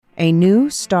A new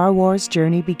Star Wars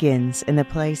journey begins in the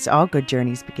place all good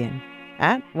journeys begin.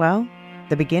 At, well,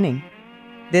 the beginning.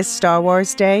 This Star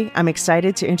Wars Day, I'm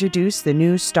excited to introduce the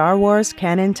new Star Wars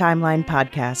Canon Timeline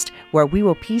podcast, where we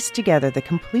will piece together the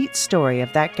complete story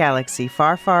of that galaxy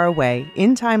far, far away,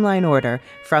 in timeline order,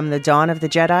 from the dawn of the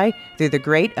Jedi through the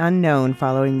great unknown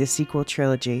following the sequel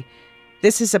trilogy.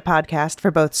 This is a podcast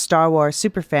for both Star Wars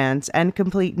superfans and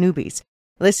complete newbies.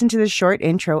 Listen to the short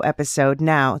intro episode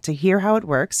now to hear how it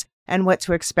works and what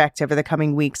to expect over the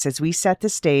coming weeks as we set the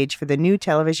stage for the new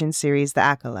television series The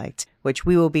Acolyte, which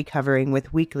we will be covering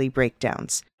with weekly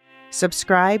breakdowns.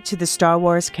 Subscribe to the Star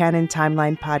Wars Canon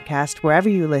Timeline podcast wherever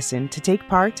you listen to take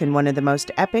part in one of the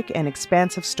most epic and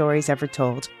expansive stories ever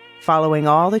told, following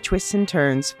all the twists and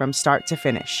turns from start to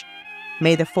finish.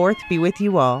 May the 4th be with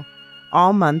you all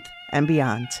month and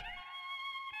beyond.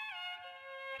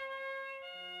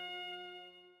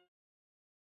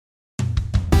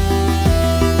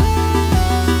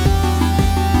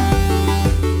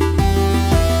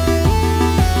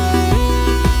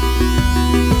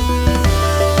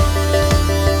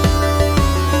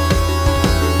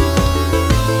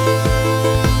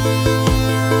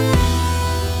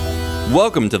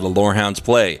 Welcome to the Lorehounds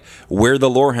Play. We're the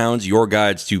Lorehounds, your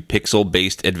guides to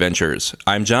pixel-based adventures.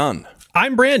 I'm John.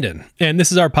 I'm Brandon, and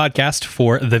this is our podcast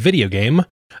for the video game,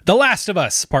 The Last of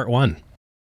Us, Part 1.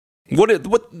 What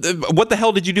the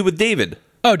hell did you do with David?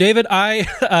 Oh, David, I'm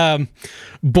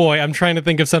trying to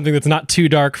think of something that's not too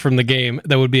dark from the game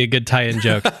that would be a good tie-in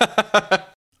joke.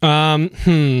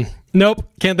 Nope,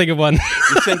 can't think of one.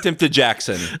 You sent him to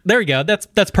Jackson. There we go,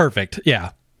 that's perfect, yeah.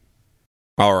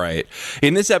 All right.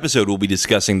 In this episode, we'll be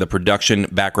discussing the production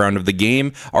background of the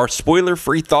game, our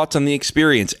spoiler-free thoughts on the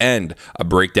experience, and a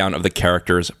breakdown of the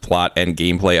characters, plot, and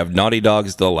gameplay of Naughty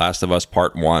Dog's The Last of Us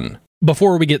Part 1.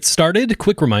 Before we get started,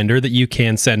 quick reminder that you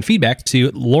can send feedback to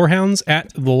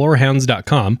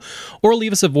lorehounds@thelorehounds.com or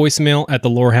leave us a voicemail at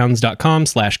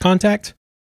thelorehounds.com/contact,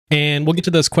 and we'll get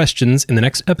to those questions in the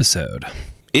next episode.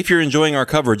 If you're enjoying our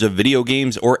coverage of video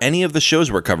games or any of the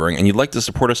shows we're covering and you'd like to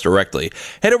support us directly,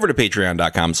 head over to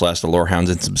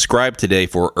patreon.com/thelorehounds and subscribe today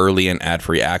for early and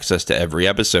ad-free access to every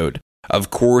episode. Of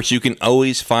course, you can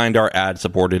always find our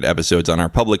ad-supported episodes on our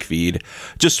public feed.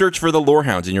 Just search for The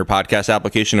Lorehounds in your podcast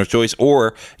application of choice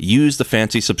or use the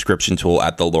fancy subscription tool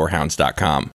at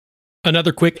thelorehounds.com.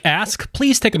 Another quick ask,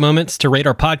 please take a moment to rate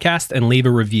our podcast and leave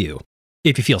a review,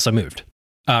 if you feel so moved.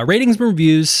 Ratings and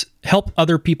reviews help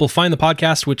other people find the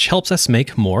podcast, which helps us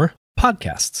make more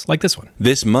podcasts like this one.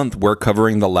 This month, we're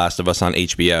covering The Last of Us on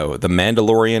HBO, The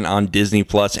Mandalorian on Disney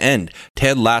Plus, and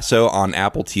Ted Lasso on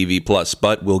Apple TV Plus,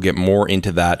 but we'll get more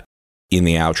into that in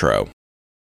the outro.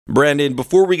 Brandon,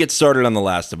 before we get started on The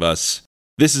Last of Us,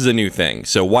 this is a new thing,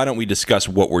 so why don't we discuss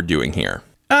what we're doing here?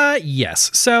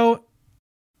 Yes. So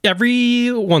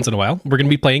every once in a while, we're going to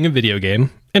be playing a video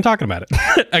game and talking about it.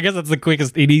 I guess that's the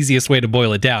quickest and easiest way to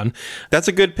boil it down. That's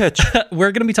a good pitch.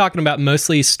 We're going to be talking about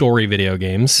mostly story video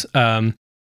games. I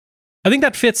think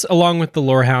that fits along with the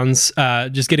Lorehounds,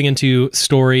 just getting into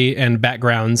story and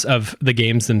backgrounds of the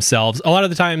games themselves. A lot of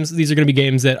the times, these are going to be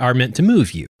games that are meant to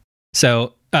move you.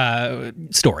 So,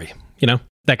 story,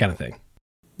 that kind of thing.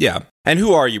 Yeah. And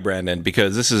who are you, Brandon?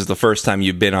 Because this is the first time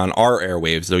you've been on our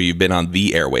airwaves, though you've been on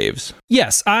the airwaves.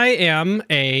 Yes, I am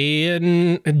a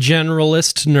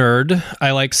generalist nerd. I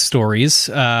like stories.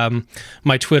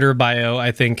 My Twitter bio,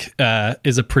 I think,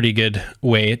 is a pretty good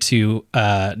way to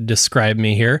describe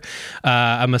me here.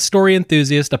 I'm a story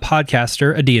enthusiast, a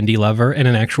podcaster, a D&D lover, and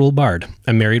an actual bard.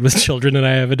 I'm married with children, and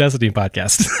I have a Destiny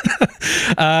podcast.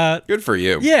 Good for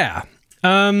you. Yeah.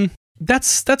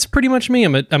 That's pretty much me.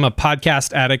 I'm a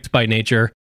podcast addict by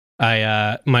nature.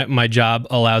 My job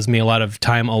allows me a lot of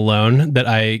time alone that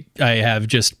I have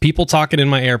just people talking in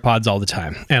my AirPods all the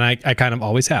time, and I kind of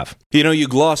always have. You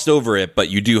glossed over it, but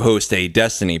you do host a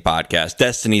Destiny podcast,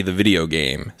 Destiny the video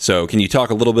game. So can you talk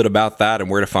a little bit about that and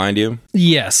where to find you?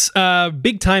 Yes,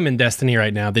 big time in Destiny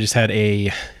right now. They just had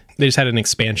an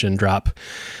expansion drop.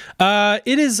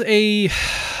 It is a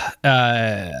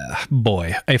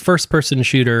first-person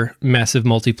shooter, massive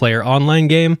multiplayer online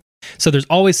game. So there's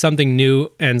always something new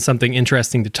and something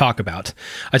interesting to talk about.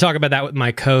 I talk about that with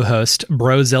my co-host,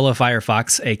 Brozilla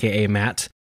Firefox, aka Matt.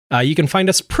 You can find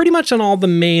us pretty much on all the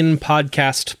main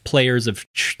podcast players of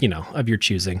your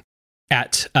choosing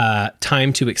at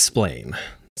Time to Explain.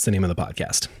 That's the name of the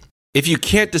podcast. If you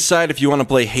can't decide if you want to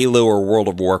play Halo or World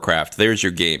of Warcraft, there's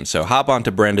your game. So hop onto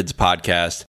Brandon's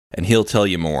podcast, and he'll tell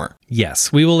you more.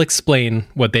 Yes, we will explain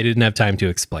what they didn't have time to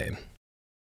explain.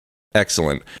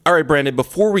 Excellent. All right, Brandon,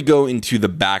 before we go into the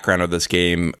background of this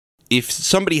game, if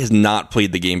somebody has not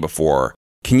played the game before,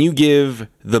 can you give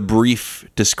the brief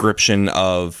description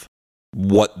of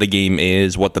what the game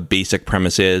is, what the basic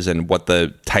premise is, and what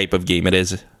the type of game it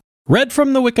is? Read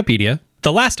from the Wikipedia,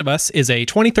 The Last of Us is a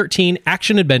 2013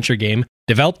 action-adventure game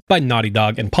developed by Naughty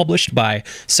Dog and published by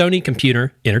Sony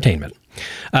Computer Entertainment.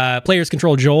 Players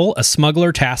control Joel, a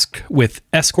smuggler tasked with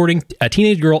escorting a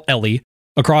teenage girl, Ellie,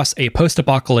 across a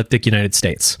post-apocalyptic United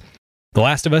States. The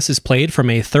Last of Us is played from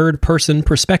a third-person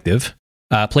perspective.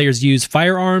 Players use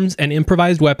firearms and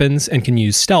improvised weapons and can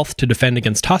use stealth to defend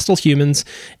against hostile humans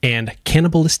and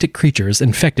cannibalistic creatures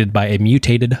infected by a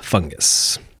mutated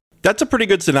fungus. That's a pretty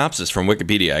good synopsis from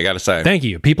Wikipedia, I gotta say. Thank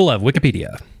you. People of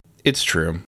Wikipedia. It's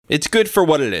true. It's good for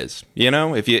what it is. You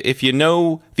know, if you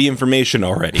know the information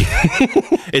already,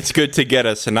 it's good to get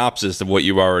a synopsis of what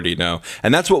you already know.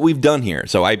 And that's what we've done here.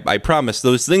 So I promise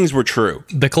those things were true.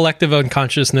 The collective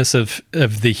unconsciousness of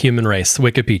the human race,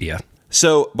 Wikipedia.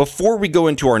 So before we go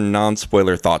into our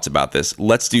non-spoiler thoughts about this,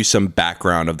 let's do some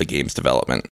background of the game's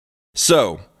development.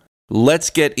 So let's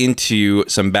get into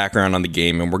some background on the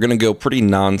game, and we're going to go pretty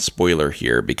non-spoiler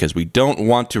here because we don't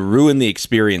want to ruin the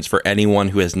experience for anyone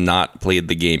who has not played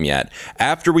the game yet.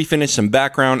 After we finish some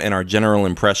background and our general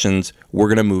impressions, we're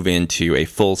going to move into a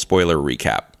full spoiler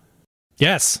recap.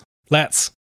 Yes,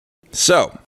 let's.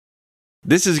 So,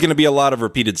 this is going to be a lot of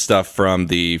repeated stuff from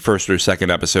the first or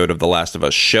second episode of The Last of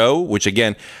Us show, which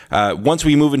again, once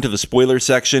we move into the spoiler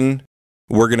section,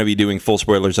 we're going to be doing full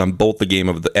spoilers on both the game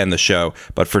and the show,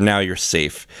 but for now, you're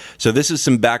safe. So this is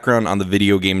some background on the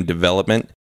video game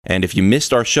development, and if you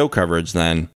missed our show coverage,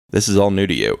 then this is all new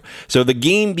to you. So the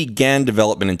game began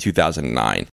development in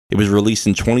 2009. It was released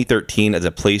in 2013 as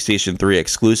a PlayStation 3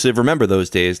 exclusive. Remember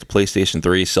those days, the PlayStation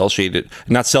 3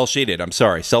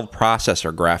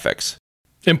 self-processor graphics.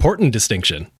 Important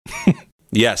distinction.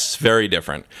 Yes, very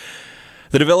different.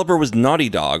 The developer was Naughty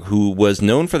Dog, who was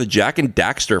known for the Jak and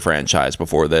Daxter franchise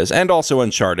before this, and also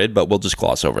Uncharted, but we'll just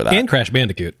gloss over that. And Crash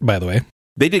Bandicoot, by the way.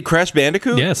 They did Crash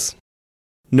Bandicoot? Yes.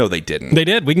 No, they didn't. They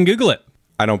did. We can Google it.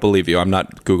 I don't believe you. I'm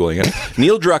not Googling it.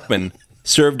 Neil Druckmann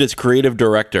served as creative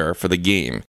director for the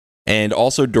game, and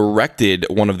also directed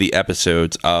one of the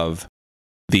episodes of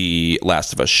The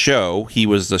Last of Us show. He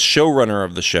was the showrunner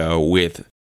of the show with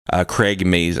Craig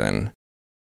Mazin.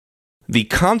 The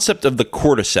concept of the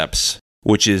cordyceps,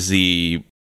 which is the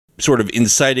sort of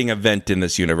inciting event in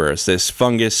this universe, this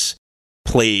fungus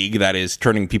plague that is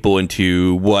turning people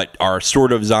into what are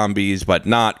sort of zombies, but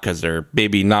not, because they're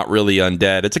maybe not really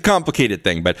undead. It's a complicated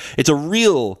thing, but it's a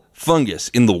real fungus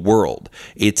in the world.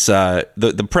 It's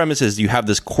the premise is you have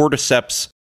this cordyceps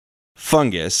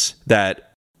fungus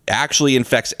that actually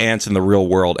infects ants in the real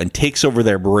world and takes over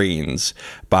their brains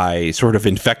by sort of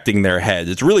infecting their heads.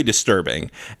 It's really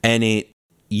disturbing, and it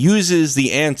uses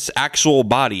the ant's actual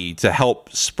body to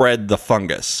help spread the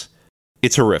fungus.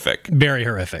 It's horrific. Very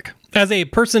horrific. As a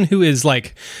person who is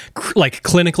like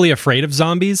clinically afraid of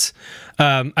zombies,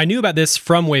 I knew about this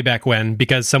from way back when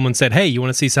because someone said, "Hey, you want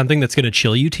to see something that's going to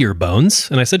chill you to your bones?"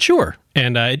 And I said, "Sure,"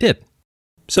 and it did.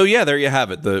 So yeah, there you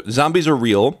have it. The zombies are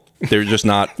real. They're just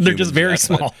not. They're just very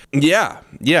small.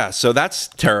 Yeah. So that's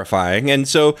terrifying. And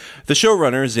so the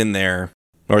showrunners in there,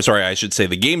 or sorry, I should say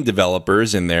the game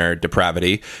developers in their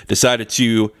depravity, decided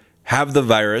to have the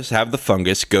virus, have the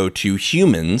fungus go to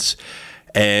humans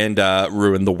and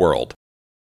ruin the world.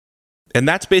 And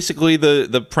that's basically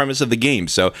the premise of the game.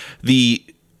 So the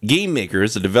game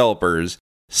makers, the developers,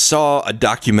 saw a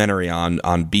documentary on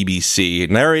BBC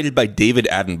narrated by David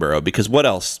Attenborough, because what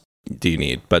else do you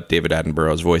need but David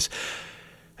Attenborough's voice?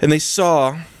 And they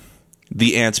saw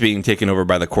the ants being taken over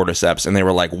by the cordyceps, and they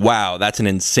were like, wow, that's an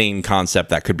insane concept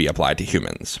that could be applied to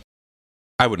humans.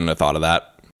 I wouldn't have thought of that.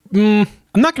 I'm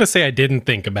not going to say I didn't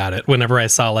think about it whenever I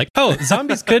saw like, oh,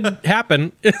 zombies could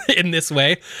happen in this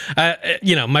way.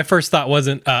 My first thought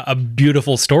wasn't a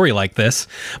beautiful story like this,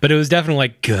 but it was definitely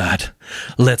like, God,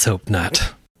 let's hope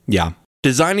not. Yeah.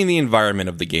 Designing the environment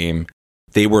of the game,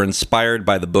 they were inspired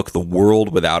by the book The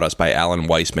World Without Us by Alan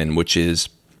Weisman, which is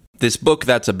this book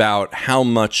that's about how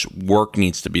much work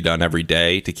needs to be done every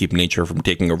day to keep nature from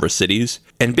taking over cities.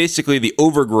 And basically the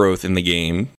overgrowth in the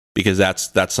game, because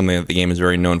that's something that the game is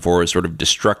very known for, is sort of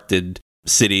destructed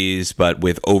cities, but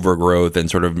with overgrowth and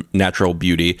sort of natural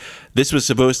beauty. This was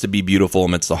supposed to be beautiful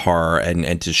amidst the horror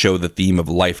and to show the theme of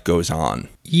life goes on.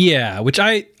 Yeah, which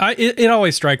it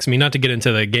always strikes me, not to get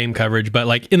into the game coverage, but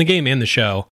like in the game and the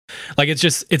show, like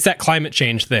it's that climate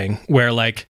change thing where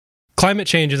like climate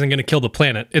change isn't going to kill the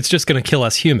planet. It's just going to kill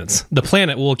us humans. The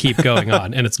planet will keep going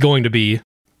on and it's going to be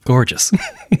gorgeous.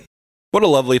 What a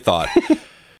lovely thought.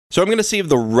 So I'm going to save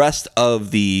the rest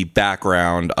of the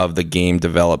background of the game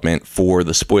development for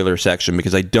the spoiler section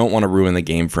because I don't want to ruin the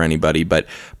game for anybody. But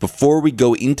before we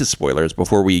go into spoilers,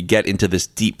 before we get into this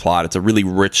deep plot, it's a really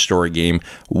rich story game.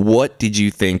 What did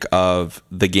you think of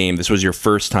the game? This was your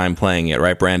first time playing it,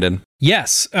 right, Brandon?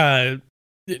 Yes.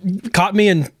 It caught me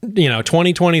in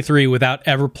 2023 without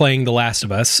ever playing The Last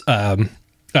of Us.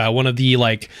 One of the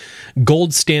like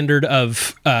gold standard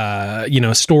of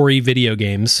story video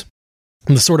games.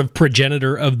 The sort of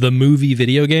progenitor of the movie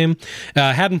video game.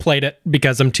 Hadn't played it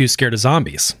because I'm too scared of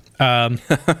zombies.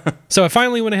 So I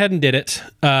finally went ahead and did it,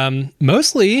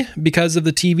 mostly because of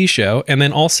the TV show, and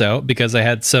then also because I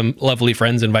had some lovely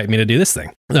friends invite me to do this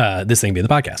thing being the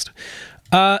podcast.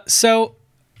 So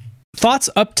thoughts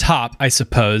up top, I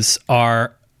suppose,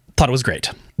 thought it was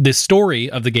great. The story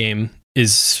of the game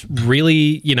is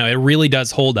really, it really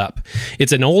does hold up.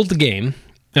 It's an old game,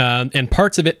 and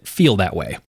parts of it feel that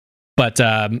way. But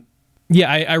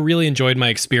I really enjoyed my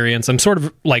experience. I'm sort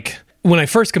of like, when I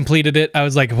first completed it, I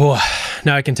was like, whoa,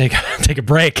 now I can take a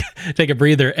break, take a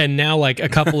breather. And now like a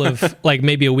couple of like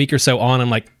maybe a week or so on, I'm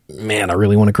like, man, I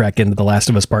really want to crack into The Last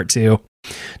of Us Part 2.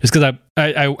 Just because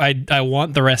I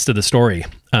want the rest of the story.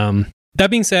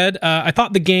 That being said, I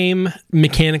thought the game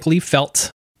mechanically felt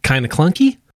kind of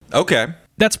clunky. Okay.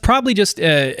 That's probably just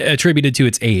attributed to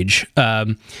its age.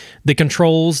 The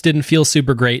controls didn't feel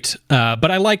super great,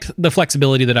 but I liked the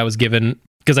flexibility that I was given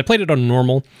because I played it on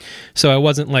normal, so I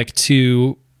wasn't like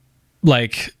too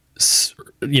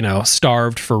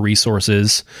starved for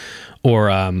resources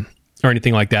or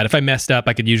anything like that. If I messed up,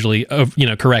 I could usually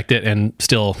correct it and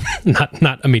still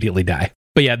not immediately die.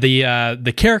 But yeah,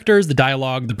 the characters, the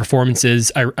dialogue, the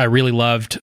performances, I really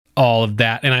loved all of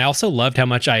that. And I also loved how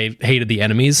much I hated the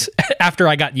enemies after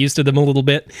I got used to them a little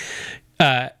bit.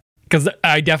 Because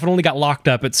I definitely got locked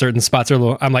up at certain spots.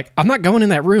 I'm like, I'm not going in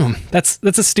that room. That's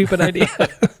a stupid idea.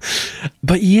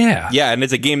 But yeah. Yeah, and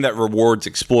it's a game that rewards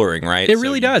exploring, right? It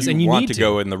really does. And you want need to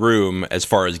go in the room as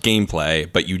far as gameplay,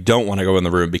 but you don't want to go in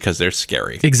the room because they're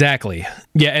scary. Exactly.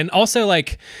 Yeah, and also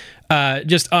like...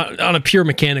 just on a pure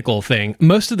mechanical thing,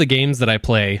 most of the games that I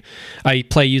play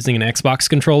using an Xbox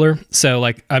controller. So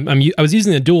like I was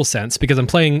using the DualSense because I'm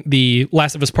playing the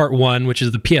Last of Us Part 1, which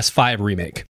is the PS5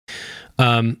 remake.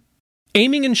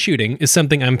 Aiming and shooting is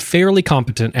something I'm fairly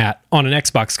competent at on an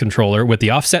Xbox controller with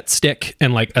the offset stick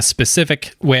and like a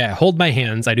specific way I hold my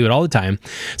hands. I do it all the time.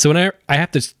 So when I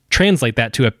have to translate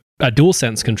that to a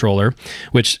DualSense controller,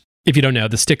 which if you don't know,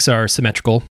 the sticks are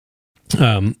symmetrical.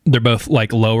 They're both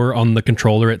like lower on the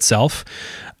controller itself.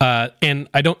 And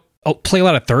I'll play a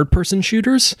lot of third person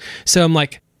shooters. So I'm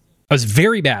like, I was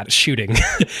very bad at shooting.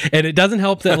 And it doesn't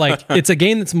help that like, it's a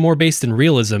game that's more based in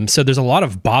realism. So there's a lot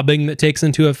of bobbing that takes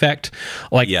into effect.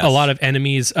 Like a lot of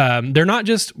enemies, they're not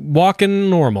just walking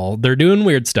normal. They're doing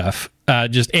weird stuff,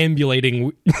 just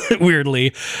ambulating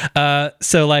weirdly.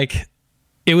 So like,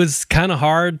 it was kind of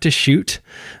hard to shoot.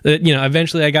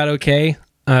 Eventually I got okay.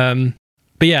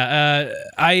 But yeah,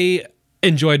 I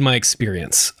enjoyed my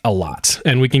experience a lot,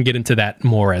 and we can get into that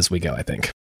more as we go, I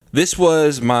think. This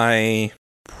was my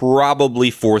probably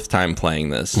fourth time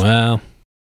playing this. Wow.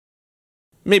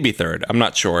 Maybe third. I'm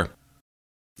not sure.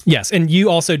 Yes, and you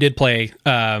also did play,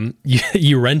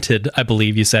 you rented, I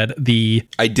believe you said,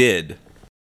 I did.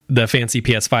 The fancy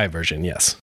PS5 version,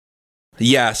 yes.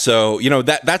 Yeah, so,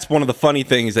 that's one of the funny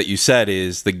things that you said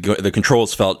is the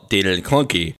controls felt dated and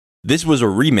clunky. This was a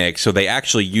remake, so they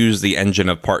actually used the engine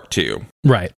of Part 2.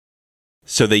 Right.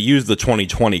 So they used the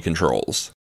 2020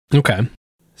 controls. Okay.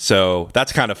 So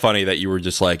that's kind of funny that you were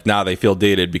just like, nah, they feel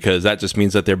dated because that just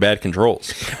means that they're bad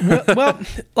controls. well,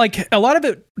 like a lot of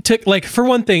it took, like for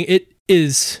one thing, it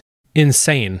is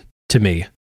insane to me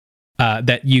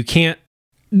that you can't,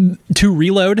 to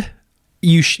reload,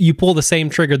 you pull the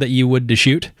same trigger that you would to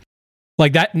shoot.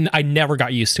 Like that, I never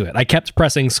got used to it. I kept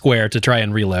pressing square to try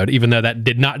and reload, even though that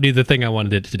did not do the thing I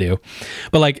wanted it to do.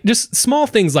 But like just small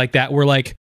things like that where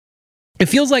like, it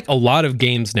feels like a lot of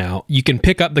games now, you can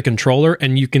pick up the controller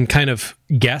and you can kind of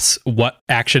guess what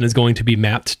action is going to be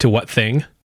mapped to what thing.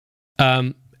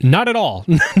 Not at all.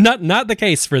 not the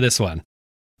case for this one.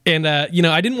 And,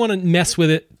 I didn't want to mess with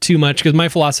it too much because my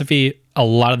philosophy a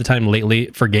lot of the time lately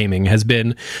for gaming has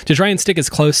been to try and stick as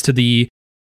close to the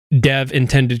dev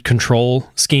intended control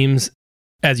schemes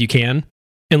as you can,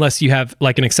 unless you have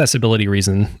like an accessibility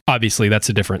reason. Obviously, that's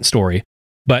a different story.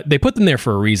 But they put them there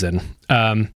for a reason.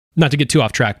 Not to get too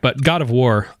off track, but God of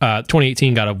War,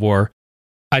 2018 God of War,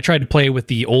 I tried to play with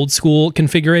the old school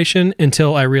configuration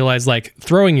until I realized like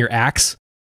throwing your axe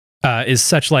is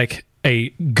such like a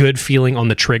good feeling on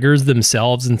the triggers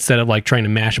themselves instead of like trying to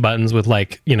mash buttons with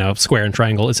like, square and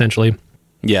triangle essentially.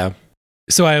 Yeah.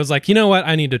 So I was like, you know what?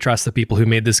 I need to trust the people who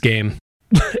made this game.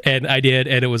 And I did,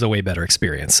 and it was a way better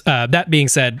experience. That being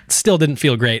said, still didn't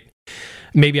feel great.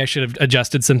 Maybe I should have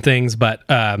adjusted some things, but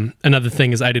another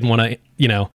thing is I didn't want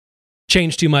to,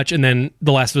 change too much. And then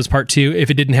The Last of Us Part 2, if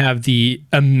it didn't have the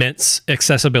immense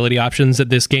accessibility options that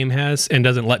this game has and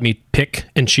doesn't let me pick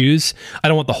and choose, I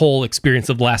don't want the whole experience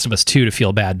of The Last of Us 2 to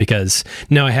feel bad, because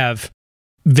now I have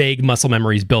vague muscle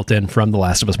memories built in from The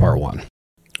Last of Us Part 1.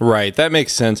 Right, that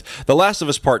makes sense. The Last of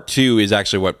Us Part 2 is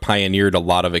actually what pioneered a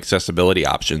lot of accessibility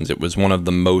options. It was one of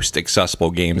the most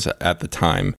accessible games at the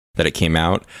time that it came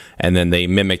out, and then they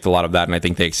mimicked a lot of that, and I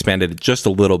think they expanded it just a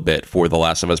little bit for The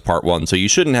Last of Us Part 1, so you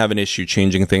shouldn't have an issue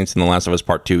changing things in The Last of Us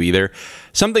Part 2 either.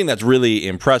 Something that's really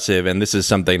impressive, and this is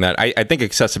something that I think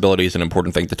accessibility is an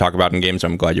important thing to talk about in games, so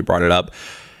I'm glad you brought it up,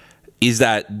 is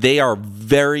that they are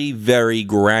very, very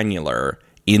granular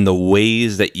in the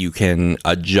ways that you can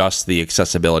adjust the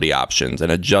accessibility options and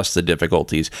adjust the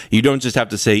difficulties. You don't just have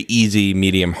to say easy,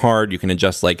 medium, hard. You can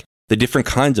adjust like the different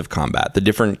kinds of combat, the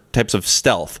different types of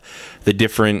stealth, the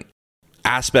different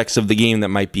aspects of the game that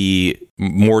might be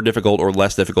more difficult or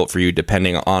less difficult for you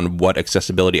depending on what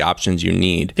accessibility options you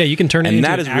need. Yeah, you can turn it into an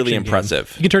action game. And that is really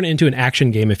impressive. You can turn it into an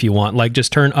action game if you want. Like,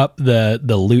 just turn up the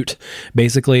loot,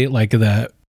 basically, like the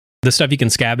stuff you can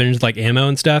scavenge, like ammo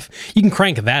and stuff. You can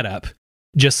crank that up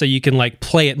just so you can like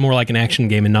play it more like an action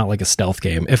game and not like a stealth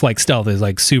game. If like stealth is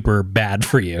like super bad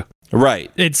for you.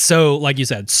 Right. It's so, like you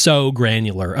said, so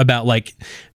granular about like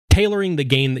tailoring the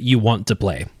game that you want to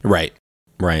play. Right.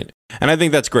 Right. And I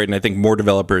think that's great. And I think more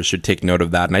developers should take note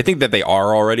of that. And I think that they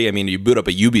are already. I mean, you boot up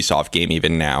a Ubisoft game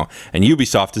even now, and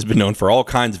Ubisoft has been known for all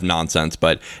kinds of nonsense.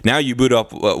 But now you boot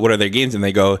up one of their games and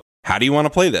they go, how do you want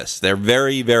to play this? They're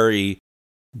very, very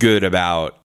good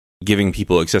about giving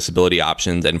people accessibility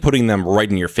options and putting them right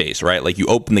in your face, right? Like you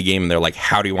open the game and they're like,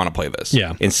 how do you want to play this?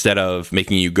 Yeah. Instead of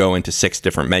making you go into 6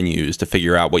 different menus to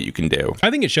figure out what you can do.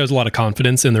 I think it shows a lot of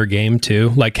confidence in their game too.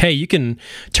 Like, hey, you can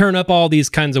turn up all these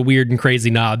kinds of weird and crazy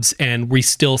knobs and we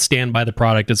still stand by the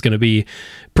product. It's going to be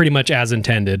pretty much as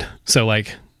intended. So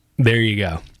like, there you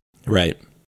go. Right.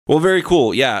 Well, very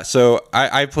cool. Yeah. So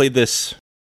I played this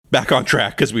back on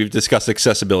track because we've discussed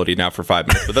accessibility now for 5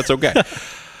 minutes, but that's okay.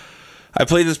 I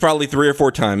played this probably 3 or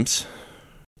 4 times,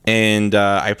 and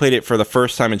I played it for the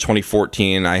first time in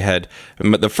 2014. I had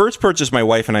the first purchase my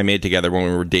wife and I made together when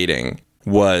we were dating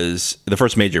was the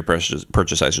first major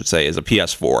purchase, I should say, is a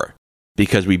PS4,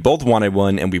 because we both wanted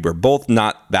one, and we were both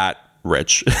not that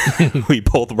rich. We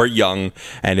both were young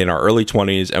and in our early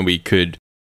 20s, and we could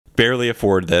barely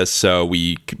afford this, so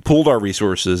we pooled our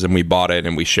resources and we bought it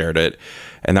and we shared it,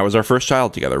 and that was our first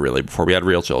child together, really, before we had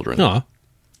real children. Aww.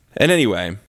 And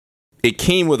anyway, it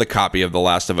came with a copy of The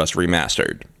Last of Us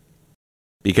Remastered,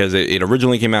 because it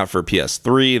originally came out for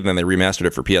PS3, and then they remastered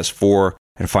it for PS4,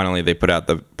 and finally they put out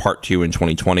the Part 2 in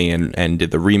 2020 and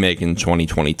did the remake in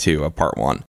 2022 of Part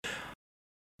 1.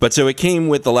 But so it came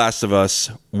with The Last of Us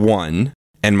 1,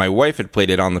 and my wife had played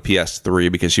it on the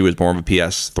PS3 because she was more of a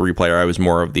PS3 player. I was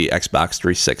more of the Xbox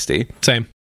 360. Same.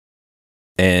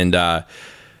 And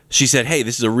she said, hey,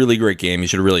 this is a really great game. You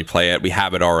should really play it. We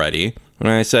have it already. And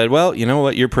I said, well, you know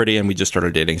what? You're pretty, and we just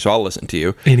started dating, so I'll listen to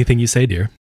you. Anything you say, dear.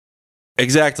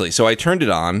 Exactly. So I turned it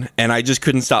on, and I just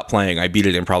couldn't stop playing. I beat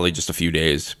it in probably just a few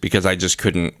days because I just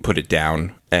couldn't put it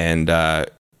down. And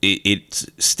it's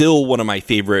still one of my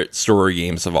favorite story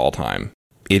games of all time.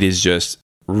 It is just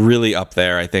really up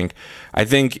there. I think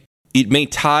it may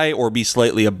tie or be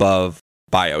slightly above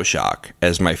BioShock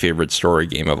as my favorite story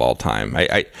game of all time.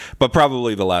 But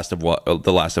probably The Last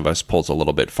of Us pulls a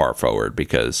little bit far forward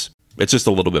because it's just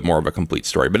a little bit more of a complete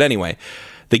story. But anyway,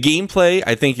 the gameplay,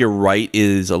 I think you're right,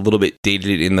 is a little bit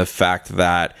dated in the fact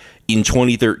that in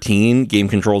 2013, game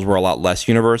controls were a lot less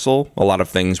universal. A lot of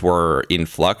things were in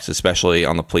flux, especially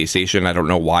on the PlayStation. I don't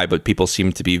know why, but people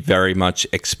seem to be very much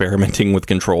experimenting with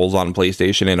controls on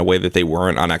PlayStation in a way that they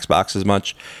weren't on Xbox as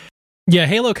much. Yeah,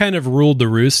 Halo kind of ruled the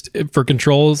roost for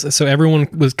controls, so everyone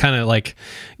was kind of like,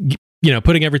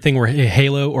 putting everything where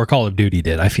Halo or Call of Duty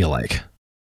did, I feel like.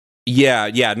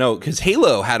 Yeah, no, because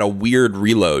Halo had a weird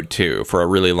reload, too, for a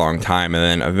really long time, and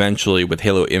then eventually with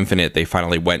Halo Infinite, they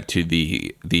finally went to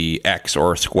the X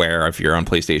or square, if you're on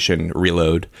PlayStation,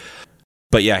 reload.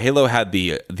 But yeah, Halo had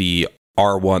the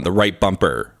R1, the right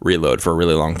bumper reload for a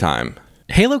really long time.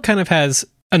 Halo kind of has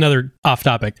another off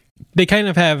topic. They kind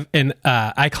of have an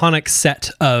iconic set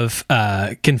of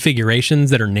configurations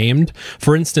that are named.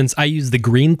 For instance, I use the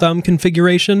green thumb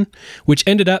configuration, which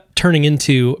ended up turning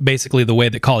into basically the way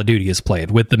that Call of Duty is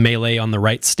played, with the melee on the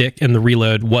right stick and the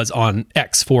reload was on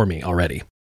X for me already.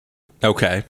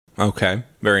 Okay.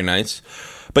 Very nice.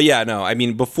 But yeah, no, I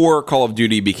mean, before Call of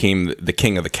Duty became the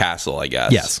king of the castle, I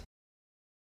guess. Yes.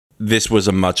 This was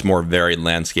a much more varied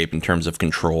landscape in terms of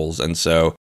controls. And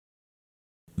so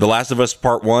The Last of Us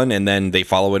Part 1, and then they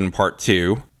follow it in Part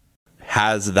 2,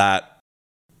 has that,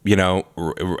 you know,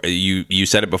 you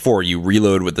said it before, you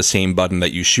reload with the same button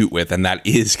that you shoot with, and that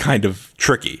is kind of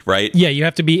tricky, right? Yeah, you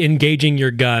have to be engaging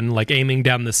your gun, like aiming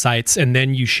down the sights, and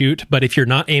then you shoot. But if you're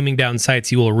not aiming down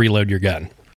sights, you will reload your gun.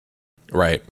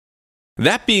 Right.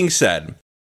 That being said,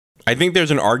 I think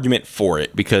there's an argument for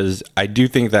it, because I do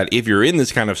think that if you're in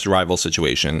this kind of survival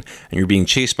situation and you're being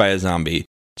chased by a zombie,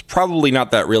 it's probably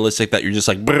not that realistic that you're just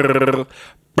like, brrr,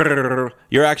 brrr.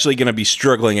 You're actually going to be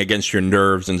struggling against your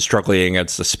nerves and struggling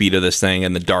against the speed of this thing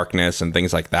and the darkness and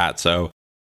things like that. So,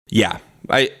 yeah,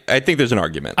 I think there's an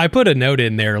argument. I put a note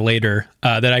in there later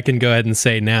that I can go ahead and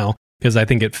say now, because I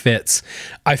think it fits.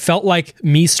 I felt like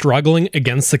me struggling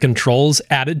against the controls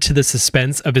added to the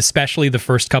suspense of especially the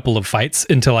first couple of fights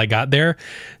until I got there.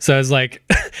 So I was like,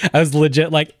 I was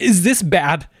legit like, is this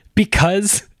bad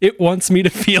because it wants me to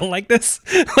feel like this?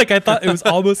 Like, I thought it was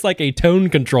almost like a tone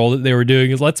control that they were doing,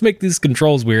 is let's make these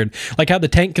controls weird. Like how the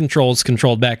tank controls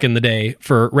controlled back in the day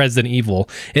for Resident Evil.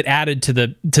 It added to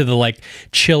the like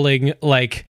chilling,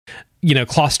 like, you know,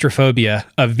 claustrophobia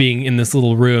of being in this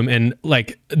little room and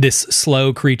like this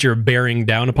slow creature bearing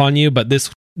down upon you. But this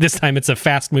time it's a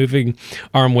fast moving,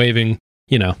 arm waving,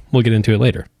 you know, we'll get into it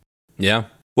later. Yeah.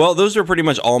 Well, those are pretty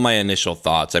much all my initial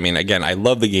thoughts. I mean, again, I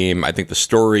love the game. I think the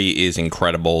story is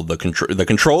incredible. The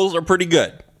controls are pretty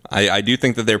good. I do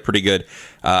think that they're pretty good.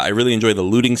 I really enjoy the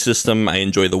looting system. I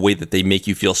enjoy the way that they make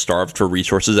you feel starved for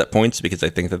resources at points, because I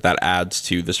think that adds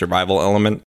to the survival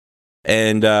element.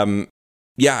 And,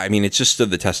 yeah, I mean, it's just stood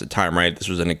the test of time, right? This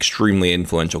was an extremely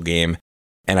influential game,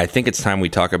 and I think it's time we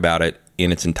talk about it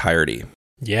in its entirety.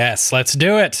 Yes, let's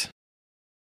do it.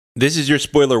 This is your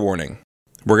spoiler warning.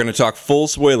 We're going to talk full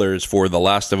spoilers for The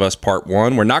Last of Us Part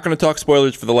 1. We're not going to talk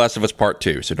spoilers for The Last of Us Part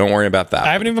 2, so don't worry about that.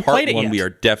 I haven't even played it yet. Part 1, we are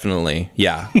definitely,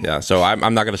 yeah, so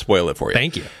I'm not going to spoil it for you.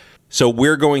 Thank you. So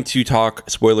we're going to talk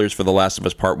spoilers for The Last of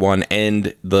Us Part 1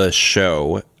 and the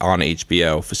show on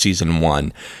HBO for Season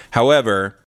 1.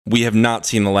 However, we have not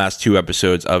seen the last 2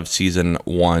 episodes of Season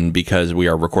 1 because we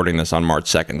are recording this on March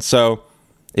 2nd. So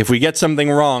if we get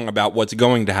something wrong about what's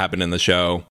going to happen in the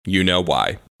show, you know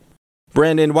why.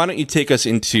 Brandon, why don't you take us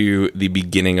into the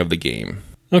beginning of the game?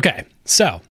 Okay,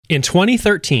 so in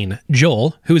 2013,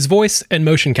 Joel, who is voice and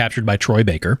motion captured by Troy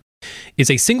Baker, is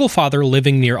a single father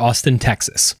living near Austin,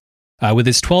 Texas, with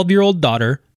his 12-year-old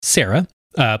daughter, Sarah,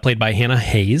 played by Hannah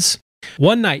Hayes.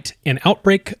 One night, an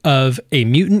outbreak of a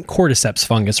mutant cordyceps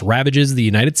fungus ravages the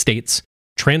United States,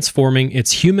 transforming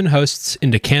its human hosts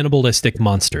into cannibalistic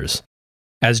monsters.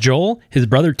 As Joel, his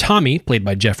brother Tommy, played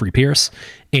by Jeffrey Pierce,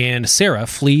 and Sarah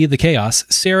flee the chaos,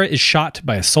 Sarah is shot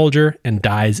by a soldier and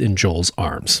dies in Joel's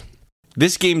arms.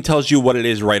 This game tells you what it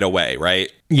is right away,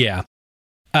 right? Yeah,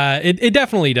 it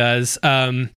definitely does.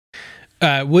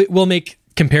 We'll make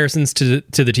comparisons to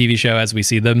the TV show as we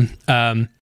see them.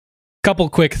 Couple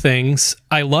quick things.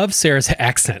 I love Sarah's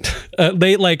accent.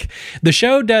 The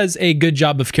show does a good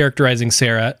job of characterizing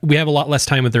Sarah. We have a lot less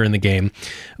time with her in the game,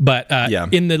 but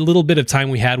in the little bit of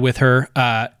time we had with her,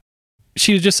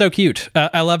 she was just so cute.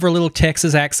 I love her little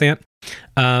Texas accent.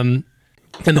 And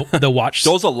the watch.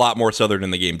 Joel's a lot more Southern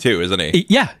in the game too, isn't he?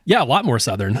 Yeah, a lot more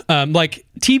Southern. Like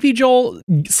TV Joel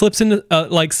slips into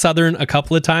like Southern a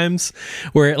couple of times,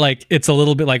 where it's a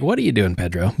little bit like, "What are you doing,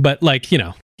 Pedro?" But like, you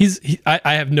know.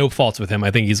 I have no faults with him. I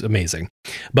think he's amazing.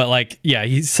 But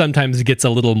he sometimes gets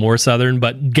a little more Southern,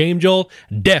 but Game Joel,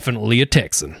 definitely a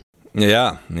Texan.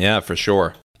 Yeah, for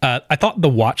sure. I thought the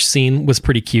watch scene was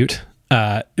pretty cute.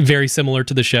 Very similar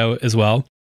to the show as well.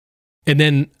 And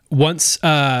then once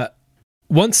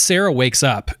Sarah wakes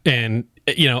up and,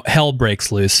 you know, hell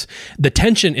breaks loose, the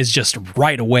tension is just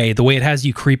right away. The way it has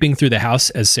you creeping through the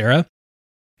house as Sarah.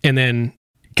 And then,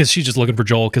 because she's just looking for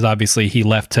Joel, because obviously he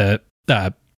left to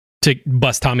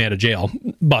bust him out of jail.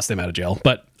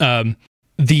 But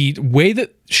the way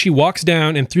that she walks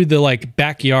down and through the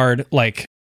backyard,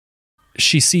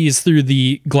 she sees through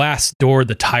the glass door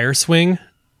the tire swing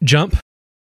jump,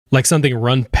 like something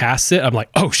run past it. I'm like,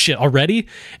 oh shit, already?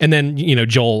 And then, you know,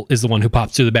 Joel is the one who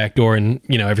pops through the back door, and,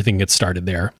 you know, everything gets started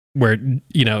there, where,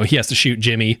 you know, he has to shoot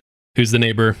Jimmy, who's the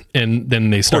neighbor, and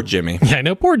then they start. Poor Jimmy. Yeah, I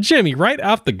know, poor Jimmy, right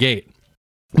off the gate.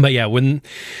 But yeah, then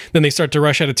they start to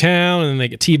rush out of town, and they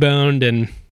get T-boned, and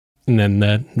then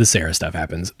the Sarah stuff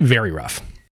happens. Very rough.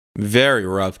 Very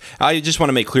rough. I just want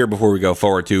to make clear before we go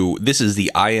forward too, this is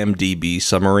the IMDb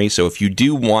summary. So if you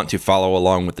do want to follow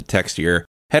along with the text here,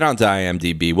 head on to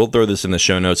IMDb. We'll throw this in the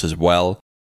show notes as well.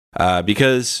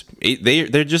 because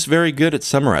they're just very good at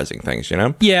summarizing things, you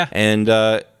know? Yeah. And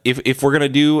if we're going to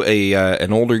do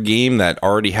an older game that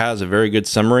already has a very good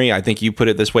summary, I think you put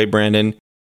it this way, Brandon,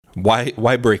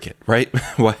 why break it, right?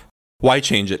 Why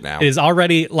change it now? It is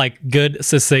already like good,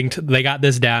 succinct. They got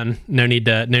this down. No need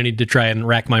to try and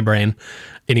rack my brain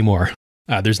anymore.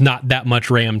 There's not that much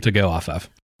RAM to go off of.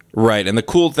 Right, and the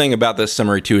cool thing about this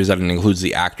summary too is that it includes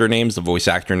the actor names, the voice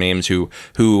actor names, who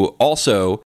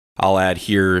also, I'll add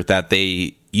here that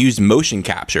they used motion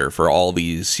capture for all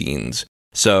these scenes.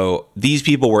 So these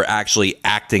people were actually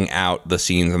acting out the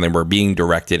scenes, and they were being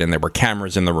directed, and there were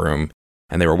cameras in the room,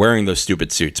 and they were wearing those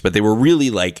stupid suits, but they were really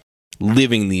like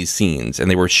living these scenes, and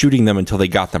they were shooting them until they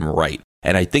got them right.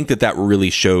 And I think that really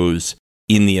shows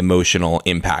in the emotional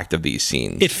impact of these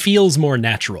scenes. It feels more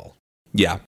natural.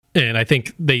 Yeah. And I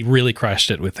think they really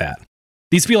crushed it with that.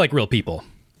 These feel like real people.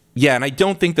 Yeah, and I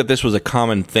don't think that this was a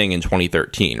common thing in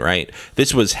 2013, right?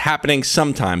 This was happening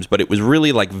sometimes, but it was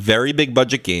really like very big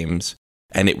budget games,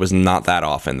 and it was not that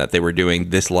often that they were doing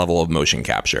this level of motion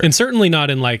capture. And certainly not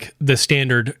in like the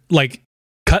standard, like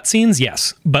cutscenes,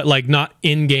 yes, but like not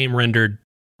in-game rendered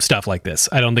stuff like this.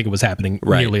 I don't think it was happening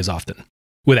nearly as often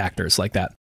with actors like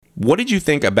that. What did you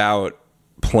think about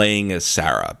playing as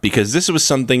Sarah? Because this was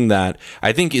something that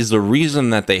I think is the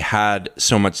reason that they had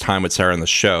so much time with Sarah in the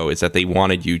show, is that they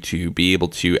wanted you to be able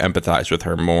to empathize with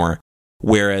her more.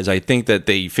 Whereas I think that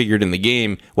they figured in the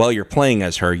game, while you're playing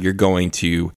as her, you're going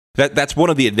to... That's one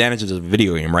of the advantages of a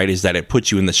video game, right? Is that it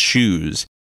puts you in the shoes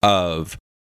of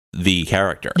the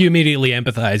character. You immediately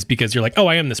empathize because you're like, oh,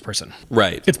 I am this person.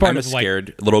 Right. It's part I'm of a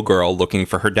scared little girl looking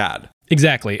for her dad.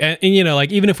 Exactly. And, you know,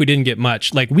 like, even if we didn't get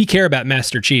much, like, we care about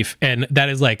Master Chief, and that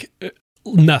is like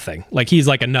nothing. Like, he's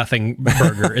like a nothing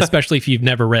burger, especially if you've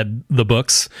never read the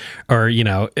books or, you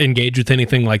know, engaged with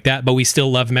anything like that. But we still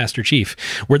love Master Chief.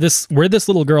 We're this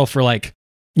little girl for like,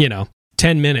 you know,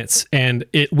 10 minutes, and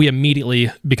we immediately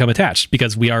become attached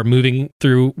because we are moving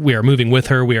with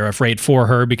her. We are afraid for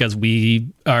her because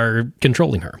we are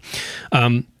controlling her.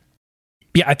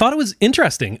 Yeah, I thought it was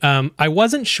interesting. I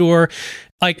wasn't sure.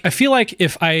 Like, I feel like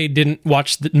if I didn't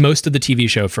watch most of the TV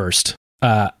show first,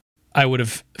 I would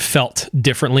have felt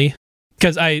differently.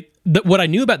 Because what I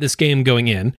knew about this game going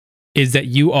in is that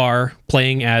you are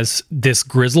playing as this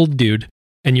grizzled dude,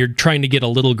 and you're trying to get a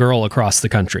little girl across the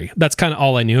country. That's kind of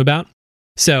all I knew about.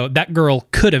 So that girl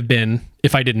could have been,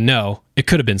 if I didn't know, it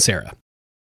could have been Sarah.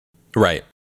 Right.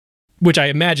 Which I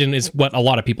imagine is what a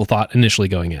lot of people thought initially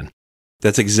going in.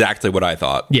 That's exactly what I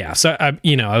thought. Yeah, so I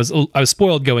was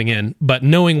spoiled going in, but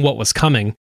knowing what was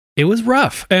coming, it was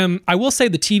rough. I will say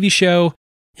the TV show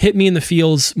hit me in the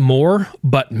feels more,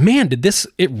 but man,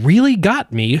 it really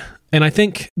got me. And I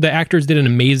think the actors did an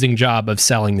amazing job of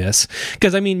selling this.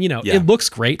 Because, I mean, you know, It looks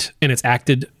great and it's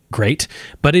acted great,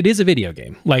 but it is a video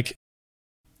game. Like,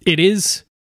 there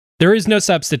is no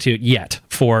substitute yet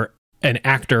for an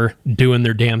actor doing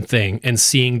their damn thing and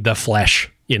seeing the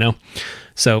flesh, you know?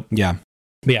 So, yeah,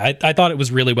 I thought it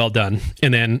was really well done.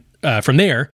 And then from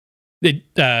there,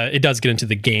 it does get into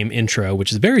the game intro,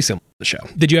 which is very similar to the show.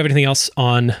 Did you have anything else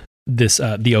on this,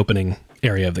 the opening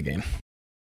area of the game?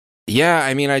 Yeah,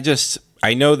 I mean,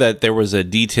 I know that there was a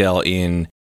detail in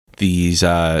these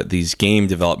game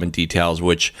development details,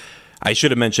 which I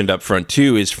should have mentioned up front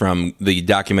too, is from the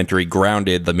documentary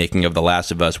Grounded, The Making of The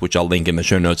Last of Us, which I'll link in the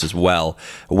show notes as well,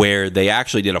 where they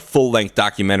actually did a full-length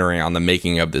documentary on the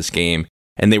making of this game.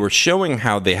 And they were showing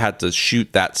how they had to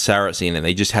shoot that Sarah scene, and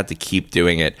they just had to keep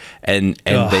doing it. And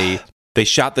they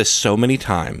shot this so many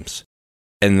times,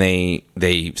 and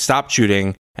they stopped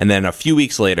shooting. And then a few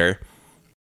weeks later,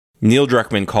 Neil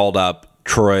Druckmann called up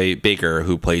Troy Baker,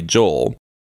 who played Joel,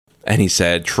 and he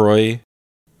said, "Troy,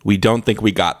 we don't think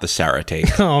we got the Sarah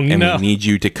take. Oh, no. And we need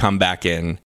you to come back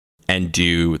in and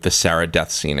do the Sarah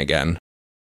death scene again."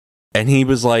 And he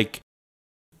was like,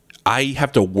 I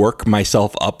have to work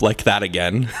myself up like that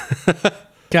again.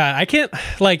 God, I can't,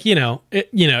 like,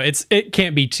 it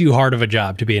can't be too hard of a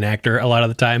job to be an actor a lot of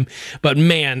the time. But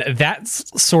man,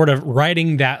 that's sort of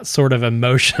writing that sort of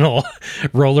emotional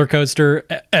roller coaster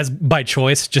as by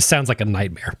choice just sounds like a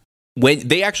nightmare. When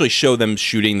they actually show them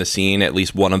shooting the scene, at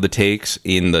least one of the takes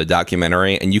in the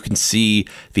documentary, and you can see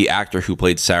the actor who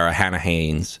played Sarah, Hannah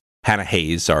Hayes,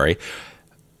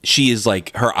 she is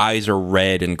like, her eyes are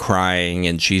red and crying,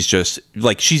 and she's just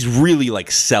like, she's really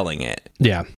like selling it.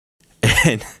 Yeah.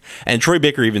 And Troy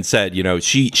Baker even said,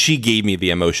 she gave me the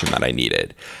emotion that I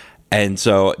needed. And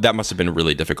so that must have been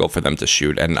really difficult for them to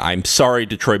shoot. And I'm sorry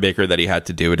to Troy Baker that he had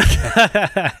to do it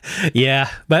again. Yeah.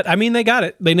 But I mean, they got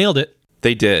it. They nailed it.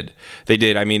 They did.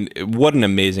 I mean, what an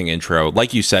amazing intro.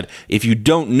 Like you said, if you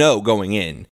don't know going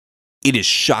in, it is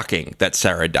shocking that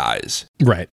Sarah dies.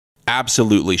 Right.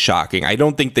 Absolutely shocking. I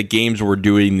don't think the games were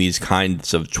doing these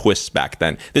kinds of twists back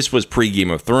then. This was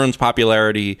pre-Game of Thrones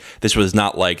popularity. This was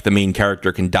not like the main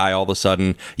character can die all of a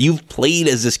sudden. You've played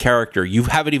as this character. You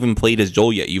haven't even played as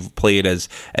Joel yet. You've played as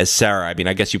Sarah. I mean,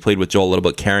 I guess you played with Joel a little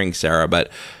bit carrying Sarah,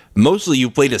 but mostly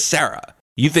you've played as Sarah.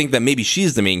 You think that maybe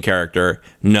she's the main character.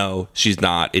 No, she's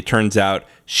not. It turns out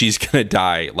she's going to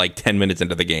die like 10 minutes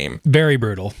into the game. Very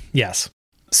brutal. Yes.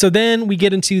 So then we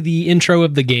get into the intro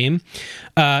of the game.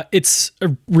 It's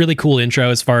a really cool intro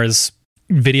as far as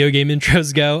video game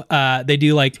intros go. They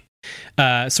do like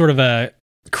sort of a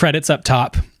credits up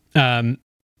top, kind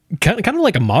of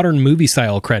like a modern movie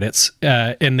style credits.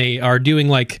 And they are doing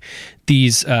like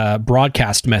these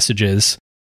broadcast messages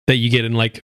that you get in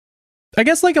like, I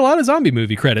guess like a lot of zombie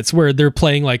movie credits where they're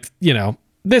playing like, you know,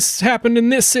 this happened in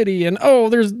this city and oh,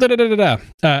 there's da-da-da-da-da.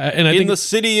 And I think the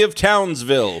city of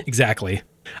Townsville. Exactly.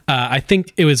 I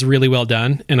think it was really well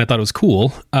done, and I thought it was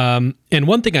cool. And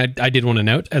one thing I did want to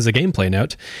note as a gameplay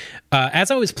note,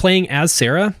 as I was playing as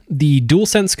Sarah, the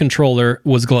DualSense controller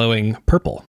was glowing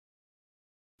purple.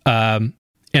 And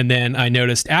then I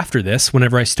noticed after this,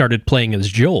 whenever I started playing as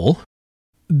Joel,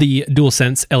 the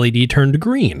DualSense LED turned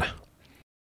green.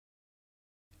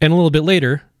 And a little bit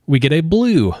later, we get a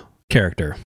blue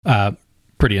character.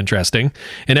 Pretty interesting.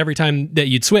 And every time that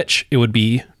you'd switch, it would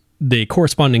be the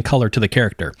corresponding color to the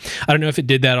character. I don't know if it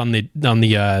did that on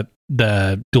the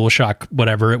DualShock,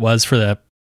 whatever it was for the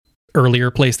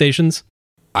earlier PlayStations.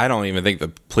 I don't even think the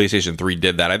PlayStation 3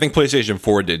 did that. I think PlayStation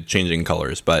 4 did changing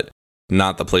colors, but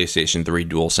not the PlayStation 3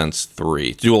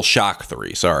 DualShock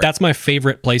 3, sorry. That's my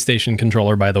favorite PlayStation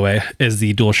controller, by the way, is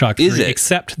the DualShock 3. Is it?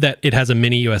 Except that it has a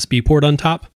mini USB port on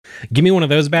top. Give me one of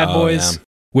those bad boys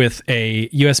with a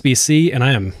USB-C, and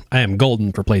I am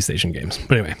golden for PlayStation games.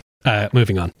 But anyway.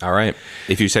 Moving on. All right.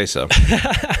 If you say so.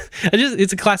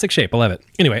 It's a classic shape. I love it.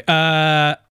 Anyway,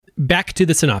 back to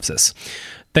the synopsis.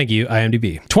 Thank you,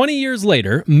 IMDb. 20 years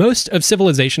later, most of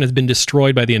civilization has been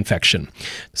destroyed by the infection.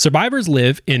 Survivors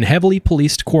live in heavily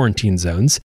policed quarantine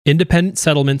zones, independent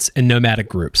settlements, and nomadic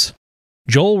groups.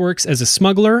 Joel works as a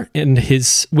smuggler with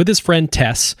his friend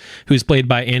Tess, who's played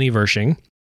by Annie Wersching.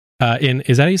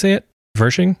 Is that how you say it?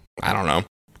 Wersching? I don't know.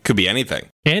 Could be anything.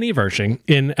 Annie Wersching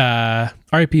in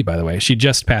RIP, by the way. She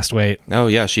just passed away. Oh,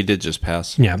 yeah, she did just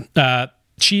pass. Yeah.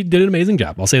 She did an amazing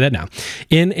job. I'll say that now.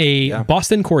 In a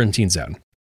Boston quarantine zone.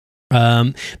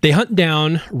 They hunt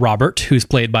down Robert, who's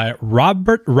played by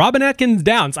Robin Atkins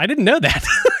Downs. I didn't know that.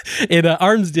 An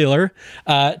arms dealer,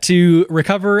 to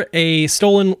recover a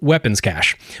stolen weapons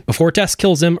cache. Before Tess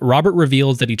kills him, Robert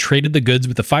reveals that he traded the goods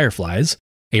with the Fireflies,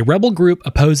 a rebel group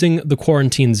opposing the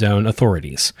quarantine zone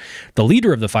authorities. The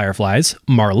leader of the Fireflies,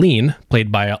 Marlene, played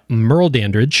by Merle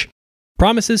Dandridge,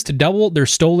 promises to double their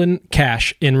stolen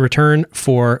cash in return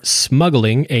for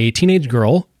smuggling a teenage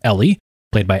girl, Ellie,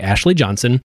 played by Ashley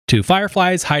Johnson, to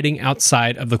Fireflies hiding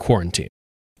outside of the quarantine.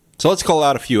 So let's call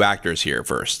out a few actors here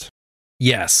first.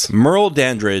 Yes. Merle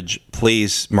Dandridge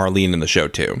plays Marlene in the show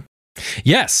too.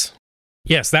 Yes,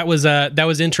 that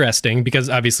was interesting because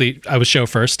obviously I was show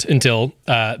first until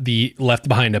the Left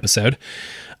Behind episode.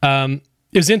 It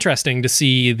was interesting to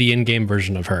see the in-game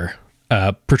version of her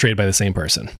portrayed by the same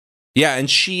person. Yeah, and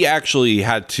she actually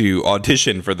had to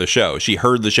audition for the show. She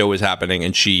heard the show was happening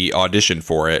and she auditioned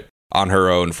for it on her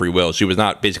own free will. She was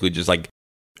not basically just like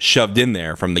shoved in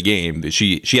there from the game.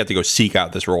 She had to go seek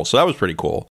out this role. So that was pretty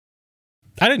cool.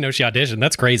 I didn't know she auditioned.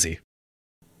 That's crazy.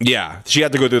 Yeah, she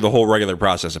had to go through the whole regular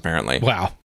process, apparently.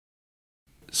 Wow.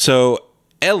 So,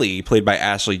 Ellie, played by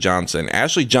Ashley Johnson.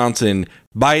 Ashley Johnson,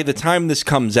 by the time this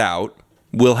comes out,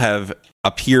 will have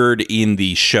appeared in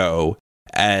the show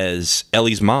as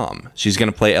Ellie's mom. She's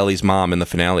going to play Ellie's mom in the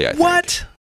finale, I think. What?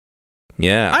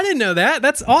 Yeah. I didn't know that.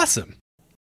 That's awesome.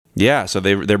 Yeah, so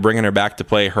they're bringing her back to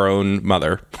play her own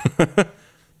mother.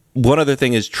 One other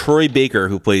thing is Troy Baker,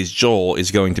 who plays Joel,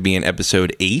 is going to be in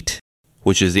episode 8,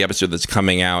 which is the episode that's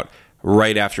coming out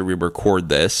right after we record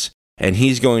this. And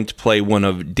he's going to play one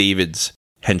of David's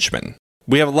henchmen.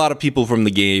 We have a lot of people from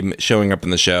the game showing up in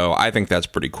the show. I think that's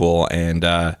pretty cool. And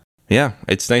yeah,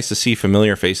 it's nice to see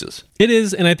familiar faces. It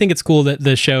is. And I think it's cool that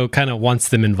the show kind of wants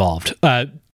them involved.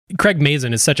 Craig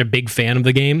Mazin is such a big fan of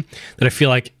the game that I feel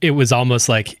like it was almost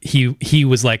like he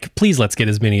was like, please, let's get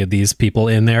as many of these people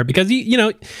in there because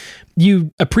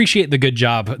you appreciate the good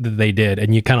job that they did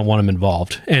and you kind of want them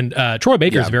involved. And Troy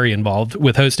Baker is very involved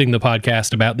with hosting the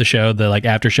podcast about the show, the like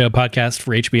after show podcast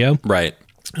for HBO. Right.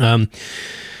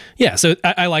 Yeah. So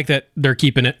I like that they're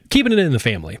keeping it in the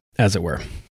family, as it were.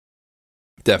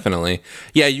 Definitely.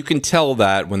 Yeah. You can tell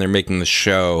that when they're making the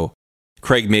show,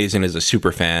 Craig Mazin is a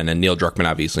super fan, and Neil Druckmann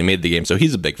obviously made the game, so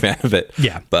he's a big fan of it.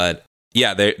 Yeah. But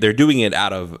yeah, they're doing it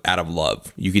out of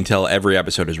love. You can tell every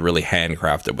episode is really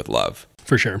handcrafted with love.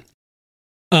 For sure.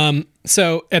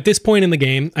 So at this point in the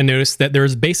game, I noticed that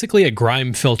there's basically a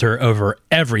grime filter over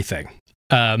everything.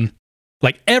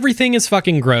 Like everything is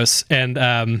fucking gross, and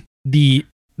the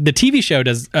TV show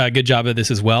does a good job of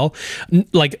this as well.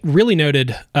 Like really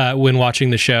noted when watching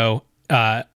the show,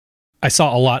 I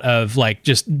saw a lot of like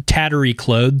just tattery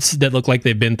clothes that look like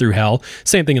they've been through hell.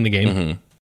 Same thing in the game.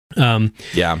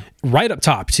 Yeah. Right up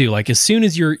top too. Like as soon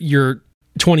as you're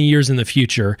 20 years in the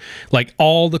future, like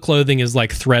all the clothing is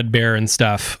like threadbare and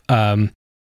stuff.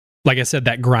 Like I said,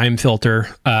 that grime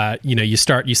filter, you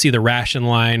see the ration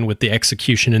line with the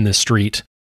execution in the street.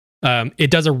 It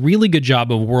does a really good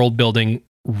job of world building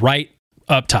right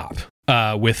up top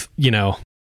with,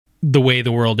 the way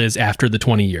the world is after the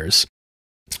 20 years.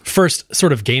 First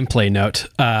sort of gameplay note,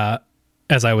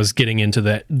 as I was getting into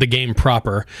the game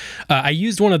proper, I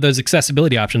used one of those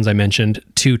accessibility options I mentioned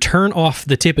to turn off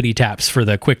the tippity taps for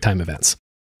the QuickTime events.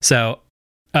 So,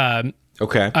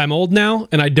 okay, I'm old now,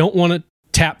 and I don't want to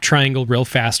tap triangle real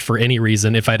fast for any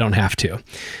reason if I don't have to.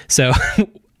 So,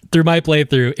 through my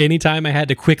playthrough, anytime I had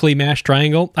to quickly mash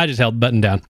triangle, I just held the button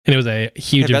down, and it was a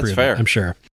huge improvement. That's fair. I'm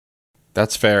sure.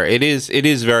 That's fair. It is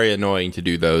very annoying to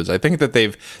do those. I think that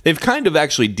they've kind of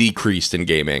actually decreased in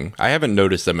gaming. I haven't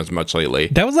noticed them as much lately.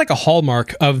 That was like a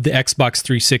hallmark of the Xbox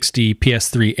 360,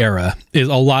 PS3 era, is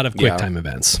a lot of QuickTime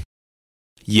events.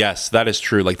 Yes, that is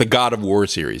true. Like the God of War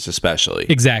series, especially.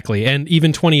 Exactly. And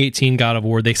even 2018 God of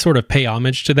War, they sort of pay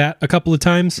homage to that a couple of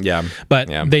times. Yeah. But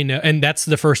they know, and that's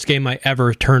the first game I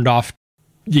ever turned off,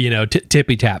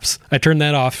 tippy taps. I turned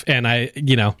that off and I,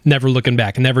 never looking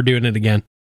back, never doing it again.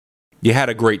 You had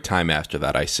a great time after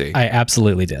that, I see. I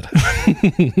absolutely did.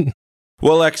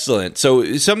 Well, excellent.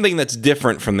 So something that's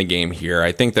different from the game here,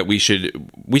 I think that we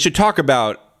should talk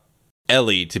about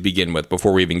Ellie to begin with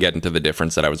before we even get into the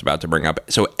difference that I was about to bring up.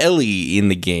 So Ellie in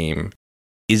the game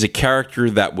is a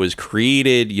character that was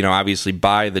created, obviously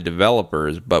by the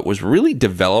developers, but was really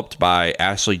developed by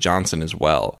Ashley Johnson as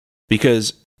well.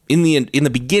 Because in the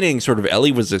beginning, sort of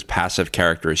Ellie was this passive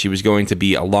character. She was going to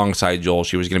be alongside Joel.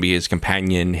 She was going to be his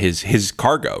companion, his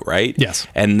cargo, right? Yes.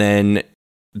 And then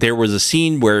there was a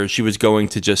scene where she was going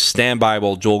to just stand by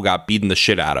while Joel got beaten the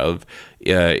shit out of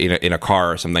in a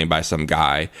car or something by some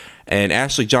guy. And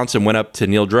Ashley Johnson went up to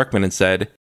Neil Druckmann and said,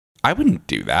 I wouldn't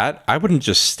do that. I wouldn't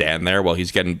just stand there while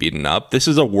he's getting beaten up. This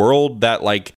is a world that,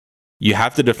 like, you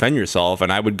have to defend yourself,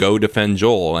 and I would go defend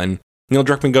Joel. And Neil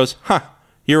Druckmann goes,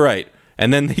 you're right.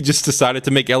 And then they just decided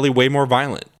to make Ellie way more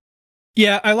violent.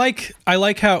 Yeah, I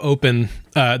like how open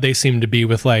they seem to be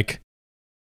with, like,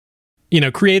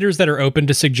 creators that are open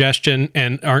to suggestion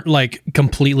and aren't like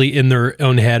completely in their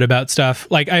own head about stuff.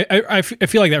 Like I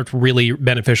feel like that's really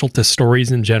beneficial to stories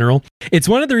in general. It's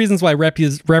one of the reasons why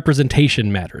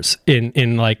representation matters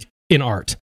in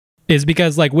art, is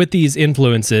because like with these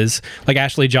influences, like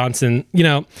Ashley Johnson,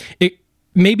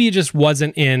 maybe it just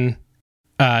wasn't in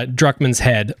Druckmann's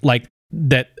head, like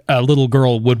that a little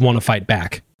girl would want to fight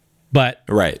back. But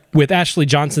with Ashley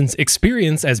Johnson's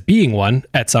experience as being one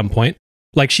at some point,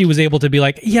 like she was able to be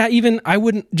like, yeah, even I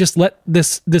wouldn't just let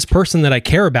this person that I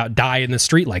care about die in the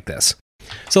street like this.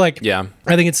 So like, yeah,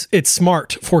 I think it's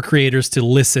smart for creators to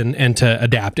listen and to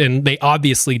adapt. And they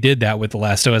obviously did that with The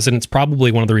Last of Us. And it's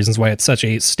probably one of the reasons why it's such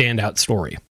a standout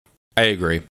story. I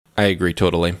agree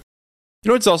totally.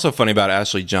 What's also funny about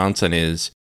Ashley Johnson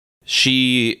is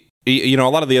she, a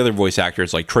lot of the other voice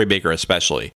actors, like Troy Baker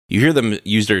especially, you hear them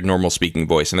use their normal speaking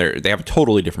voice, and they have a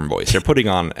totally different voice. They're putting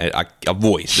on a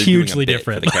voice. They're hugely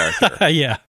different for the character.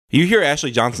 Yeah. You hear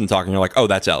Ashley Johnson talking, you're like, oh,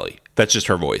 that's Ellie. That's just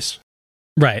her voice.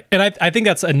 Right. And I think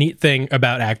that's a neat thing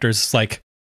about actors. Like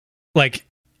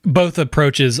both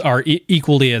approaches are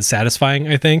equally as satisfying,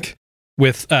 I think,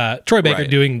 with Troy Baker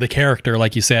doing the character,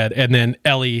 like you said, and then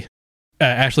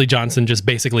Ashley Johnson just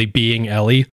basically being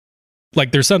Ellie.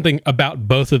 Like there's something about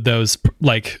both of those,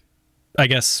 like, I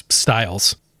guess,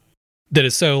 styles that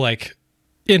is so like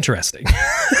interesting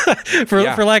for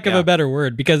lack of a better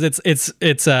word, because it's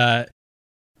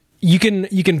you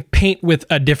can paint with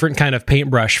a different kind of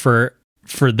paintbrush for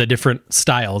the different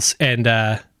styles. And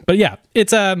but yeah,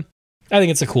 it's I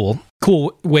think it's a cool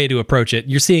way to approach it.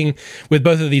 You're seeing with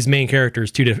both of these main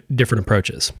characters two different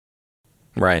approaches.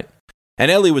 Right.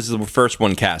 And Ellie was the first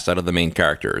one cast out of the main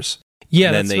characters. Yeah,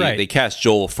 and then that's right. They cast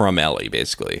Joel from Ellie,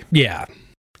 basically. Yeah.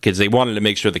 Because they wanted to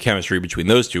make sure the chemistry between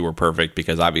those two were perfect,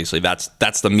 because obviously that's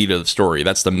the meat of the story.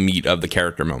 That's the meat of the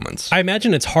character moments. I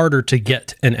imagine it's harder to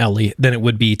get an Ellie than it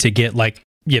would be to get, like,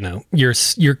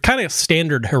 your kind of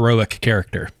standard heroic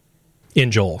character.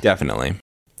 in Joel. Definitely.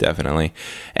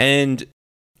 And,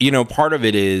 part of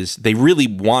it is they really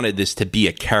wanted this to be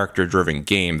a character-driven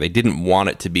game. They didn't want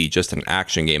it to be just an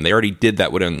action game. They already did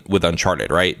that with Uncharted,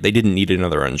 right? They didn't need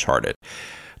another Uncharted.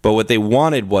 But what they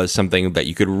wanted was something that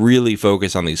you could really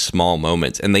focus on these small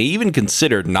moments. And they even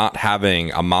considered not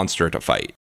having a monster to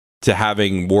fight, to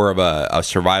having more of a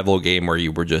survival game where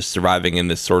you were just surviving in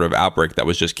this sort of outbreak that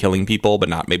was just killing people, but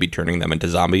not maybe turning them into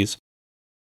zombies.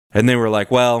 And they were like,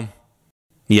 well,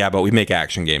 yeah, but we make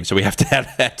action games, so we have to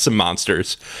add some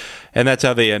monsters. And that's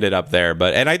how they ended up there.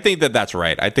 And I think that that's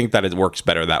right. I think that it works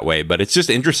better that way. But it's just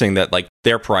interesting that like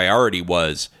their priority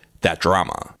was that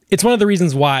drama. It's one of the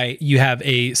reasons why you have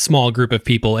a small group of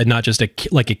people and not just a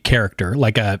character,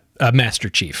 like a Master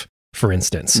Chief, for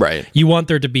instance. Right. You want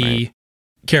there to be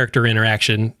character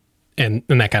interaction and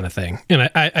that kind of thing. And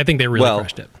I think they really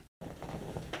crushed it.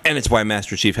 And it's why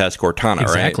Master Chief has Cortana,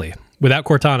 exactly. Right? Without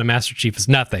Cortana, Master Chief is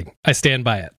nothing. I stand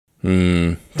by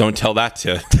it. Don't tell that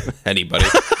to anybody.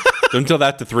 Don't tell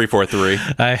that to 343.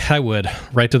 I would.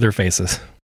 Right to their faces.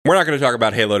 We're not going to talk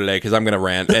about Halo today because I'm going to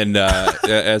rant, and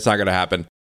it's not going to happen.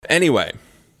 Anyway,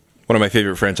 one of my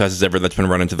favorite franchises ever that's been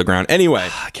run into the ground. Anyway.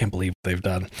 I can't believe what they've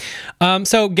done.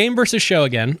 So game versus show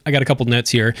again. I got a couple notes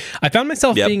here. I found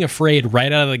myself being afraid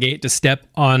right out of the gate to step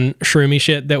on shroomy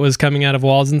shit that was coming out of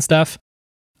walls and stuff.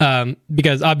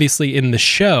 Because obviously in the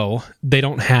show, they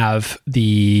don't have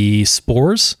the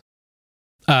spores.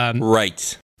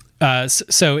 Right.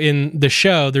 So in the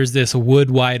show, there's this wood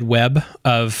wide web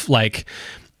of like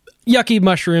yucky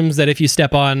mushrooms that if you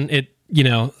step on, it,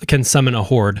 can summon a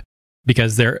horde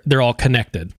because they're all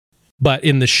connected. But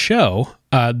in the show,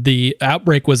 the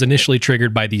outbreak was initially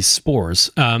triggered by these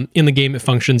spores. In the game, it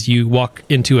functions. You walk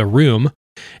into a room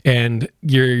and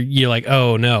you're like,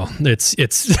 oh no, it's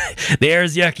the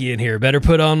air's yucky in here. Better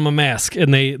put on my mask.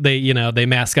 And they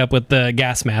mask up with the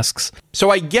gas masks. So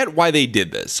I get why they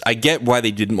did this. I get why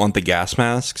they didn't want the gas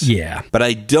masks. Yeah. But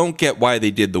I don't get why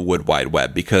they did the wood wide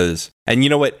web because, and you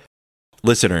know what,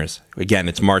 listeners, again,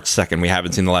 it's March 2nd. We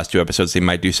haven't seen the last 2 episodes. They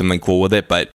might do something cool with it.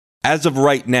 But as of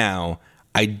right now,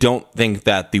 I don't think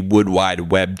that the wood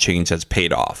wide web change has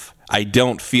paid off. I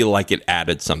don't feel like it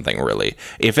added something really.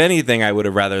 If anything, I would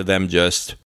have rather them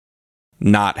just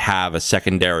not have a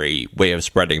secondary way of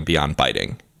spreading beyond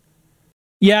biting.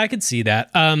 Yeah, I could see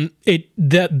that.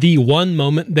 The one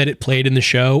moment that it played in the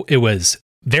show, it was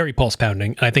very pulse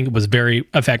pounding. I think it was very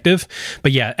effective.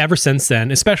 But yeah, ever since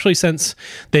then, especially since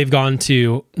they've gone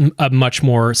to a much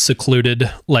more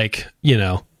secluded,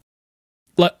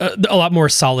 a lot more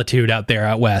solitude out there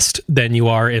out west than you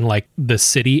are in like the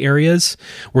city areas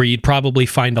where you'd probably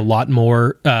find a lot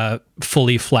more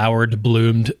fully flowered,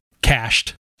 bloomed,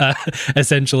 cached,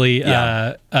 essentially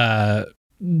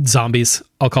zombies,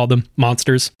 I'll call them,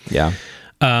 monsters. Yeah.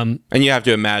 And you have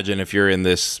to imagine if you're in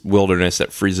this wilderness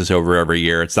that freezes over every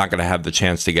year, it's not going to have the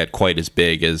chance to get quite as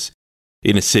big as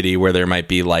in a city where there might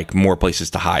be like more places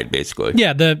to hide, basically.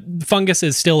 Yeah, the fungus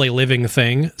is still a living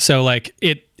thing, so like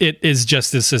it is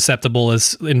just as susceptible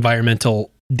as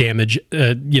environmental damage,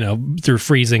 through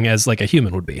freezing as like a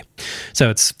human would be.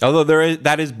 So it's although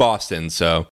that is Boston,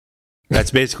 so that's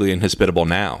basically inhospitable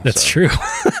now. That's true.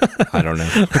 I don't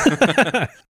know.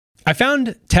 I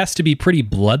found Tess to be pretty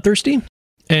bloodthirsty,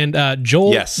 and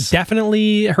Joel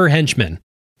definitely her henchman,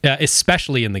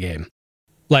 especially in the game.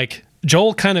 Like,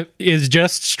 Joel kind of is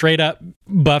just straight up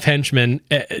buff henchman.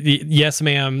 Yes,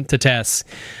 ma'am, to Tess.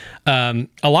 A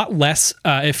lot less.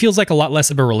 It feels like a lot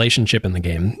less of a relationship in the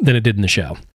game than it did in the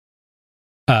show.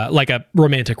 Like a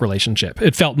romantic relationship.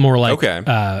 It felt more like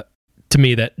to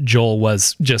me that Joel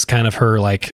was just kind of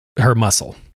her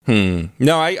muscle.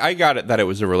 No, I got it that it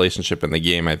was a relationship in the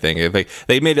game. I think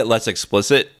they made it less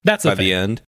explicit by the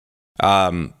end.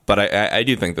 But I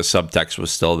do think the subtext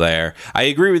was still there. I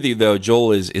agree with you though.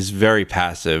 Joel is very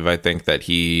passive. I think that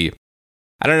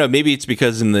I don't know, maybe it's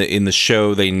because in the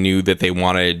show they knew that they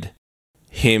wanted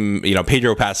him,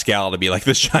 Pedro Pascal to be like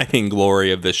the shining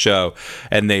glory of the show,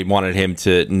 and they wanted him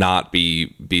to not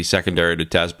be secondary to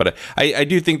Tess. But I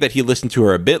do think that he listened to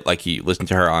her a bit, like he listened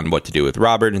to her on What to Do with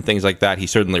Robert and things like that. He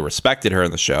certainly respected her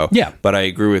in the show. Yeah. But I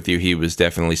agree with you. He was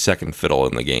definitely second fiddle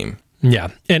in the game. Yeah.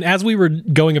 And as we were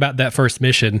going about that first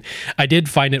mission, I did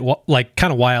find it like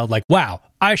kind of wild. Like, wow,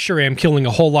 I sure am killing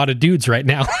a whole lot of dudes right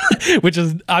now, which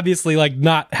is obviously like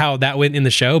not how that went in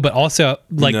the show, but also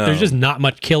like there's just not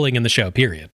much killing in the show,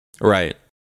 period. Right.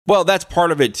 Well, that's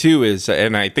part of it too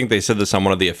and I think they said this on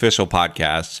one of the official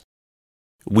podcasts,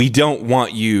 we don't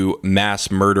want you mass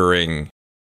murdering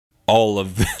all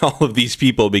of these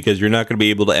people because you're not going to be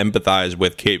able to empathize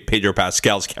with Pedro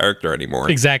Pascal's character anymore.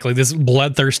 Exactly, this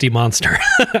bloodthirsty monster.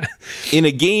 In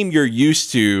a game, you're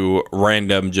used to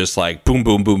random, just like boom,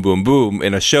 boom, boom, boom, boom.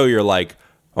 In a show, you're like,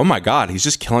 oh my God, he's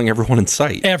just killing everyone in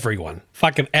sight. Everyone.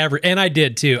 Fucking and I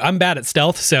did too. I'm bad at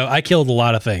stealth, so I killed a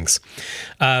lot of things.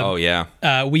 Oh, yeah.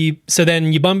 So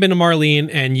then you bump into Marlene,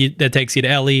 and that takes you to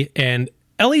Ellie, and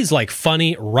Ellie's like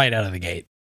funny right out of the gate,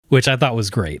 which I thought was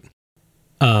great.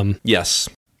 Yes.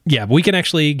 Yeah, but we can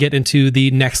actually get into the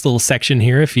next little section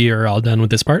here if you're all done with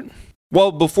this part.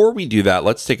 Well, before we do that,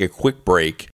 let's take a quick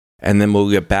break, and then we'll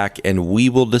get back and we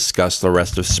will discuss the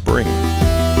rest of spring.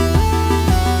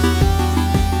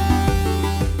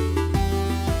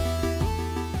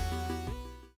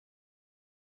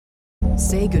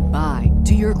 Say goodbye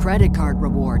to your credit card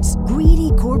rewards.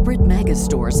 Greedy corporate mega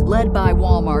stores, led by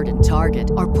Walmart and Target,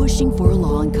 are pushing for a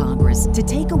law in Congress to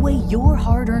take away your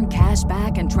hard-earned cash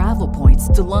back and travel points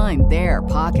to line their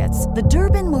pockets. The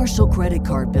Durbin-Marshall credit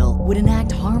card bill would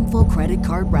enact harmful credit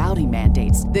card routing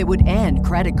mandates that would end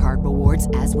credit card rewards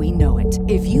as we know it.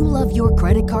 If you love your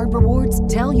credit card rewards,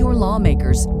 tell your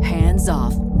lawmakers, hands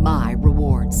off my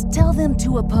rewards. Tell them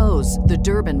to oppose the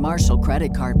Durbin-Marshall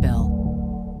credit card bill.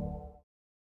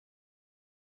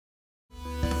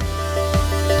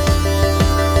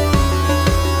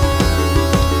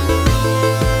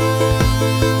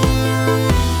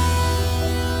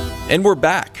 And we're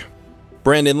back.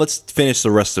 Brandon, let's finish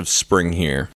the rest of spring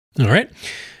here. All right.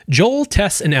 Joel,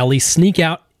 Tess, and Ellie sneak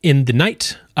out in the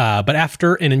night, but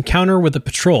after an encounter with a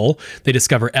patrol, they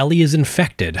discover Ellie is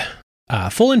infected.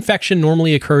 Full infection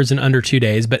normally occurs in under 2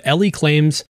 days, but Ellie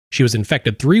claims she was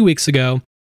infected 3 weeks ago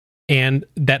and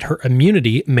that her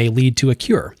immunity may lead to a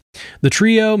cure. The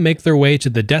trio make their way to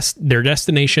their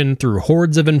destination through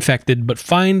hordes of infected, but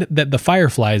find that the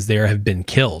fireflies there have been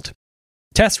killed.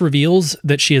 Tess reveals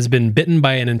that she has been bitten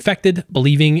by an infected.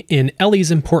 Believing in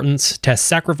Ellie's importance, Tess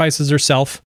sacrifices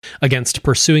herself against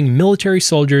pursuing military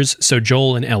soldiers so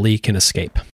Joel and Ellie can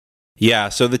escape. Yeah,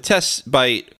 so the Tess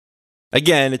bite,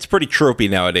 again, it's pretty tropey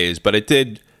nowadays, but it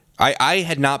did... I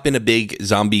had not been a big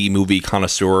zombie movie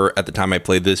connoisseur at the time I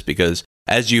played this because,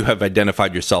 as you have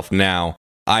identified yourself now,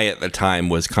 I at the time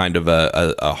was kind of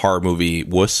a horror movie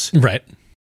wuss. Right.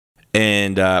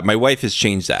 And my wife has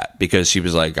changed that because she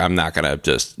was like, I'm not going to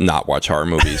just not watch horror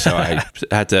movies. So I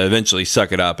had to eventually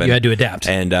suck it up. And, you had to adapt.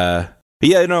 And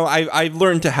yeah, no, I've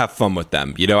learned to have fun with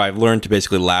them. You know, I've learned to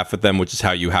basically laugh at them, which is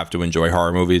how you have to enjoy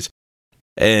horror movies.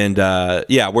 And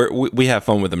yeah, we have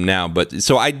fun with them now. But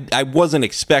so I wasn't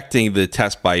expecting the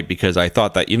test bite because I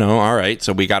thought that, you know, all right,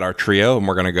 so we got our trio and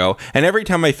we're going to go. And every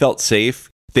time I felt safe,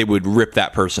 they would rip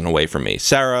that person away from me.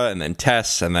 Sarah and then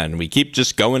Tess. And then we keep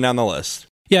just going down the list.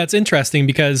 Yeah, it's interesting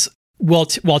because while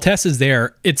Tess is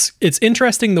there, it's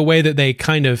interesting the way that they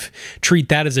kind of treat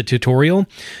that as a tutorial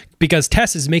because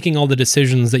Tess is making all the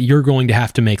decisions that you're going to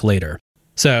have to make later.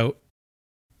 So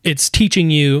it's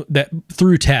teaching you that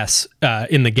through Tess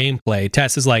in the gameplay.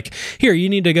 Tess is like, here, you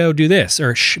need to go do this,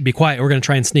 or shh, be quiet, we're going to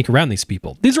try and sneak around these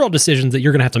people. These are all decisions that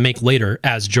you're going to have to make later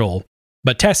as Joel.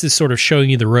 But Tess is sort of showing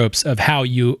you the ropes of how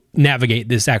you navigate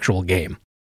this actual game,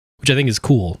 which I think is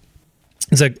cool.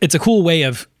 It's a cool way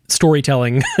of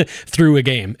storytelling through a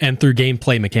game and through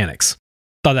gameplay mechanics.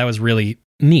 Thought that was really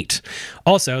neat.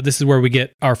 Also, this is where we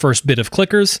get our first bit of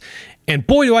clickers, and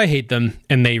boy, do I hate them,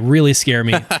 and they really scare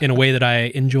me in a way that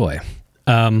I enjoy.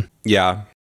 Yeah,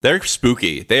 they're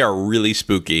spooky. They are really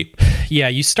spooky. Yeah,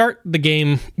 you start the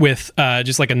game with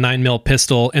just like a 9mm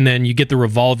pistol, and then you get the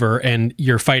revolver, and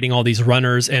you're fighting all these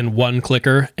runners and one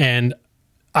clicker, and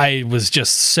I was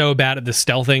just so bad at the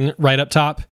stealthing right up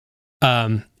top.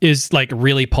 Is like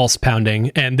really pulse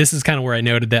pounding. And this is kind of where I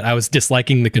noted that I was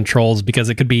disliking the controls because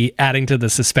it could be adding to the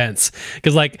suspense.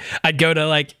 Because like I'd go to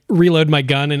like reload my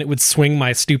gun and it would swing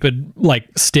my stupid like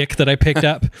stick that I picked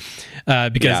up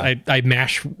because I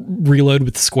mash reload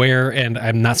with square and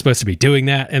I'm not supposed to be doing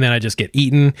that. And then I just get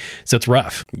eaten. So it's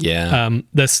rough. Yeah.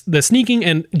 The sneaking,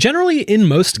 and generally in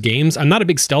most games, I'm not a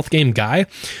big stealth game guy.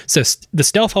 So the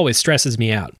stealth always stresses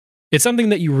me out. It's something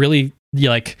that you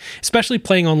like, especially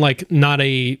playing on like not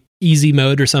a easy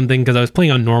mode or something, because I was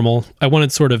playing on normal. I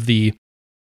wanted sort of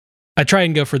I try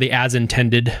and go for the as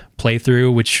intended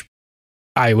playthrough, which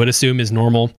I would assume is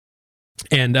normal.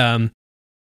 And,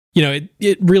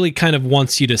 it really kind of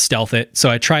wants you to stealth it. So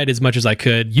I tried as much as I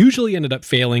could, usually ended up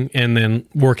failing and then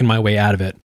working my way out of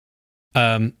it.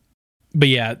 But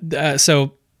yeah,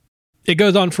 so it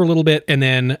goes on for a little bit, and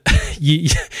then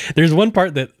there's one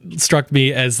part that struck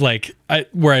me as like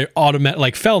where I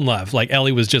automatically fell in love. Like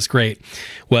Ellie was just great.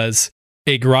 Was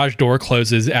a garage door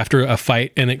closes after a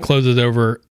fight, and it closes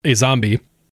over a zombie.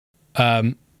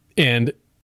 And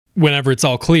whenever it's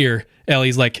all clear,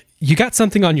 Ellie's like, "You got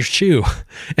something on your shoe."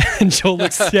 And Joel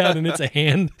looks down and it's a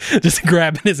hand just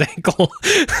grabbing his ankle.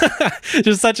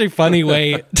 Just such a funny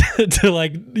way to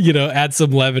like, add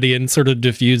some levity and sort of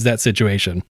diffuse that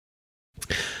situation.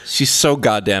 She's so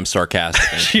goddamn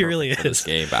sarcastic. She really is. This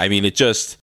game. I mean,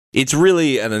 it's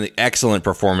really an excellent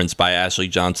performance by Ashley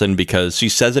Johnson because she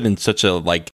says it in such a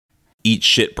like eat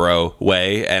shit bro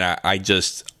way. And I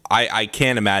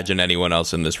can't imagine anyone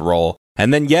else in this role.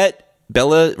 And then yet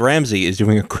Bella Ramsey is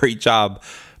doing a great job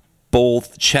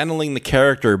both channeling the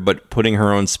character but putting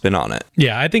her own spin on it.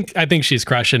 Yeah, I think she's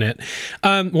crushing it.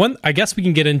 I guess we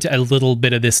can get into a little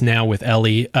bit of this now with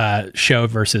Ellie, show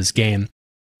versus game.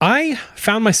 I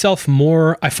find myself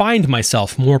more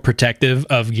protective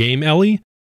of game Ellie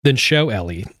than show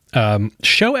Ellie.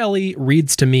 Show Ellie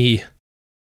reads to me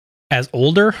as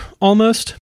older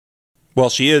almost. Well,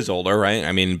 she is older, right?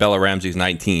 I mean, Bella Ramsey's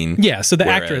 19. Yeah, so the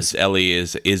actress Ellie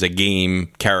is a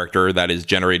game character that is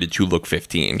generated to look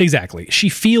 15. Exactly. She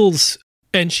feels,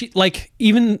 and she like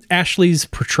even Ashley's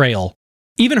portrayal,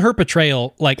 even her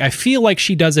portrayal, like I feel like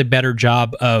she does a better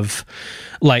job of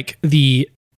like the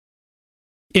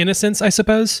innocence, I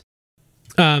suppose.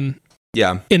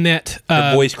 Yeah. In that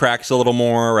the voice cracks a little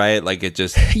more, right? Like it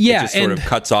just sort of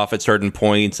cuts off at certain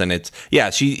points, and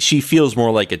she feels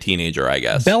more like a teenager, I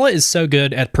guess. Bella is so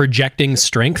good at projecting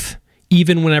strength,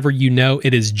 even whenever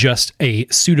it is just a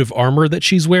suit of armor that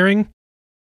she's wearing.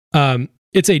 I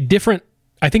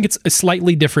think it's a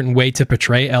slightly different way to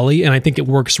portray Ellie, and I think it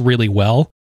works really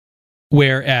well.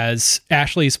 Whereas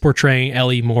Ashley's portraying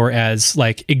Ellie more as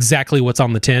like exactly what's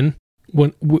on the tin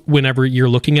whenever you're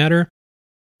looking at her.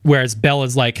 Whereas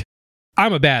Bella's like,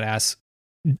 I'm a badass,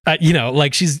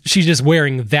 like she's just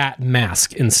wearing that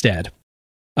mask instead.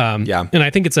 And I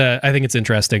think it's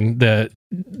interesting.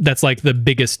 That's like the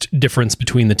biggest difference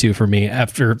between the two for me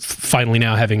after finally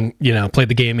now having played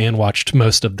the game and watched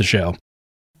most of the show.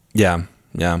 Yeah.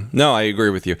 No, I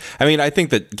agree with you. I mean, I think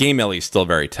that game Ellie is still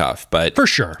very tough, but for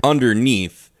sure,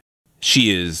 underneath, she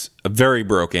is very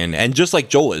broken, and just like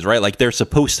Joel is, right? Like they're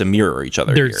supposed to mirror each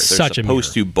other. They're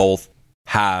supposed to both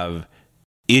have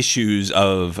issues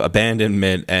of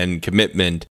abandonment and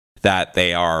commitment that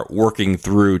they are working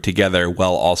through together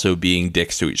while also being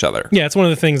dicks to each other. Yeah, it's one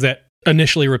of the things that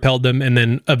initially repelled them and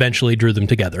then eventually drew them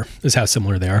together, is how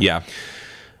similar they are. Yeah.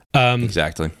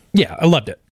 Exactly. Yeah, I loved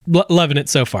it. Loving it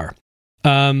so far.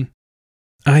 I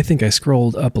think I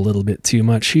scrolled up a little bit too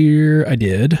much here. I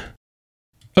did.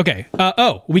 Okay.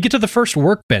 We get to the first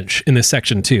workbench in this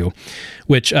section too,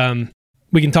 which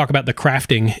we can talk about the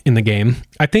crafting in the game.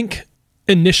 I think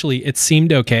initially it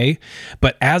seemed okay,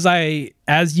 but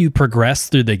as you progress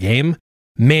through the game,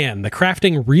 man, the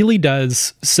crafting really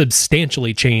does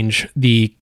substantially change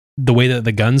the way that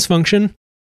the guns function.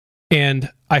 And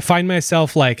I find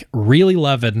myself like really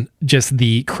loving just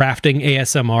the crafting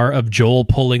ASMR of Joel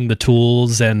pulling the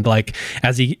tools, and like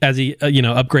as he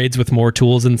upgrades with more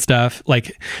tools and stuff,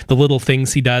 like the little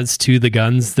things he does to the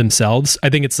guns themselves. I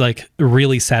think it's like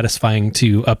really satisfying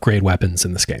to upgrade weapons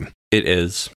in this game. It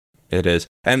is.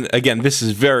 And again, this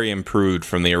is very improved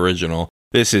from the original.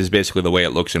 This is basically the way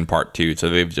it looks in part 2, so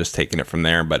they've just taken it from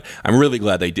there. But I'm really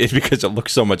glad they did, because it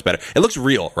looks so much better. It looks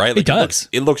real, right? Like, it does.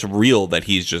 It looks real that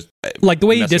he's just like the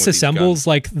way he disassembles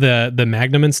like the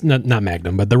Magnum and not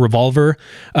Magnum, but the revolver,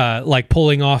 like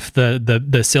pulling off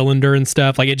the cylinder and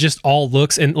stuff. Like it just all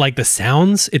looks, and like the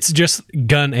sounds, it's just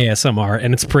gun ASMR,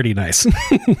 and it's pretty nice.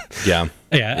 Yeah.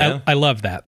 I love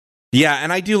that. Yeah,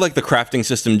 and I do like the crafting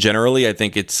system generally. I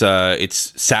think it's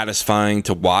satisfying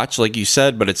to watch, like you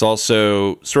said, but it's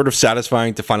also sort of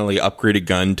satisfying to finally upgrade a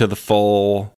gun to the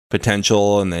full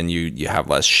potential, and then you have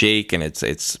less shake, and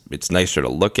it's nicer to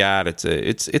look at.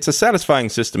 It's a satisfying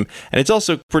system, and it's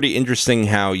also pretty interesting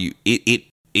how it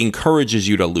encourages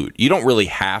you to loot. You don't really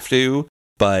have to,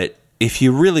 but if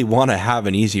you really want to have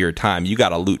an easier time, you got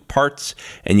to loot parts,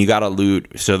 and you got to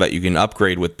loot so that you can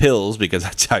upgrade with pills, because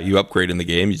that's how you upgrade in the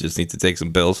game. You just need to take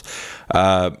some pills.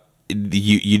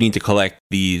 You need to collect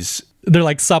these. They're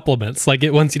like supplements. Like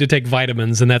it wants you to take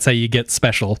vitamins, and that's how you get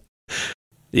special.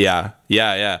 Yeah.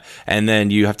 And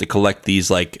then you have to collect these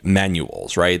like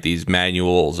manuals, right? These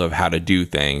manuals of how to do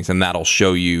things, and that'll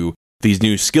show you these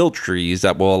new skill trees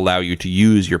that will allow you to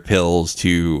use your pills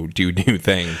to do new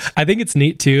things. I think it's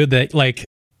neat too that like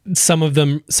some of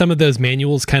those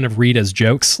manuals kind of read as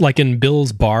jokes. Like in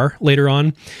Bill's bar later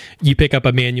on, you pick up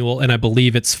a manual, and I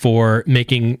believe it's for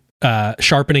making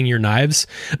sharpening your knives,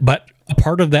 but a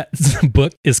part of that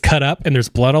book is cut up and there's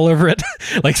blood all over it.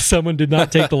 Like someone did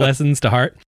not take the lessons to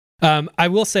heart. I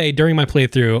will say during my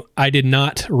playthrough, I did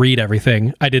not read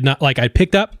everything. I did not I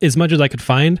picked up as much as I could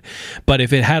find, but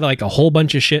if it had like a whole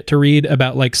bunch of shit to read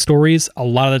about like stories, a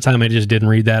lot of the time I just didn't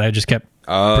read that. I just kept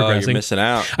progressing. You're missing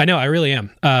out. I know, I really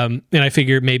am. And I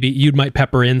figured maybe you might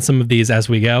pepper in some of these as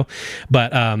we go,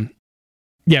 but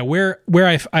yeah, where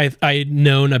I've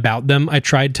known about them, I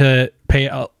tried to pay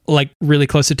really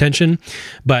close attention,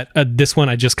 but this one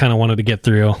I just kind of wanted to get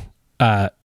through.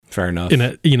 Fair enough. In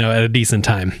at a decent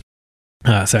time.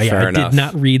 So yeah, I did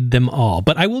not read them all,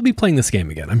 but I will be playing this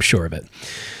game again. I'm sure of it.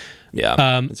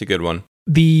 Yeah, it's a good one.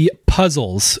 The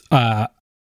puzzles, I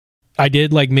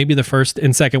did like maybe the first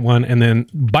and second one, and then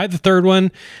by the third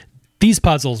one, these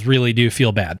puzzles really do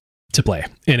feel bad to play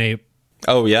in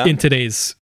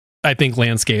today's, I think,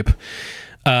 landscape.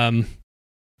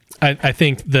 I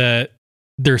think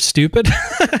they're stupid.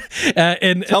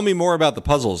 And tell me more about the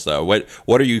puzzles, though.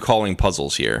 What are you calling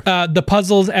puzzles here? The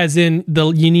puzzles, as in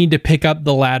you need to pick up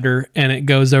the ladder and it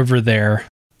goes over there,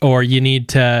 or you need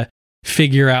to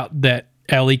figure out that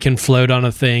Ellie can float on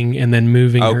a thing and then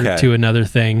moving her to another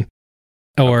thing,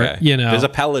 or there's a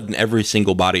pallet in every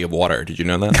single body of water. Did you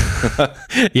know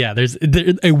that? Yeah, there's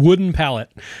a wooden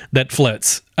pallet that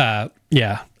floats.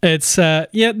 It's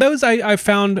those I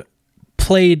found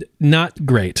played not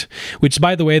great, which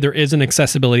by the way, there is an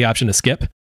accessibility option to skip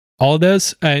all of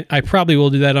those. I probably will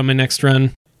do that on my next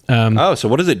run. So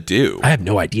what does it do? I have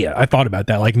no idea. I thought about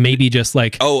that, like maybe just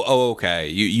like okay,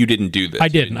 you didn't do this. I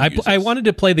didn't. I wanted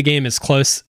to play the game as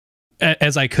close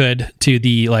as I could to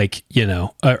the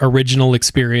original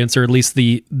experience, or at least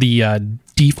the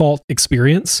default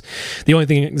experience. The only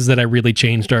things that I really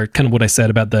changed are kind of what I said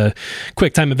about the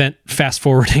quick time event fast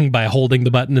forwarding by holding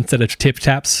the button instead of tip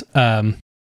taps. But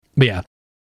yeah.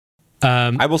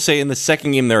 I will say in the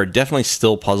second game there are definitely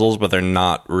still puzzles, but they're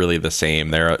not really the same.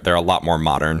 They're a lot more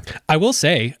modern. I will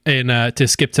say, and to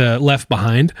skip to Left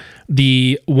Behind,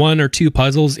 the one or two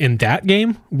puzzles in that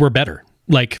game were better.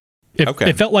 Like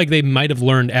it felt like they might have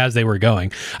learned as they were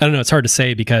going. I don't know. It's hard to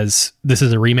say because this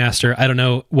is a remaster. I don't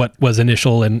know what was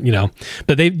initial, and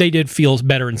but they did feel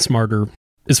better and smarter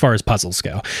as far as puzzles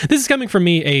go. This is coming from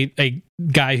me, a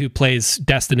guy who plays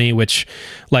Destiny, which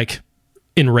like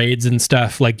in raids and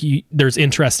stuff, like there's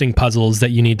interesting puzzles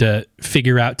that you need to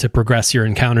figure out to progress your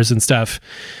encounters and stuff.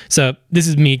 So this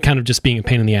is me kind of just being a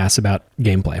pain in the ass about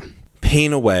gameplay.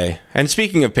 Pain away. And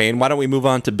speaking of pain, why don't we move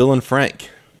on to Bill and Frank?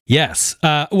 Yes.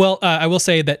 I will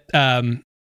say that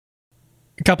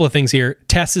a couple of things here.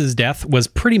 Tess's death was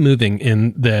pretty moving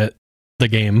in the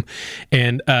game,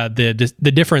 and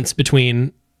the difference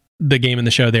between the game and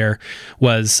the show there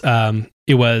was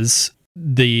it was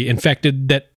the infected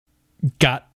that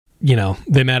got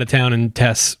them out of town and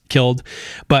Tess killed,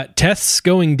 but Tess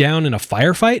going down in a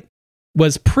firefight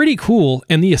was pretty cool,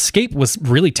 and the escape was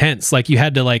really tense. Like you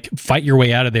had to like fight your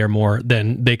way out of there more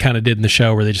than they kind of did in the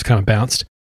show, where they just kind of bounced.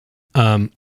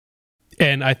 And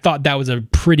I thought that was a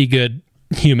pretty good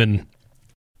human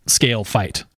scale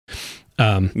fight.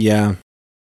 Yeah.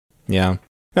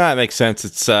 That makes sense.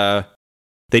 It's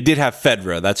they did have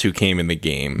Fedra. That's who came in the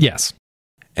game. Yes.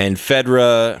 And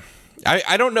Fedra,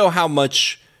 I don't know how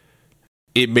much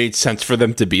it made sense for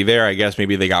them to be there. I guess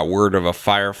maybe they got word of a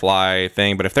Firefly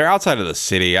thing, but if they're outside of the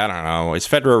city, I don't know. Is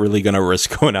Fedra really going to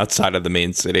risk going outside of the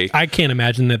main city? I can't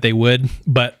imagine that they would,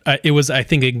 but it was, I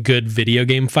think, a good video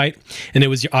game fight, and it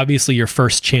was obviously your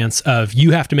first chance of,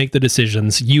 you have to make the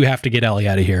decisions, you have to get Ellie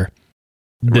out of here.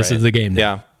 This is the game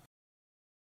now.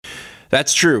 Yeah.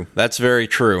 That's true. That's very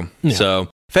true. Yeah. So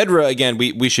Fedra, again,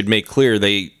 we should make clear,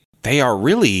 they are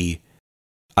really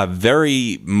a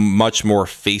very much more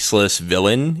faceless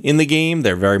villain in the game.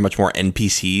 They're very much more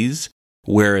NPCs,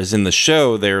 whereas in the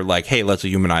show, they're like, hey, let's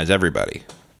humanize everybody.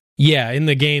 Yeah, in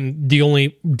the game, the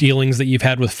only dealings that you've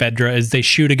had with Fedra is they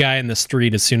shoot a guy in the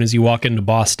street as soon as you walk into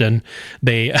Boston.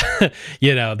 They,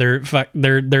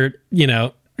 they're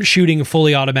shooting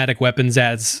fully automatic weapons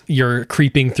as you're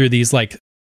creeping through these like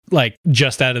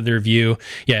just out of their view.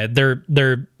 Yeah,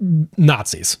 they're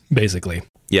Nazis basically.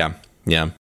 Yeah.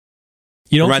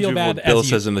 You don't reminds feel me bad of what Bill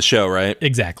says in the show, right?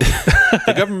 Exactly.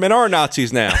 The government are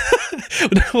Nazis now.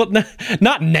 Well,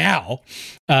 not now.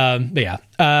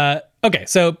 Okay,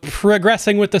 so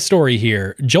progressing with the story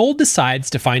here, Joel decides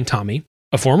to find Tommy,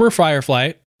 a former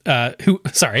Firefly. I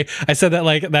said that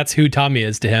like that's who Tommy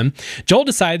is to him. Joel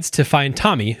decides to find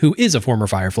Tommy, who is a former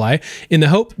Firefly, in the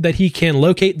hope that he can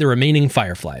locate the remaining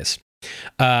Fireflies.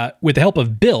 With the help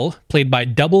of Bill, played by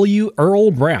W.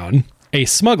 Earl Brown, a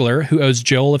smuggler who owes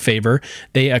Joel a favor,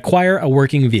 they acquire a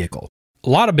working vehicle. A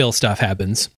lot of Bill stuff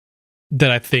happens. that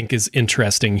I think is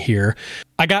interesting here.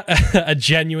 I got a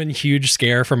genuine huge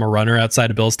scare from a runner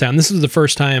outside of Billstown. This was the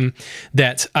first time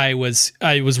that I was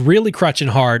really crutching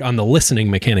hard on the listening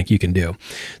mechanic you can do.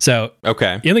 So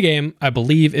in the game, I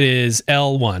believe it is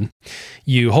L1.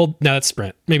 You hold, now that's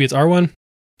sprint. Maybe it's R1.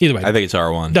 Either way. I think it's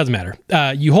R1. Doesn't matter.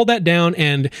 You hold that down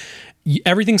and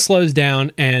everything slows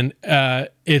down, and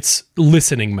it's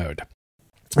listening mode.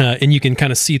 And you can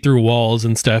kind of see through walls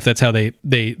and stuff. That's how they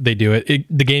do it.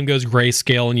 The game goes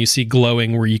grayscale, and you see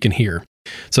glowing where you can hear.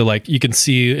 So like you can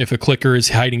see if a clicker is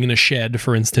hiding in a shed,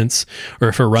 for instance, or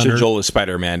if a runner. So Joel is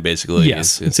Spider-Man, basically.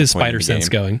 Yes, it's his spider sense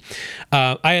going.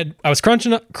 I was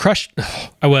crunching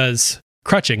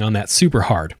on that super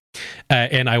hard,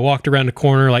 and I walked around the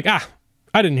corner like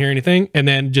I didn't hear anything, and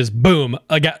then just boom,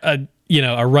 I got a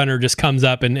runner just comes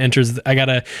up and enters. I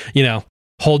gotta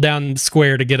hold down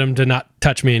square to get him to not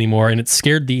touch me anymore, and it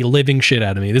scared the living shit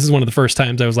out of me. This is one of the first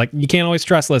times I was like, you can't always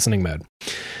trust listening mode.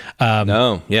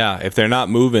 No, yeah. If they're not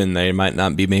moving, they might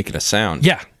not be making a sound.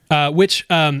 Yeah. Which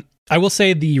I will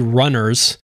say the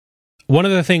runners, one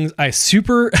of the things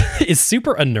is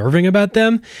super unnerving about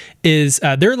them is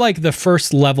they're like the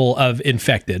first level of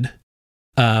infected.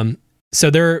 So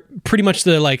they're pretty much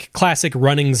the like classic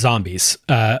running zombies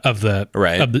of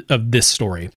this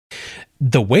story.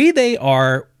 The way they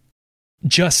are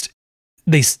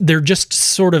they're just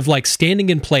sort of like standing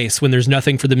in place when there's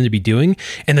nothing for them to be doing,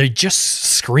 and they just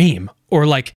scream or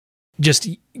like just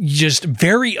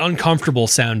very uncomfortable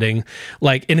sounding,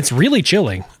 like, and it's really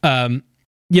chilling. They're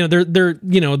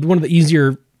one of the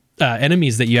easier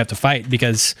enemies that you have to fight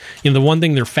because the one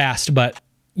thing, they're fast, but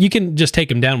you can just take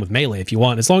them down with melee if you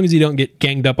want. As long as you don't get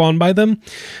ganged up on by them,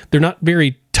 they're not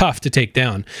very tough to take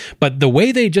down. But the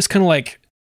way they just kind of like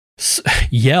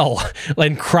yell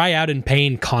and cry out in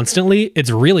pain constantly, it's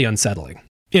really unsettling.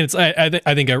 And it's I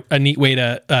think a neat way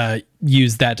to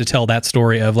use that to tell that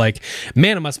story of like,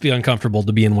 man, it must be uncomfortable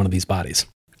to be in one of these bodies.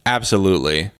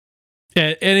 Absolutely.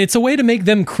 And it's a way to make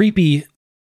them creepy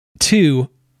too.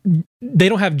 They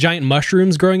don't have giant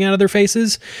mushrooms growing out of their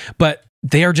faces, but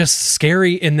they are just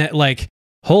scary in that, like,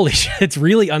 holy shit, it's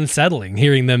really unsettling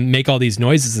hearing them make all these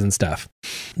noises and stuff.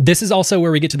 This is also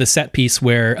where we get to the set piece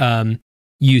where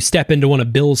you step into one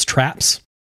of Bill's traps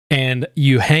and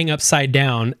you hang upside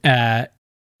down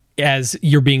as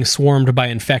you're being swarmed by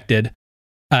infected.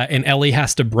 And Ellie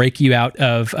has to break you out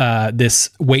of this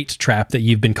weight trap that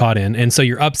you've been caught in. And so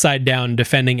you're upside down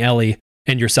defending Ellie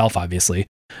and yourself, obviously,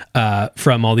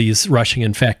 from all these rushing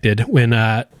infected. When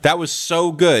that was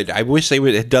so good. I wish they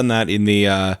would have done that in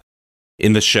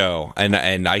the show.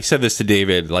 And I said this to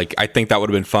David, like, I think that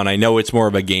would have been fun. I know it's more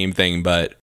of a game thing,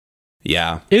 but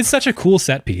yeah, it's such a cool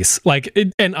set piece. Like,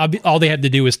 and all they had to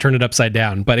do was turn it upside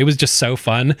down, but it was just so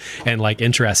fun and like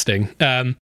interesting.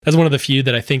 That's one of the few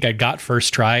that I think I got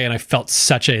first try, and I felt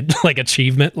such a like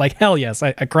achievement. Like, hell yes,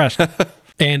 I crushed.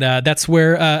 And that's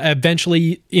where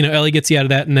eventually, Ellie gets you out of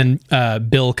that, and then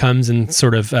Bill comes and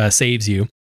sort of saves you.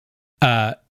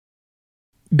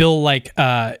 Bill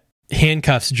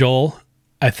handcuffs Joel,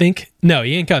 I think. No,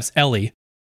 he handcuffs Ellie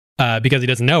because he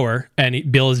doesn't know her,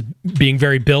 and Bill is being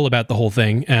very Bill about the whole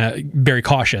thing, very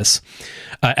cautious.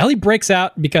 Ellie breaks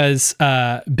out because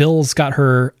Bill's got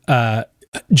her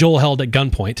Joel held at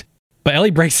gunpoint. But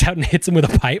Ellie breaks out and hits him with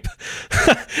a pipe,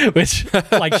 which,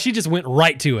 like, she just went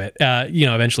right to it.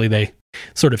 Eventually they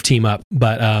sort of team up.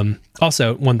 But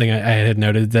also, one thing I had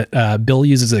noted that Bill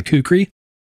uses a kukri,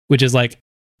 which is like,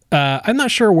 I'm not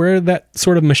sure where that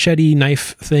sort of machete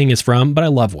knife thing is from, but I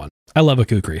love one. I love a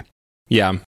kukri.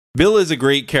 Yeah. Bill is a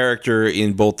great character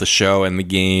in both the show and the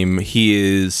game. He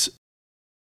is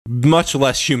much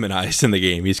less humanized in the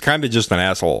game. He's kind of just an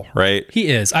asshole, right? He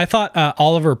is. I thought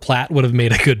Oliver Platt would have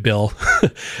made a good Bill,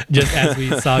 just as we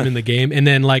saw him in the game. And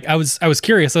then, like, I was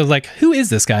curious. I was like, who is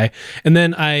this guy? And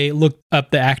then I looked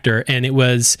up the actor, and it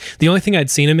was the only thing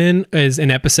I'd seen him in is an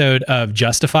episode of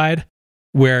Justified,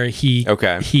 where he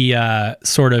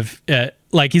sort of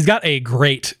like, he's a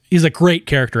great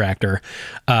character actor,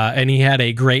 and he had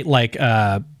a great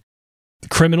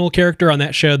criminal character on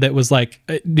that show that was like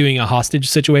doing a hostage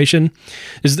situation.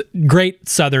 Is great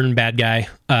Southern bad guy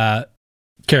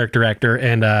character actor,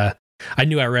 and I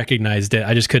knew I recognized it.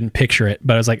 I just couldn't picture it,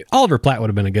 but I was like, Oliver Platt would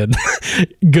have been a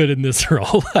good in this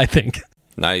role, I think.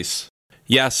 Nice.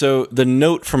 Yeah. So the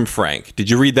note from Frank, did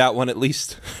you read that one at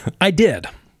least? I did.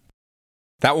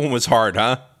 That one was hard,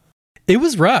 huh? It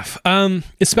was rough,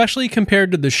 especially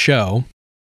compared to the show.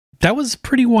 That was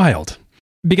pretty wild.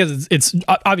 Because it's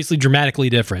obviously dramatically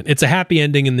different. It's a happy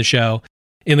ending in the show.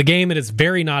 In the game, it is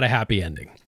very not a happy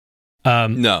ending.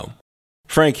 No.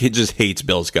 Frank just hates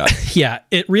Bill's guts. Yeah,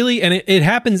 it really, and it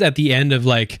happens at the end of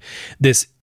like this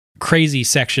crazy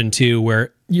section too,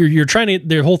 where you're trying to.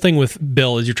 The whole thing with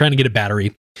Bill is you're trying to get a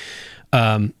battery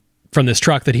from this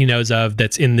truck that he knows of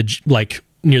that's in the like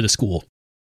near the school.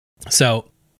 So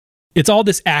it's all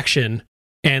this action,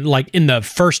 and like in the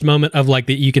first moment of like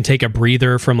that, you can take a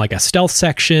breather from like a stealth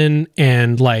section,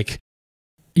 and like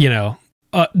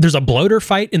there's a bloater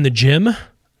fight in the gym.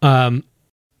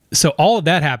 So all of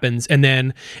that happens, and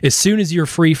then as soon as you're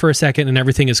free for a second and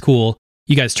everything is cool,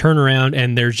 you guys turn around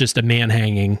and there's just a man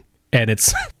hanging, and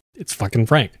it's fucking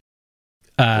Frank.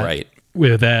 Right.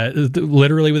 With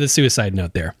literally with a suicide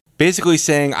note there. Basically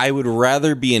saying, I would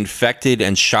rather be infected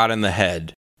and shot in the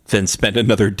head than spend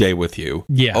another day with you.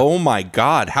 Yeah. Oh my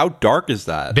God. How dark is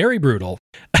that? Very brutal.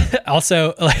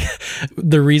 Also, like,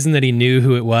 the reason that he knew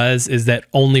who it was is that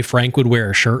only Frank would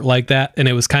wear a shirt like that. And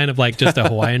it was kind of like just a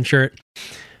Hawaiian shirt.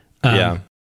 Yeah.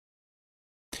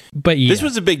 But yeah. This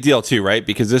was a big deal too, right?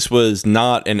 Because this was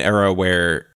not an era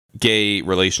where gay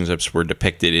relationships were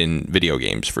depicted in video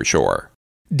games for sure.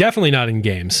 Definitely not in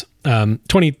games.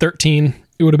 2013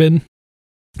 it would have been.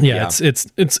 Yeah.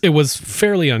 It was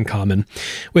fairly uncommon,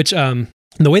 which the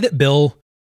way that Bill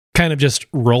kind of just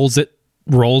rolls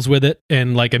with it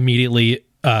and like immediately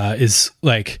is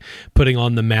like putting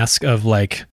on the mask of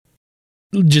like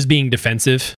just being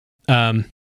defensive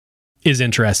is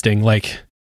interesting. Like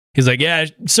he's like, yeah,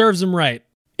 serves him right,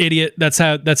 idiot. That's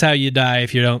how you die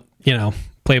if you don't,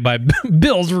 play by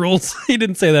Bill's rules. He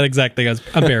didn't say that exact thing.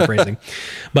 I'm paraphrasing,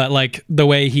 but like the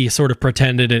way he sort of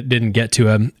pretended it didn't get to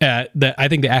him. I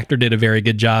think the actor did a very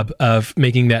good job of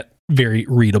making that very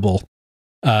readable.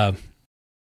 Yeah,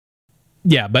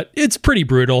 but it's pretty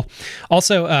brutal.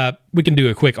 Also, we can do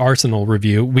a quick arsenal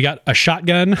review. We got a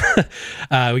shotgun,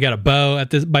 we got a bow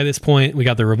by this point. We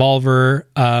got the revolver.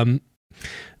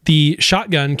 The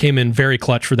shotgun came in very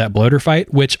clutch for that bloater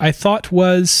fight, which I thought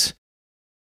was.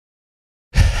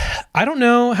 I don't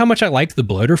know how much I liked the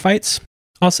bloater fights,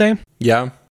 I'll say.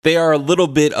 Yeah. They are a little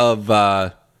bit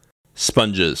of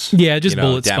sponges. Yeah, just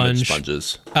bullet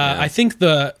sponges. Yeah. I think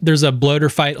there's a bloater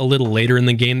fight a little later in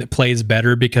the game that plays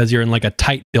better because you're in like a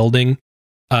tight building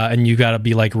and you got to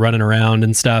be like running around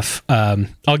and stuff.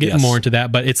 I'll get more into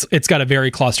that, but it's got a very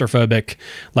claustrophobic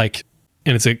and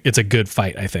it's a good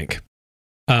fight, I think.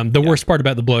 The worst part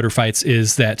about the bloater fights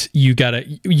is that you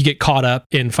get caught up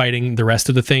in fighting the rest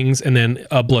of the things, and then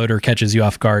a bloater catches you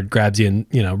off guard, grabs you,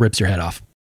 and rips your head off.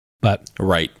 But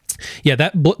right, yeah,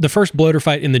 the first bloater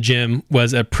fight in the gym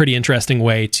was a pretty interesting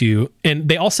way to. And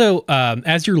they also,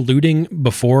 as you're looting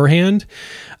beforehand,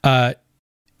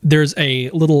 there's a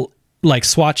little like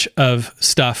swatch of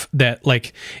stuff that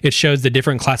like it shows the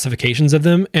different classifications of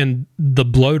them, and the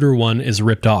bloater one is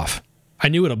ripped off. I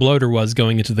knew what a bloater was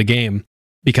going into the game,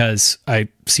 because I've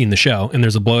seen the show and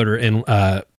there's a bloater in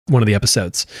one of the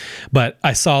episodes, but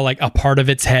I saw like a part of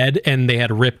its head and they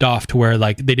had ripped off to where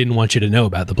like they didn't want you to know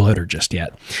about the bloater just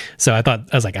yet. So I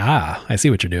was like, I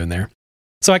see what you're doing there.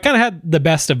 So I kind of had the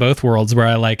best of both worlds where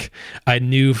I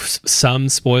knew some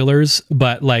spoilers,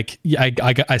 but like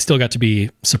I still got to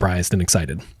be surprised and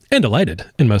excited and delighted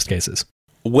in most cases.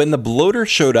 When the bloater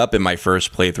showed up in my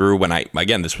first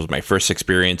playthrough, this was my first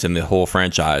experience in the whole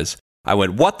franchise, I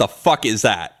went, what the fuck is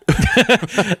that?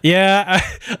 Yeah,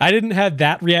 I didn't have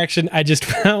that reaction. I just,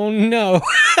 oh no.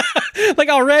 Like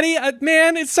already?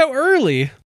 Man, it's so early.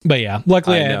 But yeah,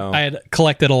 luckily I had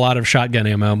collected a lot of shotgun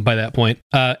ammo by that point.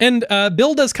 And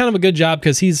Bill does kind of a good job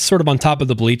because he's sort of on top of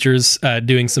the bleachers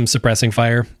doing some suppressing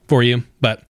fire for you.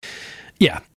 But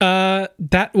yeah,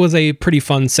 that was a pretty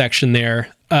fun section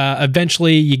there.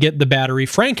 Eventually you get the battery.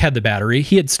 Frank had the battery.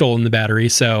 He had stolen the battery,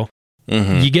 so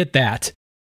you get that.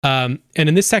 And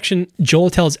in this section, Joel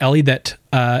tells Ellie that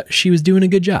she was doing a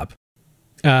good job,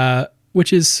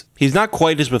 which is... He's not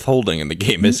quite as withholding in the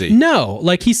game, is he? No,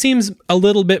 like he seems a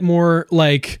little bit more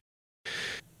like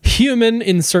human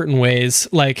in certain ways.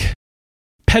 Like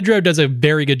Pedro does a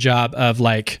very good job of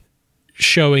like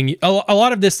showing a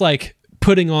lot of this, like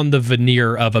putting on the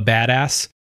veneer of a badass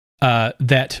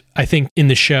that I think in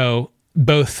the show,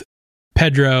 both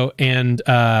Pedro and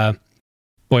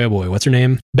what's her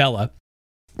name? Bella.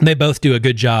 They both do a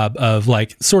good job of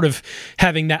like sort of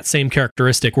having that same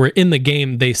characteristic where in the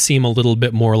game they seem a little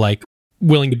bit more like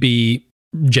willing to be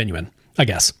genuine, I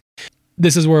guess.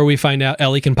 This is where we find out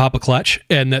Ellie can pop a clutch,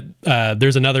 and that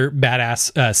there's another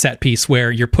badass set piece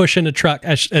where you're pushing a truck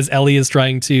as Ellie is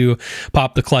trying to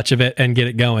pop the clutch of it and get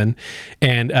it going.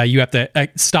 And you have to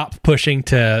stop pushing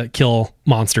to kill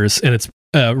monsters. And it's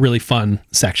a really fun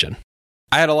section.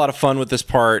 I had a lot of fun with this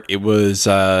part. It was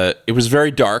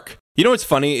very dark. You know what's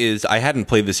funny is I hadn't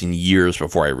played this in years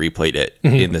before I replayed it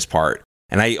in this part.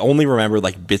 And I only remember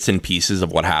like bits and pieces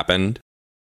of what happened.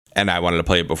 and I wanted to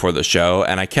play it before the show.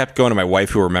 And I kept going to my wife,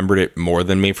 who remembered it more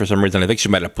than me for some reason. I think she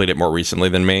might have played it more recently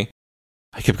than me.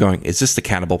 I kept going, is this the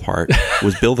cannibal part?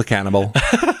 Was Bill the cannibal?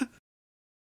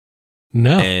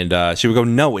 No. And she would go,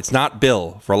 no, it's not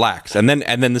Bill. Relax. And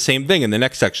then the same thing in the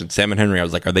next section, Sam and Henry. I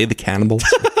was like, are they the cannibals?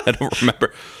 I don't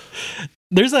remember.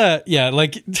 There's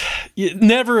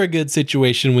never a good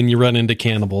situation when you run into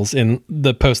cannibals in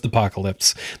the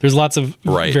post-apocalypse. There's lots of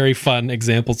very fun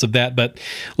examples of that, but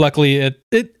luckily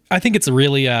I think it's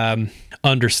really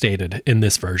understated in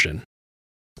this version.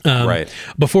 Right.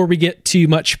 Before we get too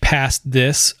much past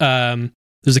this,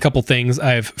 there's a couple things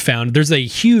I've found. There's a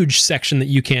huge section that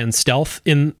you can stealth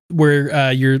in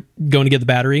where you're going to get the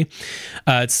battery.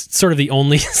 It's sort of the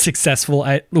only successful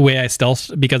way I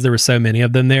stealthed because there were so many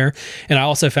of them there. And I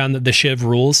also found that the shiv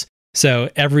rules. So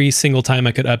every single time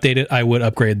I could update it, I would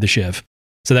upgrade the shiv.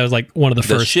 So that was like one of the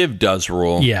first. The shiv does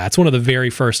rule. Yeah, it's one of the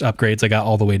very first upgrades I got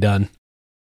all the way done.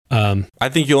 I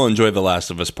think you'll enjoy The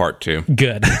Last of Us Part 2.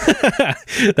 Good.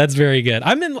 That's very good.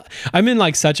 I'm in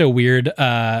like such a weird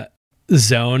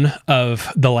zone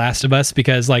of The Last of Us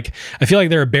because like I feel like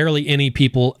there are barely any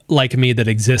people like me that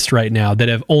exist right now that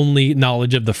have only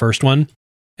knowledge of the first one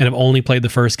and have only played the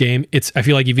first game. I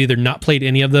feel like you've either not played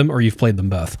any of them or you've played them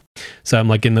both. So I'm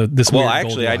like in this. Well,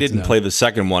 actually, I didn't play the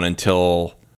second one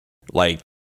until like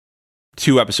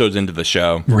 2 episodes into the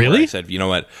show. Really? I said, you know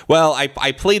what? Well,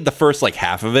 I played the first like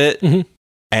half of it,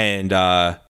 and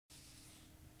I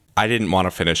didn't want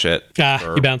to finish it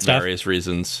for you bounced various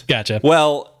reasons. Gotcha.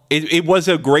 Well, it was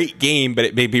a great game, but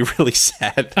it made me really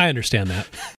sad. I understand that.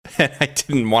 And I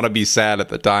didn't want to be sad at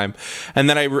the time. And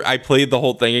then I played the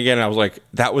whole thing again, and I was like,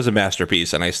 that was a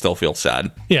masterpiece, and I still feel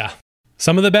sad. Yeah.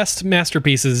 Some of the best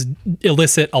masterpieces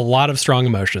elicit a lot of strong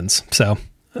emotions. So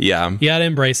yeah, you gotta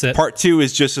embrace it. Part 2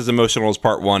 is just as emotional as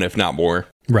Part 1, if not more.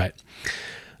 Right.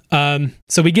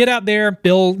 So we get out there.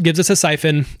 Bill gives us a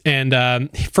siphon, and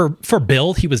for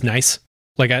Bill, he was nice.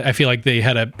 Like I feel like they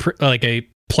had a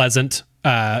pleasant,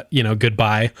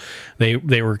 goodbye.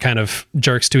 They were kind of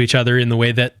jerks to each other in the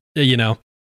way that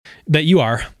that you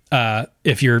are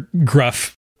if you're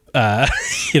gruff,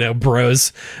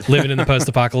 bros living in the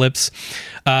post-apocalypse.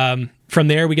 From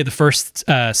there, we get the first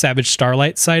Savage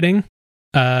Starlight sighting.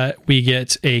 We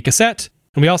get a cassette,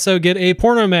 and we also get a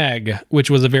porno mag, which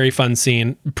was a very fun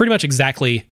scene. Pretty much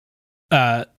exactly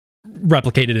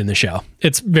replicated in the show.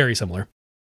 It's very similar.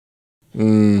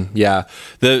 Yeah.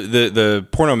 The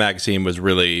porno magazine was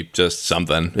really just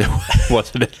something,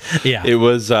 wasn't it? Yeah. It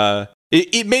was.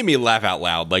 It made me laugh out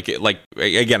loud. Like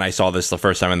again, I saw this the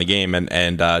first time in the game,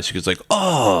 and she was like,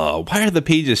 "Oh, why are the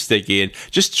pages sticky?" And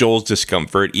just Joel's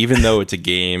discomfort, even though it's a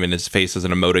game and his face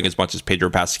isn't emoting as much as Pedro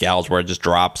Pascal's, where it just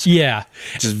drops. Yeah,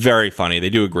 it's just very funny. They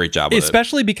do a great job with it,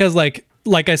 especially because like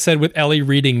I said, with Ellie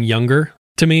reading younger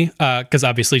to me, because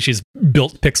obviously she's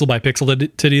built pixel by pixel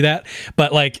to do that.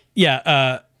 But like,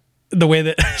 yeah, the way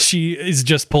that she is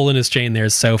just pulling his chain there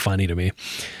is so funny to me.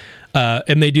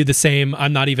 And they do the same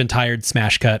I'm Not Even Tired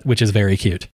smash cut, which is very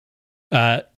cute.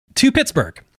 To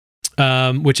Pittsburgh,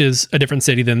 which is a different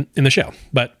city than in the show,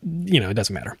 but it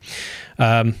doesn't matter.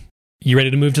 You ready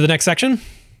to move to the next section?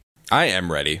 I am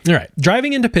ready. All right.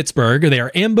 Driving into Pittsburgh, they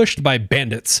are ambushed by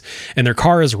bandits and their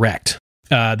car is wrecked.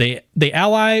 They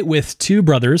ally with 2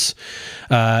 brothers,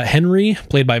 Henry,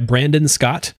 played by Brandon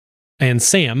Scott, and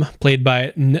Sam, played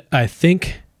by, I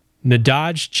think,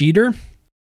 Nadaj Jeter.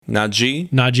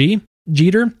 Najee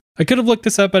Jeter. I could have looked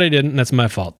this up, but I didn't. That's my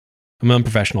fault. I'm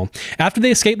unprofessional. After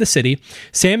they escape the city,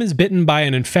 Sam is bitten by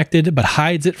an infected, but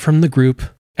hides it from the group.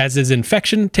 As his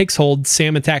infection takes hold,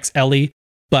 Sam attacks Ellie,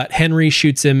 but Henry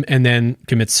shoots him and then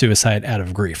commits suicide out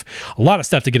of grief. A lot of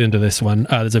stuff to get into this one.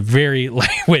 There's a very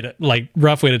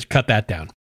rough way to cut that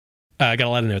down. I got a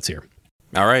lot of notes here.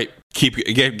 All right.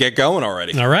 Get going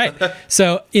already. All right.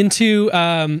 So into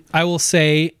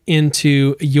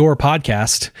your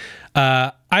podcast.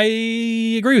 I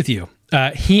agree with you.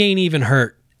 He ain't even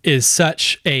hurt is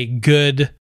such a good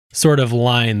sort of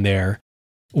line there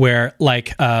where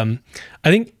I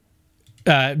think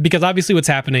because obviously what's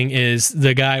happening is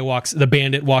the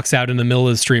bandit walks out in the middle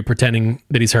of the street pretending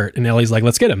that he's hurt, and Ellie's like,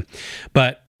 let's get him.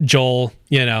 But Joel,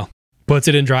 puts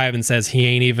it in drive and says he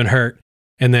ain't even hurt.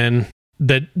 And then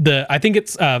I think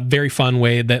it's a very fun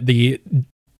way that the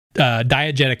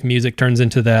diegetic music turns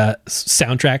into the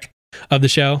soundtrack of the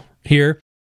show here.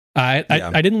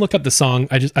 I didn't look up the song.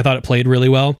 I thought it played really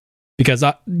well because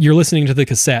you're listening to the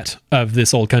cassette of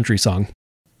this old country song.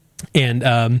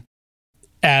 And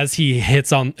as he hits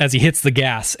the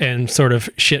gas and sort of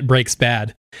shit breaks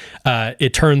bad,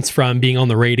 it turns from being on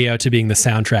the radio to being the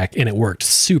soundtrack, and it worked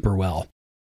super well.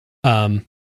 But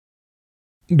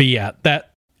yeah,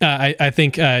 that I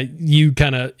think you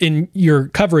kind of, in your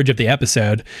coverage of the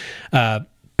episode,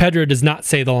 Pedro does not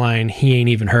say the line, "He ain't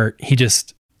even hurt." He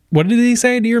just, what did he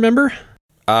say? Do you remember?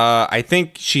 I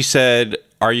think she said,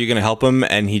 "Are you going to help him?"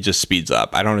 And he just speeds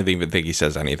up. I don't even think he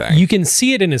says anything. You can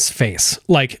see it in his face.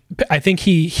 Like, I think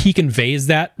he conveys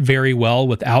that very well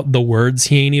without the words,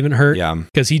 "He ain't even hurt." Yeah.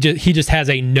 Because he just has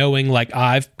a knowing, like,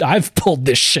 I've pulled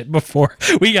this shit before.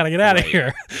 We got to get out of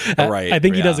here. Right. I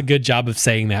think he does a good job of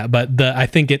saying that, but I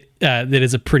think that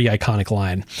is a pretty iconic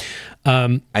line.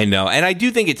 I know. And I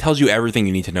do think it tells you everything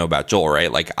you need to know about Joel,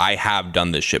 right? Like, I have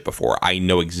done this shit before. I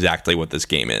know exactly what this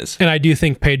game is. And I do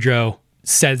think Pedro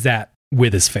says that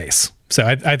with his face. So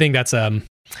I think that's I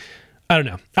don't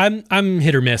know. I'm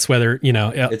hit or miss whether,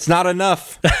 it's not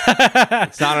enough.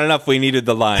 It's not enough. We needed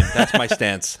the line. That's my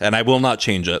stance, and I will not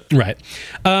change it. Right.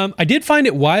 I did find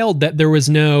it wild that there was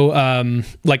no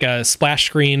like a splash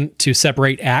screen to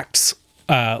separate acts,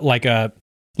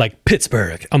 like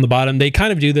Pittsburgh on the bottom. They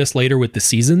kind of do this later with the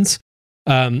seasons.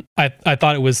 I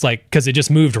thought it was like, because it just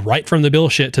moved right from the Bill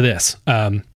shit to this.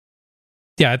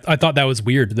 Yeah, I thought that was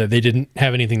weird that they didn't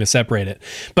have anything to separate it.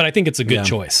 But I think it's a good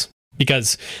choice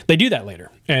because they do that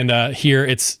later. And here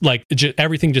it's like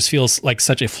everything just feels like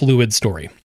such a fluid story.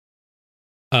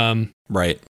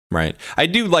 Right. I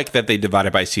do like that they divide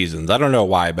it by seasons. I don't know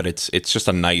why, but it's just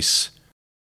a nice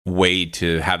way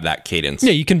to have that cadence.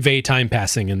 Yeah, you convey time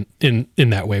passing in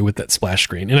that way with that splash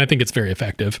screen. And I think it's very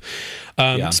effective.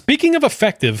 Speaking of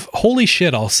effective, holy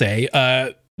shit, I'll say,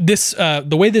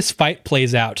 the way this fight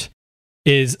plays out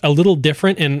is a little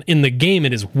different, and in the game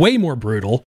it is way more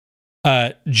brutal.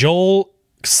 Joel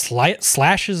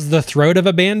slashes the throat of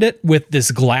a bandit with this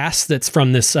glass that's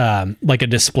from this like a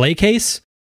display case,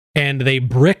 and they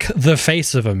brick the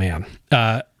face of a man.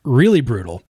 Really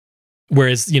brutal.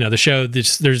 Whereas, the show,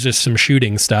 there's just some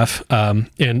shooting stuff,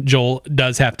 and Joel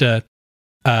does have to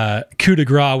coup de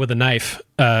grace with a knife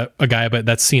a guy, but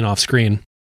that's seen off screen.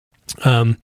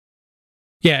 And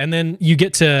then you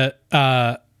get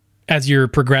to as you're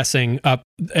progressing up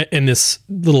in this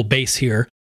little base here,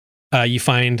 you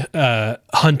find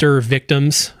hunter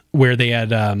victims where they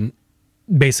had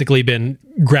basically been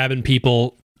grabbing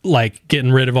people, like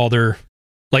getting rid of all their,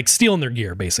 like stealing their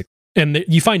gear, basically. And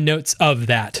you find notes of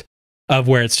that, of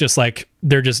where it's just like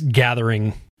they're just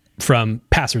gathering from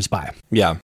passersby.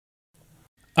 Yeah.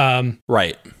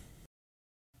 Right.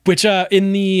 Which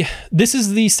this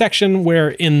is the section where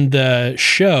in the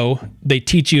show they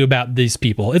teach you about these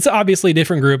people. It's obviously a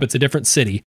different group, it's a different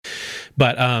city,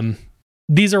 but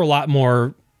these are a lot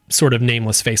more sort of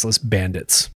nameless, faceless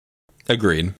bandits.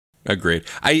 Agreed.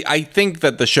 I think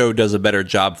that the show does a better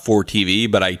job for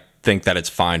TV, but I think that it's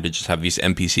fine to just have these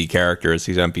NPC characters,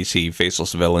 these NPC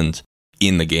faceless villains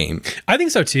in the game. I think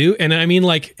so too, and I mean,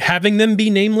 like, having them be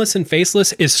nameless and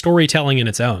faceless is storytelling in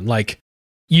its own. Like,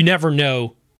 you never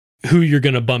know who you're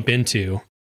going to bump into.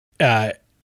 And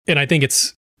I think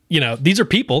it's, these are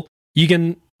people. You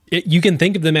can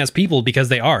think of them as people because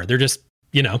they are. They're just,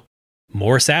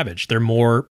 more savage. They're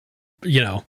more,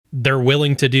 they're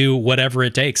willing to do whatever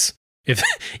it takes.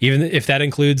 Even if that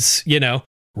includes,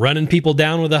 running people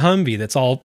down with a Humvee that's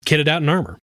all kitted out in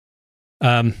armor.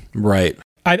 Right.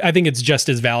 I think it's just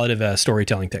as valid of a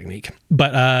storytelling technique.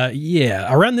 But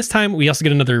around this time, we also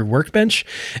get another workbench.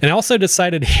 And I also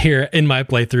decided here in my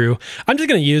playthrough, I'm just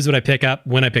going to use what I pick up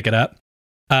when I pick it up.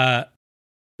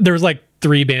 There was like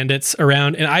 3 bandits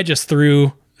around, and I just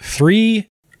threw 3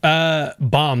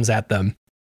 bombs at them.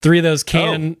 3 of those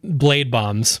blade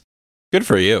bombs. Good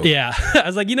for you. Yeah. I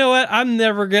was like, you know what? I'm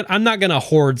not going to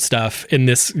hoard stuff in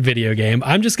this video game.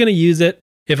 I'm just going to use it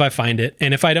if I find it.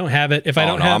 And if I don't have it,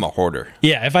 I'm a hoarder.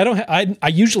 Yeah. If I don't, I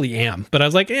usually am, but I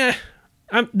was like,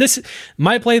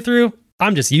 my playthrough,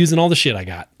 I'm just using all the shit I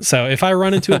got. So if I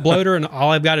run into a bloater and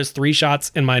all I've got is 3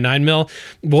 shots in my 9mm,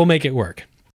 we'll make it work.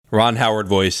 Ron Howard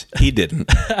voice. He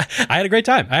didn't. I had a great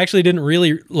time. I actually didn't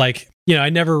really I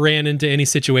never ran into any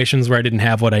situations where I didn't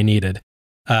have what I needed.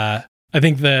 I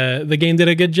think the game did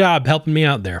a good job helping me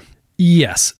out there.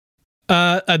 Yes.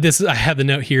 I have the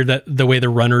note here that the way the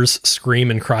runners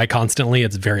scream and cry constantly,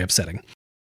 it's very upsetting.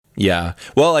 Yeah.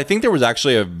 Well, I think there was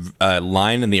actually a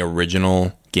line in the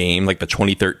original game, like the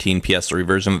 2013 PS3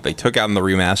 version that they took out in the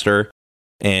remaster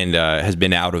and has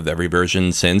been out of every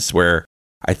version since, where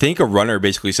I think a runner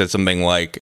basically said something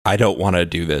like, "I don't want to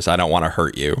do this. I don't want to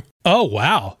hurt you." Oh,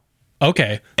 wow.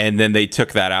 Okay. And then they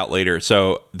took that out later.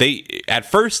 So at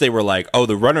first they were like, "Oh,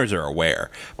 the runners are aware,"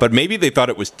 but maybe they thought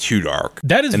it was too dark.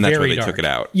 That is, and that's very why they dark. took it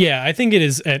out. Yeah, I think it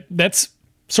is. That's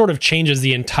sort of changes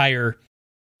the entire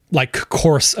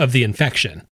course of the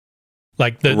infection,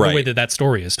 like the way that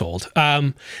story is told.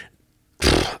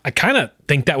 I kind of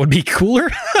think that would be cooler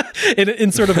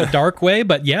in sort of a dark way.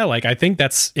 But yeah, like, I think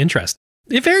that's interesting.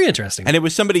 Very interesting. And it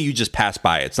was somebody you just passed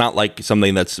by. It's not like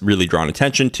something that's really drawn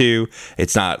attention to.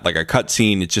 It's not like a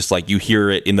cutscene. It's just like you hear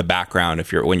it in the background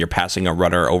when you're passing a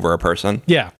runner over a person.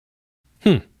 Yeah.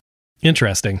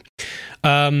 Interesting.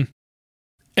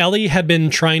 Ellie had been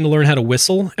trying to learn how to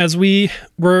whistle as we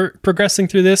were progressing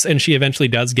through this, and she eventually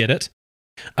does get it.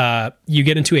 You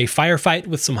get into a firefight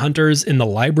with some hunters in the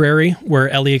library where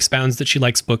Ellie expounds that she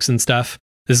likes books and stuff.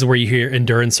 This is where you hear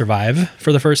endure and survive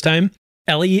for the first time.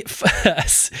 Ellie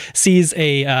sees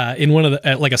in one of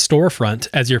the like a storefront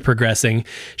as you're progressing.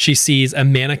 She sees a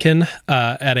mannequin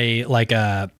at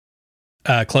a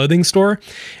clothing store,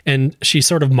 and she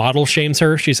sort of model shames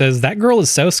her. She says, "That girl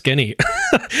is so skinny."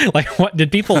 Like, what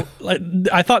did people?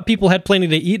 I thought people had plenty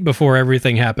to eat before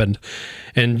everything happened.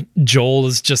 And Joel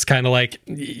is just kind of like,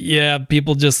 "Yeah,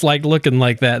 people just like looking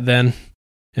like that then."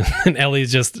 And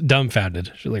Ellie's just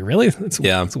dumbfounded. She's like, "Really?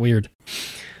 That's weird."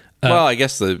 Well, I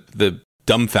guess the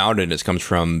dumbfoundedness comes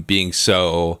from being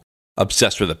so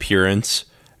obsessed with appearance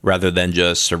rather than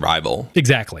just survival.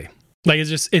 Exactly. Like,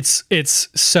 it's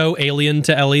so alien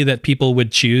to Ellie that people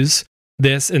would choose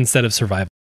this instead of survival.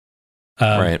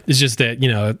 Right. It's just that,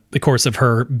 the course of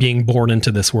her being born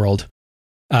into this world.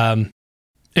 And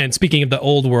speaking of the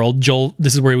old world, Joel,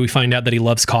 this is where we find out that he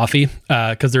loves coffee,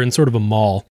 because they're in sort of a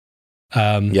mall.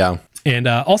 Yeah. And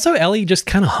also Ellie just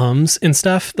kind of hums and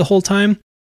stuff the whole time.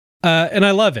 And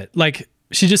I love it. Like,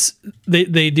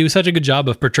 they do such a good job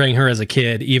of portraying her as a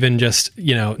kid, even just,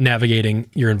 navigating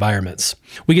your environments.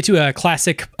 We get to a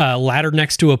classic ladder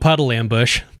next to a puddle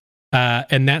ambush.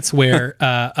 And that's where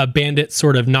a bandit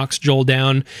sort of knocks Joel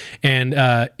down. And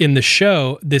in the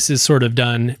show, this is sort of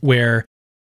done where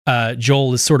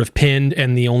Joel is sort of pinned,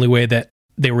 and the only way that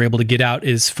they were able to get out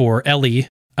is for Ellie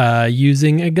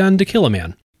using a gun to kill a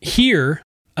man. Here,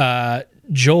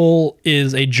 Joel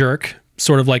is a jerk,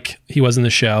 sort of like he was in the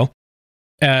show.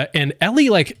 And Ellie,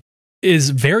 like,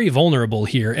 is very vulnerable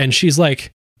here, and she's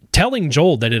like telling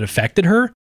Joel that it affected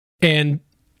her, and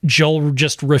Joel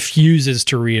just refuses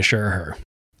to reassure her.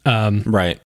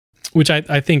 Right. Which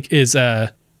I think is, I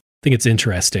think it's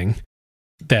interesting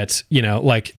that,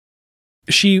 like,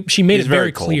 she made it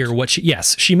very clear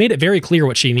she made it very clear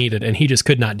what she needed, and he just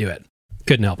could not do it.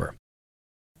 Couldn't help her.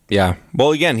 Yeah.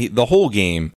 Well, again, the whole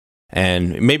game,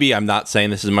 and maybe I'm not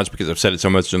saying this as much because I've said it so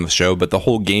much in the show, but the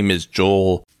whole game is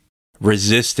Joel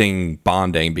resisting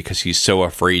bonding because he's so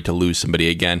afraid to lose somebody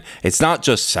again. It's not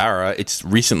just Sarah, it's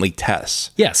recently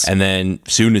Tess. Yes. And then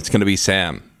soon it's going to be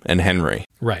Sam and Henry.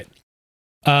 Right.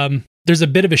 There's a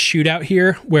bit of a shootout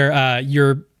here where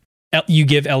you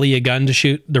give Ellie a gun to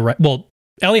shoot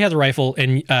Ellie has a rifle,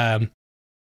 and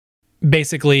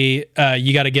basically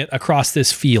you got to get across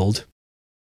this field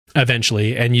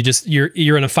eventually, and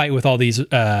you're in a fight with all these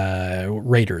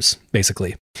raiders,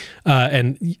 basically.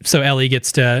 And so Ellie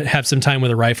gets to have some time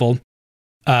with a rifle.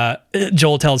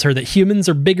 Joel tells her that humans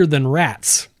are bigger than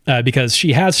rats, because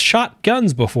she has shot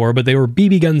guns before, but they were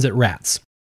BB guns at rats.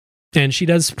 And she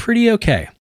does pretty okay.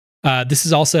 This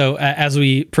is also, as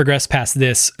we progress past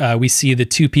this, we see the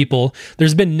two people.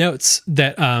 There's been notes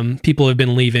that people have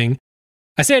been leaving.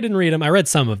 I say I didn't read them. I read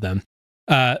some of them.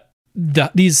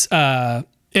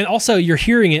 And also you're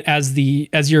hearing it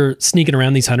as you're sneaking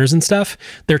around these hunters and stuff.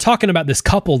 They're talking about this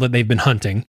couple that they've been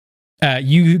hunting.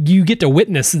 You get to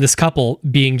witness this couple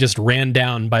being just ran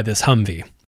down by this Humvee.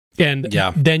 And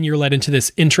then you're led into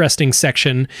this interesting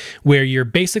section where you're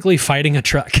basically fighting a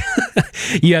truck.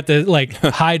 You have to like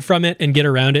hide from it and get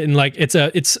around it. And like, it's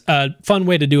a fun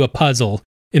way to do a puzzle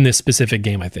in this specific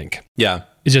game, I think. Yeah.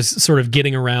 It's just sort of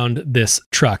getting around this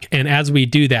truck. And as we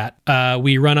do that,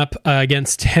 we run up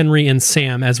against Henry and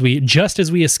Sam as we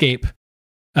escape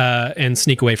and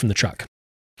sneak away from the truck.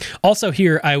 Also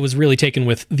here, I was really taken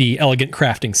with the elegant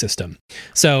crafting system.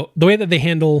 So the way that they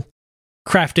handle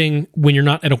crafting when you're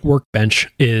not at a workbench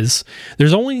is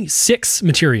there's only 6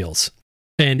 materials.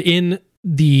 And in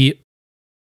the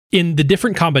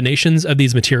different combinations of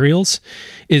these materials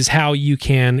is how you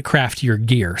can craft your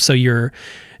gear. So your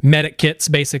medic kits,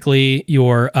 basically,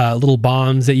 your little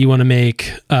bombs that you want to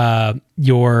make,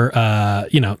 your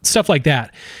stuff like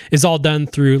that is all done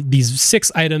through these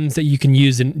 6 items that you can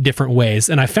use in different ways.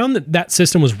 And I found that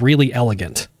system was really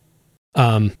elegant.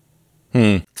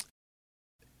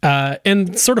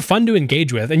 And sort of fun to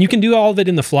engage with. And you can do all of it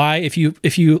in the fly. If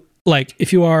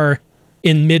you are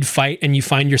in mid-fight and you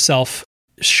find yourself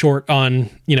short on,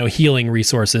 healing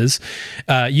resources,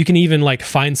 you can even like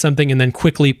find something and then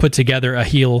quickly put together a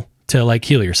heal to like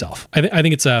heal yourself. I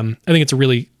think it's a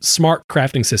really smart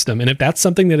crafting system. And if that's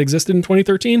something that existed in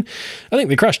 2013, I think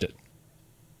they crushed it.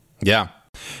 Yeah.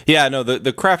 Yeah, no,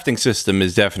 the crafting system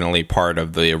is definitely part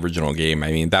of the original game.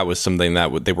 I mean, that was something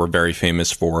that they were very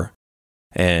famous for.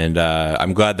 And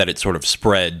I'm glad that it sort of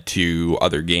spread to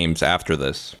other games after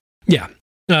this. Yeah,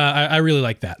 I really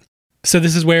like that. So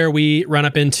this is where we run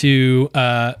up into...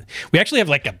 we actually have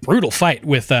like a brutal fight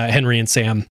with Henry and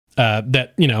Sam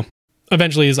that,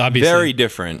 eventually is obviously...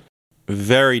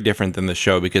 Very different than the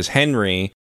show, because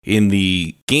Henry in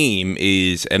the game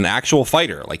is an actual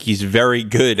fighter. Like, he's very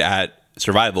good at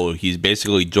survival. He's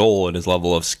basically Joel in his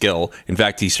level of skill. In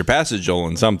fact, he surpasses Joel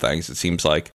in some things, it seems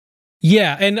like.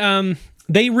 Yeah, and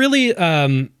they really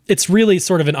it's really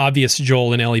sort of an obvious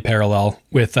Joel and Ellie parallel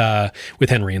with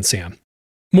Henry and Sam.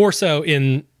 More so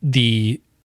in the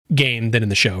game than in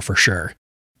the show, for sure.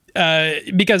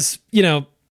 Because,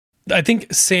 I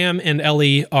think Sam and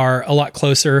Ellie are a lot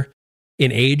closer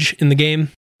in age in the game.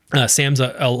 Sam's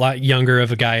a lot younger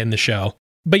of a guy in the show.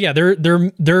 But yeah,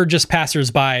 they're just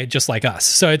passersby, just like us.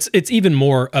 So it's even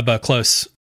more of a close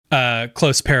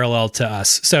parallel to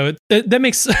us. So that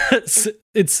makes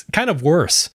it's kind of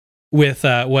worse with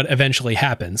what eventually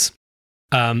happens.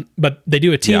 But they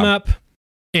do a team up,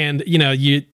 and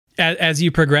you as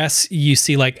you progress, you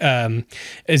see like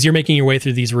as you're making your way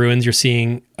through these ruins, you're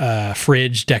seeing a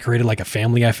fridge decorated like a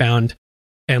family I found,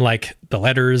 and like the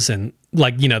letters and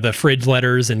like, the fridge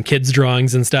letters and kids'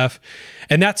 drawings and stuff.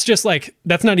 And that's just like,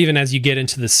 that's not even as you get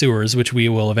into the sewers, which we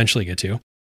will eventually get to.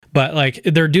 But like,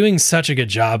 they're doing such a good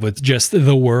job with just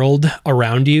the world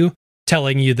around you,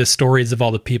 telling you the stories of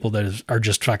all the people that are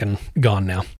just fucking gone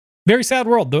now. Very sad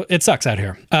world, though. It sucks out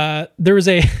here. There's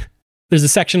a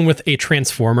section with a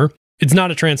transformer. It's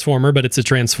not a transformer, but it's a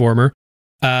transformer,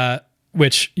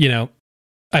 which,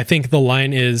 I think the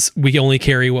line is, we only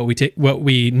carry what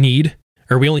we need.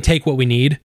 Or we only take what we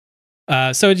need.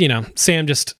 So, Sam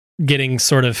just getting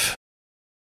sort of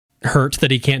hurt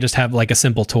that he can't just have like a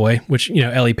simple toy, which,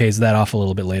 Ellie pays that off a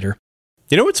little bit later.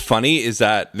 What's funny is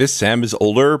that this Sam is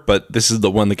older, but this is the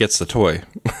one that gets the toy.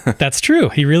 That's true.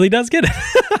 He really does get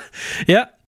it. Yeah.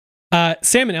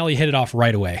 Sam and Ellie hit it off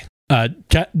right away.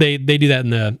 They do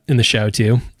that in the show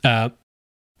too. But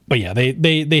yeah, they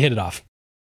hit it off.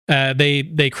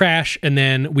 They crash, and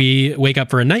then we wake up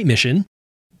for a night mission.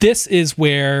 This is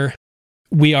where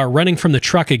we are running from the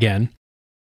truck again,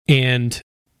 and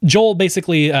Joel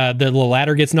basically, the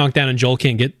ladder gets knocked down and Joel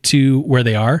can't get to where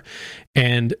they are,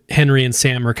 and Henry and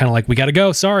Sam are kind of like, we gotta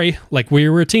go, sorry, like we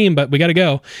were a team, but we gotta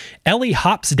go. Ellie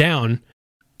hops down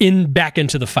back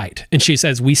into the fight, and she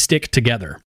says, we stick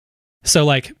together. So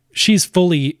like, she's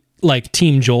fully like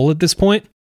Team Joel at this point,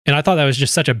 and I thought that was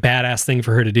just such a badass thing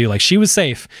for her to do. Like, she was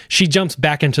safe, she jumps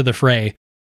back into the fray,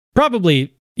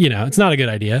 probably... it's not a good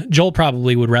idea. Joel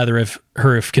probably would rather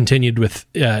have continued with,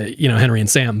 Henry and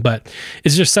Sam, but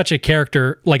it's just such a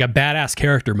character, like a badass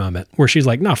character moment where she's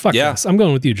like, no, fuck this. I'm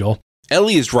going with you, Joel.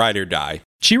 Ellie is ride or die.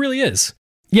 She really is.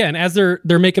 Yeah. And as they're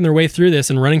making their way through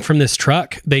this and running from this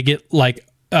truck, they get like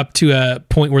up to a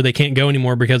point where they can't go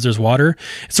anymore because there's water.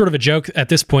 It's sort of a joke at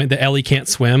this point that Ellie can't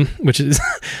swim, which is,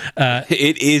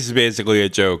 it is basically a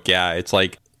joke. Yeah. It's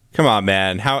like, come on,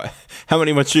 man. How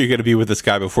many months are you going to be with this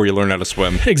guy before you learn how to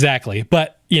swim? Exactly.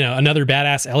 But, another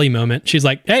badass Ellie moment. She's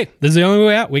like, hey, this is the only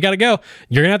way out. We got to go.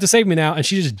 You're going to have to save me now. And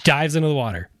she just dives into the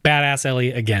water. Badass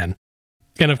Ellie again.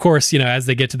 And of course, as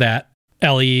they get to that,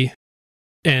 Ellie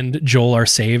and Joel are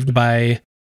saved by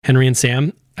Henry and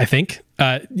Sam, I think.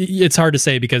 It's hard to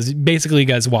say because basically,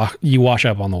 guys, you wash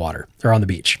up on the water or on the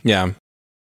beach. Yeah.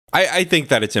 I think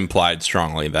that it's implied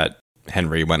strongly that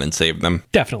Henry went and saved them.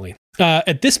 Definitely.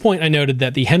 At this point, I noted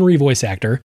that the Henry voice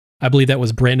actor, I believe that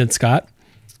was Brandon Scott,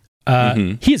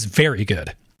 he is very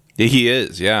good. He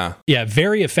is, yeah. Yeah,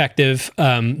 very effective.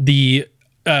 The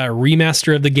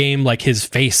remaster of the game, like his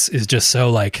face is just so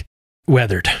like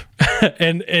weathered.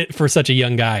 And for such a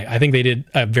young guy, I think they did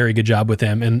a very good job with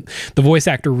him. And the voice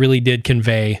actor really did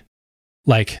convey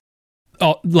like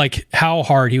how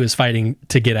hard he was fighting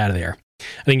to get out of there.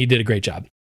 I think he did a great job.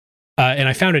 And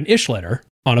I found an Ish letter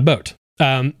on a boat.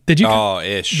 Ish. Did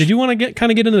you want to get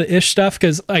into the Ish stuff?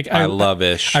 Because I love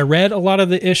Ish. I read a lot of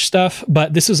the Ish stuff,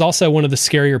 but this is also one of the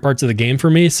scarier parts of the game for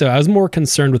me. So I was more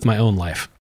concerned with my own life.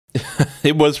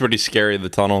 It was pretty scary, the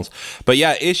tunnels. But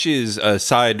yeah, Ish is a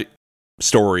side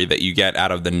story that you get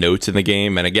out of the notes in the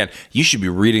game. And again, you should be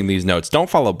reading these notes. Don't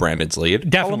follow Brandon's lead.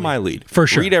 Definitely. Follow my lead. For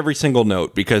sure. Read every single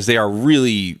note because they are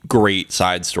really great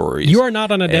side stories. You are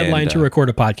not on a deadline to record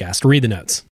a podcast. Read the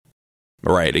notes.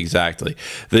 Right, exactly.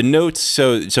 The notes,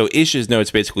 so Ish's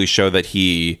notes basically show that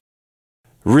he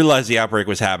realized the outbreak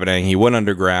was happening. He went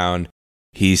underground.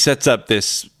 He sets up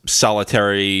this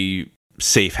solitary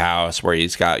safe house where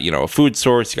he's got, a food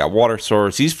source, he's got water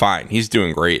source. He's fine. He's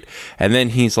doing great. And then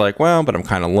he's like, well, but I'm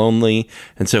kind of lonely.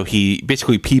 And so he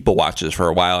basically people watches for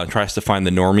a while and tries to find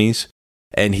the normies.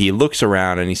 And he looks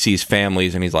around and he sees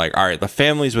families and he's like, all right, the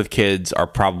families with kids are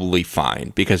probably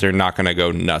fine because they're not going to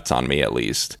go nuts on me at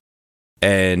least.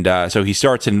 And so he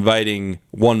starts inviting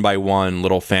one by one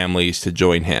little families to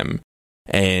join him.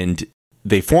 And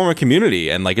they form a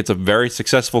community, and like it's a very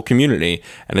successful community,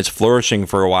 and it's flourishing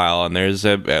for a while. And there's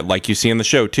like you see in the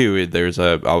show too, there's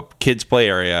a kids play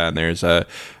area, and there's a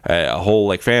whole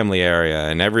like family area,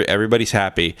 and everybody's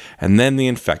happy. And then the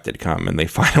infected come, and they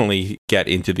finally get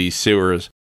into these sewers,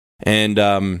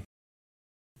 and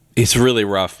it's really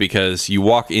rough because you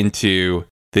walk into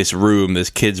this room, this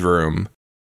kid's room,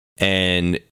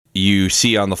 and you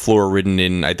see on the floor written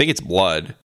in, I think it's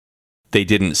blood, "They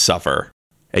didn't suffer."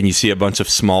 And you see a bunch of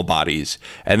small bodies.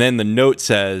 And then the note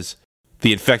says,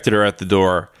 the infected are at the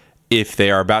door. If they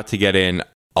are about to get in,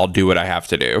 I'll do what I have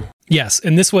to do. Yes,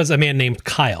 and this was a man named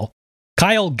Kyle.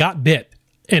 Kyle got bit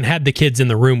and had the kids in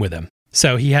the room with him.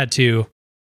 So he had to,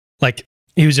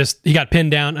 he got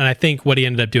pinned down, and I think what he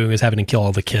ended up doing was having to kill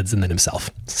all the kids and then himself.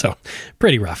 So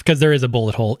pretty rough, because there is a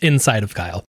bullet hole inside of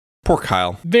Kyle. Poor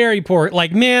Kyle. Very poor.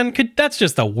 Like, man, that's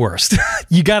just the worst.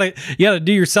 you gotta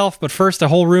do yourself, but first a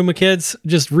whole room of kids,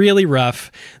 just really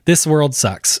rough. This world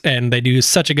sucks, and they do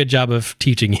such a good job of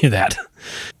teaching you that.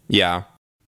 Yeah.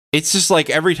 It's just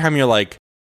like every time you're like,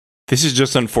 this is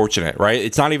just unfortunate, right?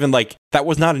 It's not even like, that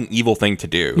was not an evil thing to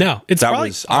do. No, that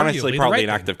was honestly probably an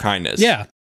act of kindness. Yeah.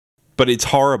 But it's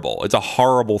horrible. It's a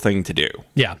horrible thing to do.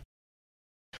 Yeah.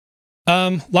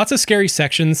 Lots of scary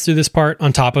sections through this part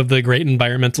on top of the great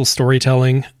environmental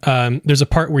storytelling. There's a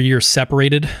part where you're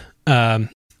separated,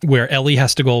 where Ellie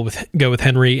has to go with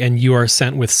Henry and you are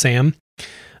sent with Sam.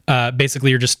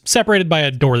 Basically, you're just separated by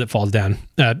a door that falls down.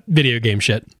 Video game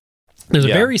shit. There's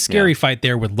a very scary fight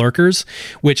there with lurkers,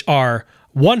 which are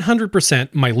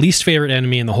 100% my least favorite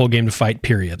enemy in the whole game to fight,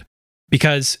 period.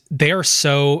 Because they're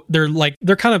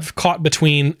kind of caught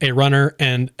between a runner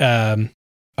and a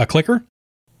clicker.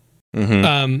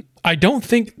 Mm-hmm. I don't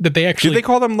think that they actually... Do they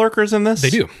call them lurkers in this? They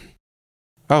do.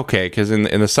 Okay, because in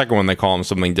the second one, they call them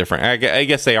something different. I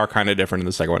guess they are kind of different in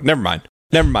the second one. Never mind.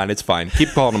 It's fine. Keep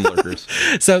calling them lurkers.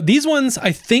 So these ones,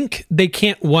 I think they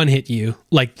can't one-hit you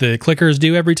like the clickers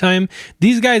do every time.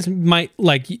 These guys might,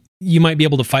 you might be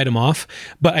able to fight them off,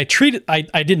 but I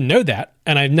didn't know that,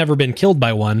 and I've never been killed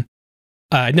by one.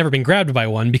 I've never been grabbed by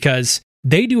one, because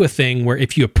they do a thing where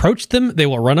if you approach them, they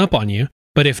will run up on you.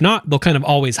 But if not, they'll kind of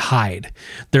always hide.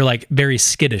 They're like very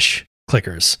skittish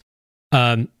clickers.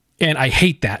 And I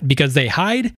hate that because they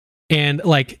hide and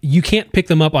like you can't pick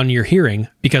them up on your hearing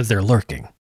because they're lurking.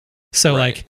 So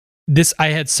like this, I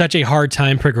had such a hard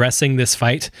time progressing this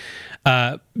fight.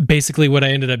 Basically what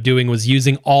I ended up doing was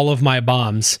using all of my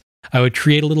bombs. I would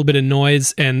create a little bit of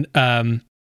noise, and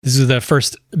this is the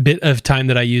first bit of time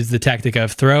that I used the tactic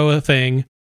of throw a thing,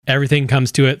 everything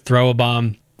comes to it, throw a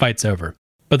bomb, fight's over.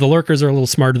 But the lurkers are a little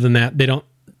smarter than that. They don't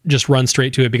just run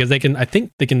straight to it because I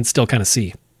think they can still kind of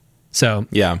see. So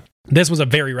yeah, this was a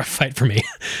very rough fight for me.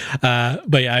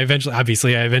 But yeah, I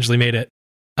eventually made it.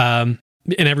 And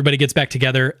everybody gets back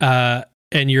together,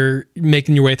 and you're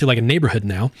making your way through like a neighborhood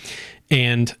now.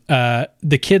 And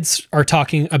the kids are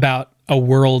talking about a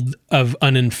world of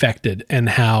uninfected and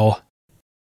how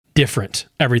different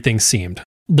everything seemed.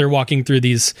 They're walking through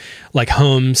these like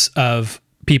homes of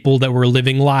people that were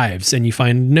living lives, and you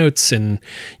find notes and,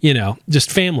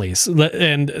 just families.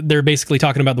 And they're basically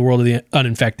talking about the world of the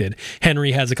uninfected.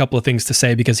 Henry has a couple of things to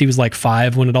say because he was like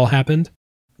 5 when it all happened.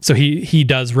 So he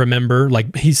does remember,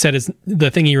 like he said,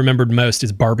 the thing he remembered most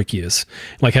is barbecues,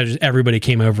 like how just everybody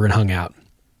came over and hung out.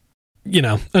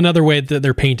 Another way that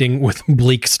they're painting with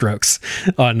bleak strokes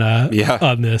on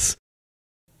this.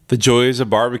 The joys of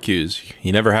barbecues.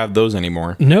 You never have those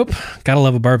anymore. Nope. Gotta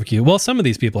love a barbecue. Well, some of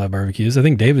these people have barbecues. I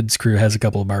think David's crew has a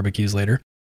couple of barbecues later.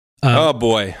 Oh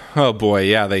boy.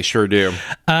 Yeah, they sure do.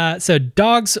 So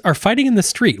dogs are fighting in the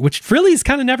street, which really is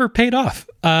kind of never paid off.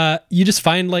 You just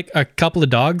find like a couple of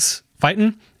dogs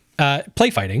fighting, play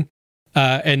fighting.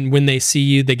 And when they see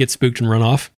you, they get spooked and run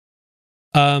off.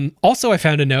 Also, I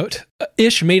found a note.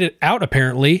 Ish made it out,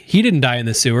 apparently. He didn't die in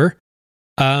the sewer.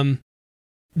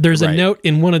 There's a note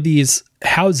in one of these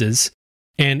houses,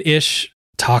 and Ish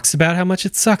talks about how much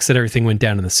it sucks that everything went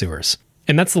down in the sewers.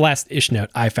 And that's the last Ish note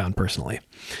I found personally.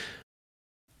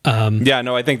 I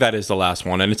think that is the last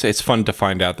one. And it's fun to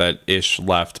find out that Ish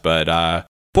left, but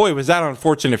boy, was that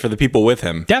unfortunate for the people with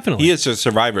him. Definitely. He is just a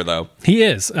survivor, though. He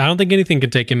is. I don't think anything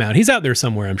can take him out. He's out there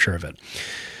somewhere, I'm sure of it.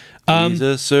 He's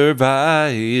a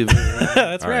survivor.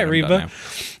 That's right, Reba.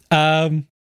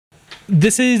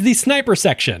 this is the sniper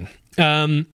section.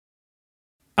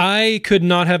 I could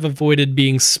not have avoided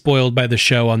being spoiled by the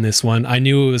show on this one. I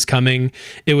knew it was coming.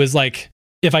 It was like,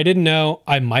 if I didn't know,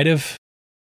 I might have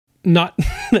not.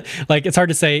 Like, it's hard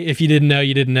to say if you didn't know,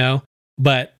 you didn't know.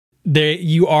 But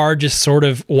you are just sort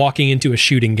of walking into a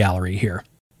shooting gallery here.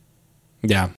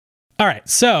 Yeah. All right.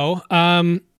 So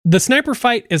the sniper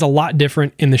fight is a lot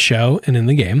different in the show and in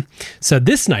the game. So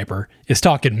this sniper is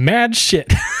talking mad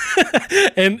shit.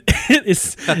 And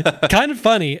it's kind of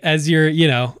funny as you're,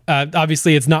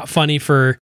 obviously it's not funny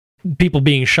for people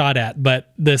being shot at,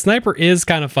 but the sniper is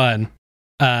kind of fun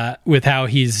with how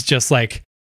he's just like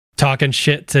talking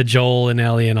shit to Joel and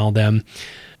Ellie and all them.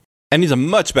 And he's a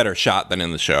much better shot than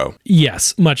in the show.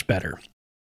 Yes, much better.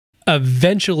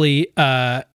 Eventually,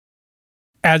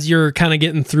 as you're kind of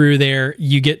getting through there,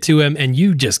 you get to him and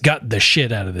you just gut the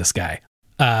shit out of this guy.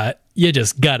 You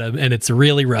just gut him and it's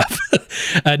really rough.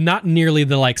 Not nearly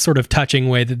the like sort of touching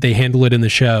way that they handle it in the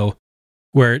show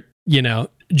where,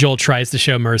 Joel tries to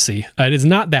show mercy. It is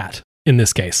not that in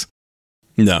this case.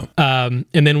 No. And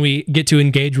then we get to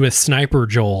engage with Sniper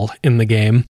Joel in the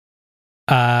game,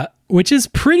 which is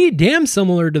pretty damn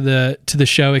similar to the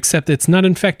show, except it's not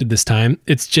infected this time.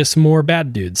 It's just more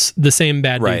bad dudes, the same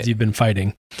bad dudes you've been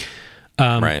fighting.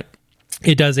 Right.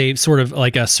 It does a sort of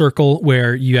like a circle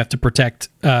where you have to protect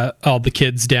all the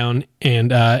kids down,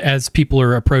 and as people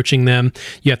are approaching them,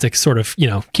 you have to sort of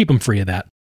keep them free of that.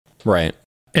 Right.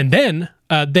 And then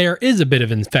there is a bit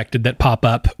of infected that pop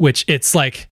up, which it's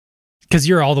like, because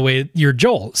you're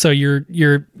Joel, so you're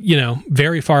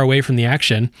very far away from the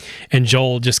action, and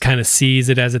Joel just kind of sees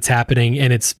it as it's happening,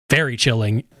 and it's very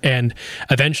chilling. And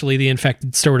eventually, the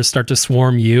infected sort of start to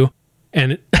swarm you,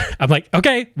 and I'm like,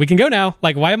 okay, we can go now.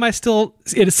 Like, why am I still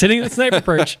sitting in the sniper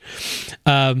perch?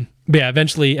 But yeah,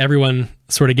 eventually, everyone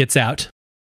sort of gets out,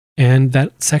 and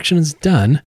that section is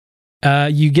done.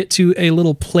 You get to a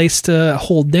little place to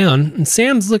hold down, and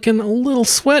Sam's looking a little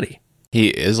sweaty. He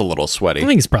is a little sweaty. I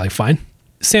think he's probably fine.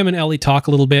 Sam and Ellie talk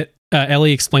a little bit.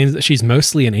 Ellie explains that she's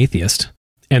mostly an atheist.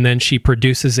 And then she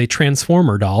produces a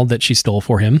Transformer doll that she stole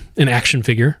for him. An action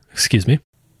figure, excuse me.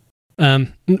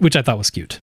 Which I thought was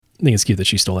cute. I think it's cute that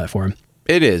she stole that for him.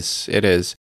 It is.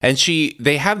 And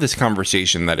they have this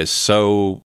conversation that is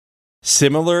so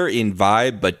similar in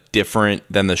vibe, but different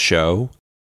than the show.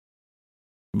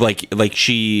 Like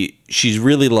she's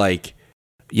really like,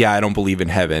 yeah, I don't believe in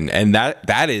heaven. And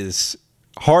that is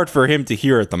hard for him to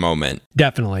hear at the moment.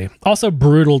 Definitely. Also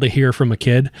brutal to hear from a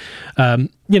kid.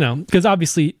 Because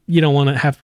obviously you don't want to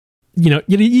have, you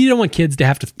don't want kids to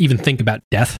have to even think about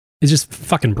death. It's just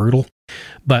fucking brutal.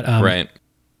 But right.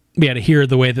 Yeah, to hear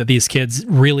the way that these kids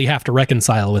really have to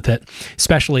reconcile with it,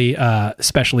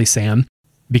 especially Sam,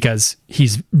 because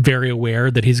he's very aware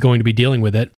that he's going to be dealing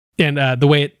with it. And the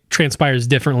way it transpires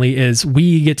differently is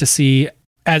we get to see,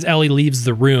 as Ellie leaves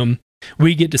the room,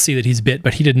 we get to see that he's bit,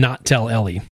 but he did not tell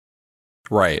Ellie.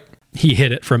 Right. He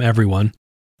hid it from everyone.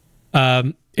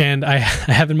 And I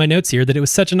have in my notes here that it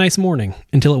was such a nice morning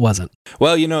until it wasn't.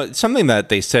 Well, something that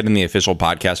they said in the official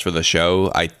podcast for the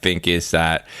show, I think, is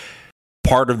that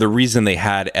part of the reason they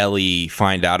had Ellie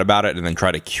find out about it and then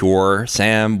try to cure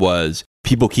Sam was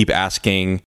people keep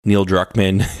asking Neil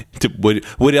Druckmann,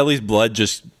 would Ellie's blood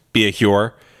just be a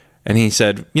cure? And he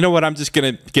said, you know what, I'm just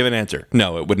going to give an answer.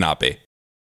 No, it would not be.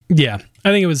 Yeah,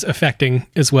 I think it was affecting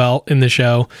as well in the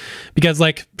show because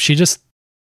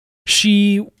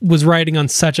she was riding on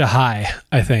such a high,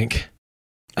 I think.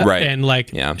 Right.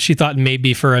 And she thought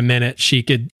maybe for a minute she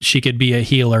could be a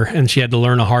healer, and she had to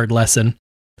learn a hard lesson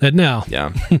that no.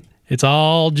 Yeah. It's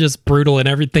all just brutal and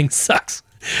everything sucks.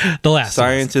 The last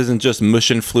science isn't just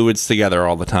mushing fluids together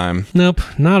all the time. Nope,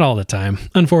 not all the time.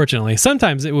 Unfortunately,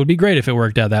 sometimes it would be great if it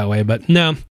worked out that way, but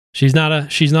no, she's not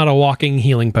a walking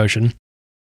healing potion.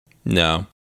 No.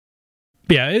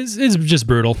 Yeah, it's just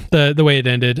brutal the way it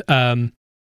ended.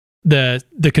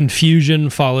 The confusion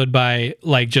followed by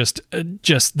like just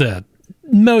the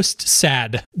most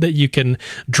sad that you can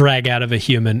drag out of a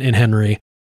human in Henry,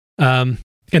 and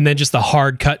then just the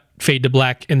hard cut fade to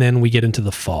black, and then we get into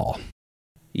the fall.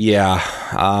 Yeah.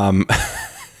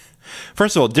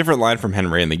 First of all, different line from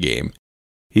Henry in the game.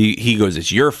 He goes,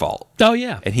 "It's your fault." Oh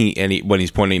yeah. And he when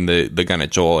he's pointing the gun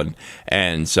at Joel,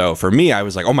 and so for me, I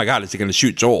was like, "Oh my God, is he going to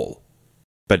shoot Joel?"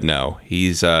 But no,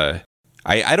 he's I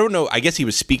don't know. I guess he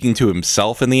was speaking to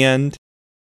himself in the end.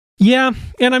 Yeah,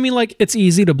 and I mean, like, it's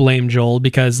easy to blame Joel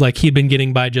because like he'd been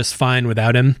getting by just fine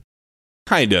without him.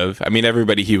 Kind of. I mean,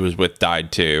 everybody he was with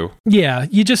died too. Yeah,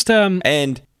 you just I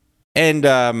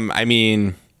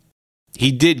mean,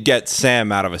 he did get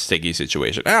Sam out of a sticky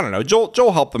situation. I don't know.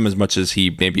 Joel helped them as much as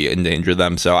he maybe endangered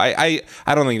them. So I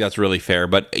don't think that's really fair.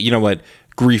 But you know what?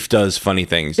 Grief does funny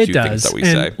things to things that we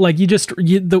say. Like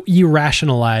you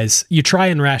rationalize, you try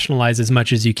and rationalize as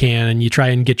much as you can, and you try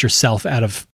and get yourself out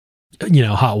of,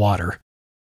 hot water.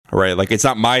 Right. Like, it's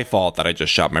not my fault that I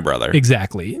just shot my brother.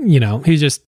 Exactly. He's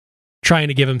just trying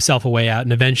to give himself a way out.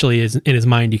 And eventually in his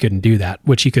mind, he couldn't do that,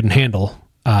 which he couldn't handle,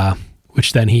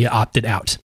 which then he opted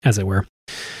out, as it were.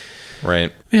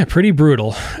 Right. Yeah, pretty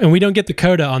brutal. And we don't get the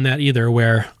coda on that either,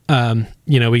 where,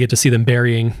 we get to see them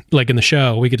burying, like in the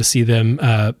show, we get to see them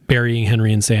burying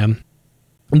Henry and Sam.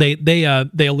 They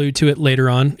allude to it later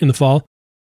on in the fall,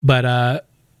 but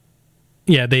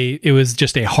it was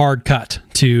just a hard cut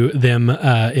to them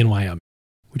in Wyoming,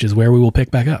 which is where we will pick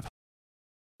back up.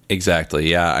 Exactly.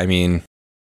 Yeah. I mean,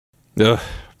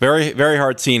 very, very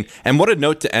hard scene. And what a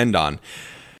note to end on.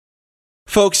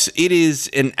 Folks, it is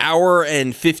an hour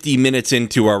and 50 minutes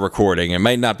into our recording. It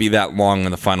might not be that long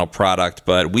in the final product,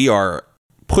 but we are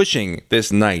pushing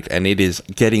this night and it is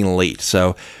getting late.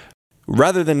 So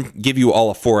rather than give you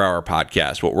all a 4-hour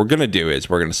podcast, what we're going to do is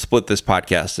we're going to split this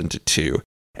podcast into two.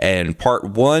 And part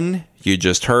 1, you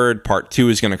just heard. Part 2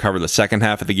 is going to cover the second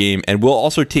half of the game. And we'll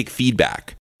also take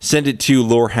feedback. Send it to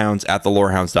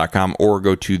lorehounds@thelorehounds.com or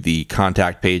go to the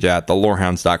contact page at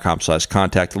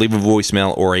thelorehounds.com/contact. Leave a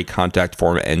voicemail or a contact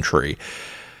form entry.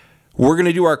 We're going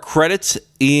to do our credits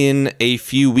in a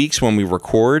few weeks when we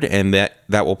record, and that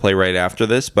will play right after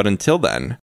this. But until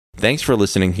then, thanks for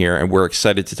listening here, and we're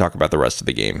excited to talk about the rest of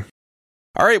the game.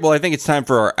 All right, well, I think it's time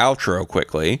for our outro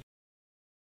quickly.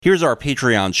 Here's our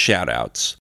Patreon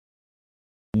shout-outs.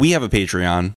 We have a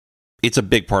Patreon. It's a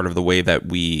big part of the way that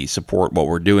we support what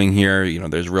we're doing here.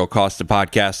 There's real cost to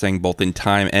podcasting, both in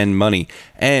time and money.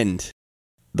 And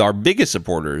our biggest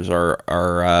supporters are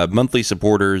our monthly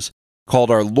supporters called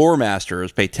our Lore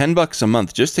Masters. Pay $10 a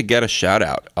month just to get a shout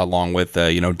out, along with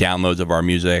downloads of our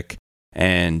music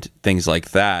and things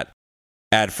like that.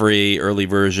 Ad-free, early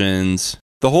versions,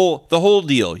 the whole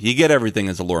deal. You get everything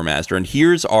as a Lore Master. And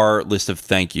here's our list of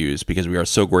thank yous, because we are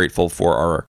so grateful for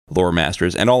our Lore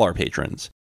Masters and all our patrons.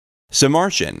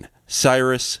 Samartian,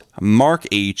 Cyrus, Mark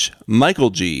H, Michael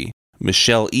G,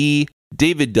 Michelle E,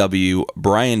 David W,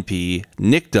 Brian P,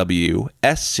 Nick W,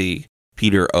 SC,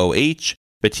 Peter OH,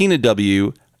 Bettina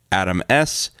W, Adam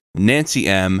S, Nancy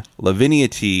M, Lavinia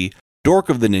T, Dork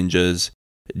of the Ninjas,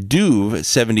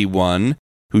 Duve71,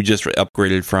 who just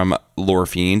upgraded from Lore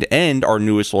Fiend, and our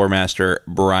newest Lore Master,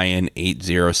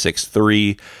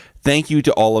 Brian8063. Thank you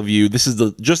to all of you. This is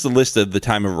just a list of the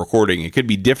time of recording. It could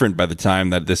be different by the time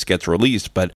that this gets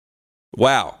released, but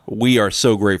wow, we are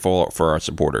so grateful for our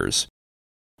supporters.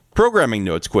 Programming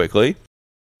notes quickly.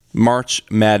 March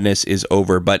Madness is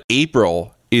over, but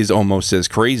April is almost as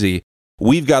crazy.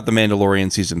 We've got The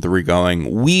Mandalorian Season 3 going.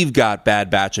 We've got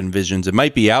Bad Batch and Visions. It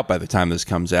might be out by the time this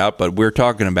comes out, but we're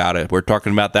talking about it. We're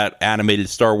talking about that animated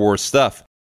Star Wars stuff.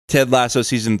 Ted Lasso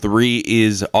Season 3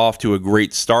 is off to a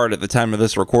great start at the time of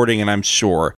this recording, and I'm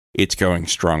sure it's going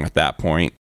strong at that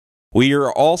point. We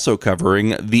are also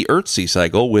covering the Earthsea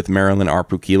Cycle with Marilyn R.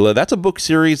 Pukila. That's a book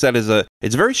series that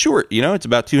it's very short, it's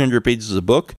about 200 pages a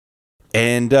book,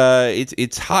 and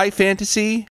it's high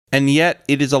fantasy, and yet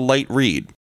it is a light read.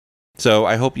 So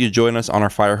I hope you join us on our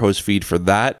Firehose feed for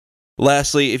that.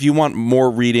 Lastly, if you want more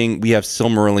reading, we have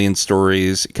Silmarillion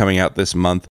stories coming out this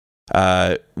month.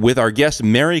 With our guest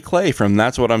Mary Clay from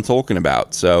That's What I'm Talking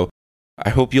About. So I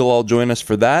hope you'll all join us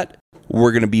for that.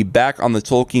 We're going to be back on the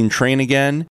Tolkien train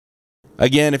again.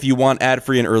 Again, if you want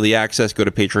ad-free and early access, go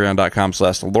to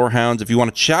patreon.com/Lorehounds. If you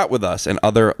want to chat with us and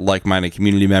other like-minded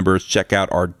community members, check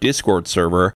out our Discord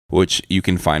server, which you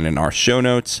can find in our show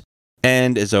notes.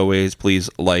 And as always, please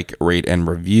like, rate, and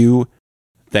review.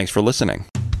 Thanks for listening.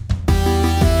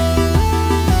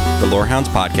 The Lorehounds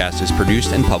podcast is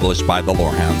produced and published by The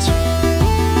Lorehounds.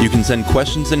 You can send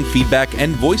questions and feedback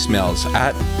and voicemails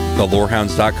at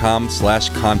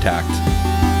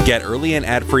thelorehounds.com/contact. Get early and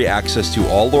ad-free access to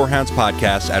all Lorehounds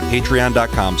podcasts at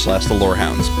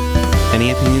patreon.com/thelorehounds.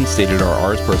 Any opinions stated are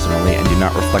ours personally and do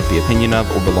not reflect the opinion of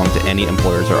or belong to any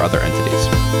employers or other entities.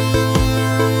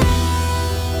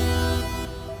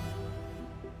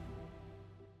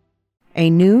 A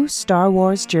new Star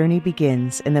Wars journey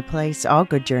begins in the place all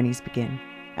good journeys begin.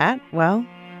 At, well,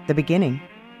 the beginning.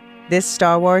 This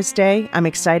Star Wars Day, I'm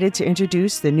excited to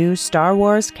introduce the new Star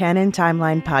Wars Canon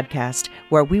Timeline podcast,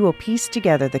 where we will piece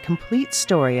together the complete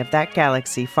story of that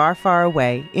galaxy far, far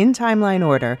away, in timeline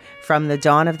order, from the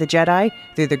dawn of the Jedi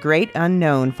through the great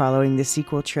unknown following the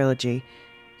sequel trilogy.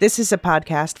 This is a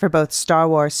podcast for both Star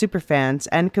Wars superfans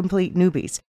and complete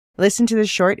newbies. Listen to the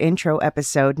short intro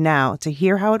episode now to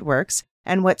hear how it works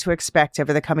and what to expect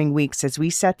over the coming weeks as we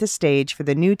set the stage for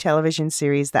the new television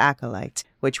series The Acolyte,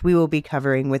 which we will be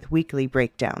covering with weekly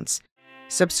breakdowns.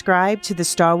 Subscribe to the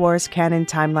Star Wars Canon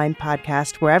Timeline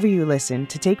podcast wherever you listen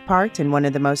to take part in one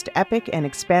of the most epic and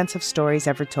expansive stories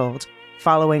ever told,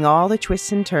 following all the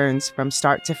twists and turns from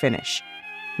start to finish.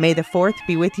 May the 4th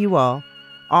be with you all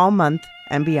month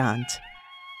and beyond.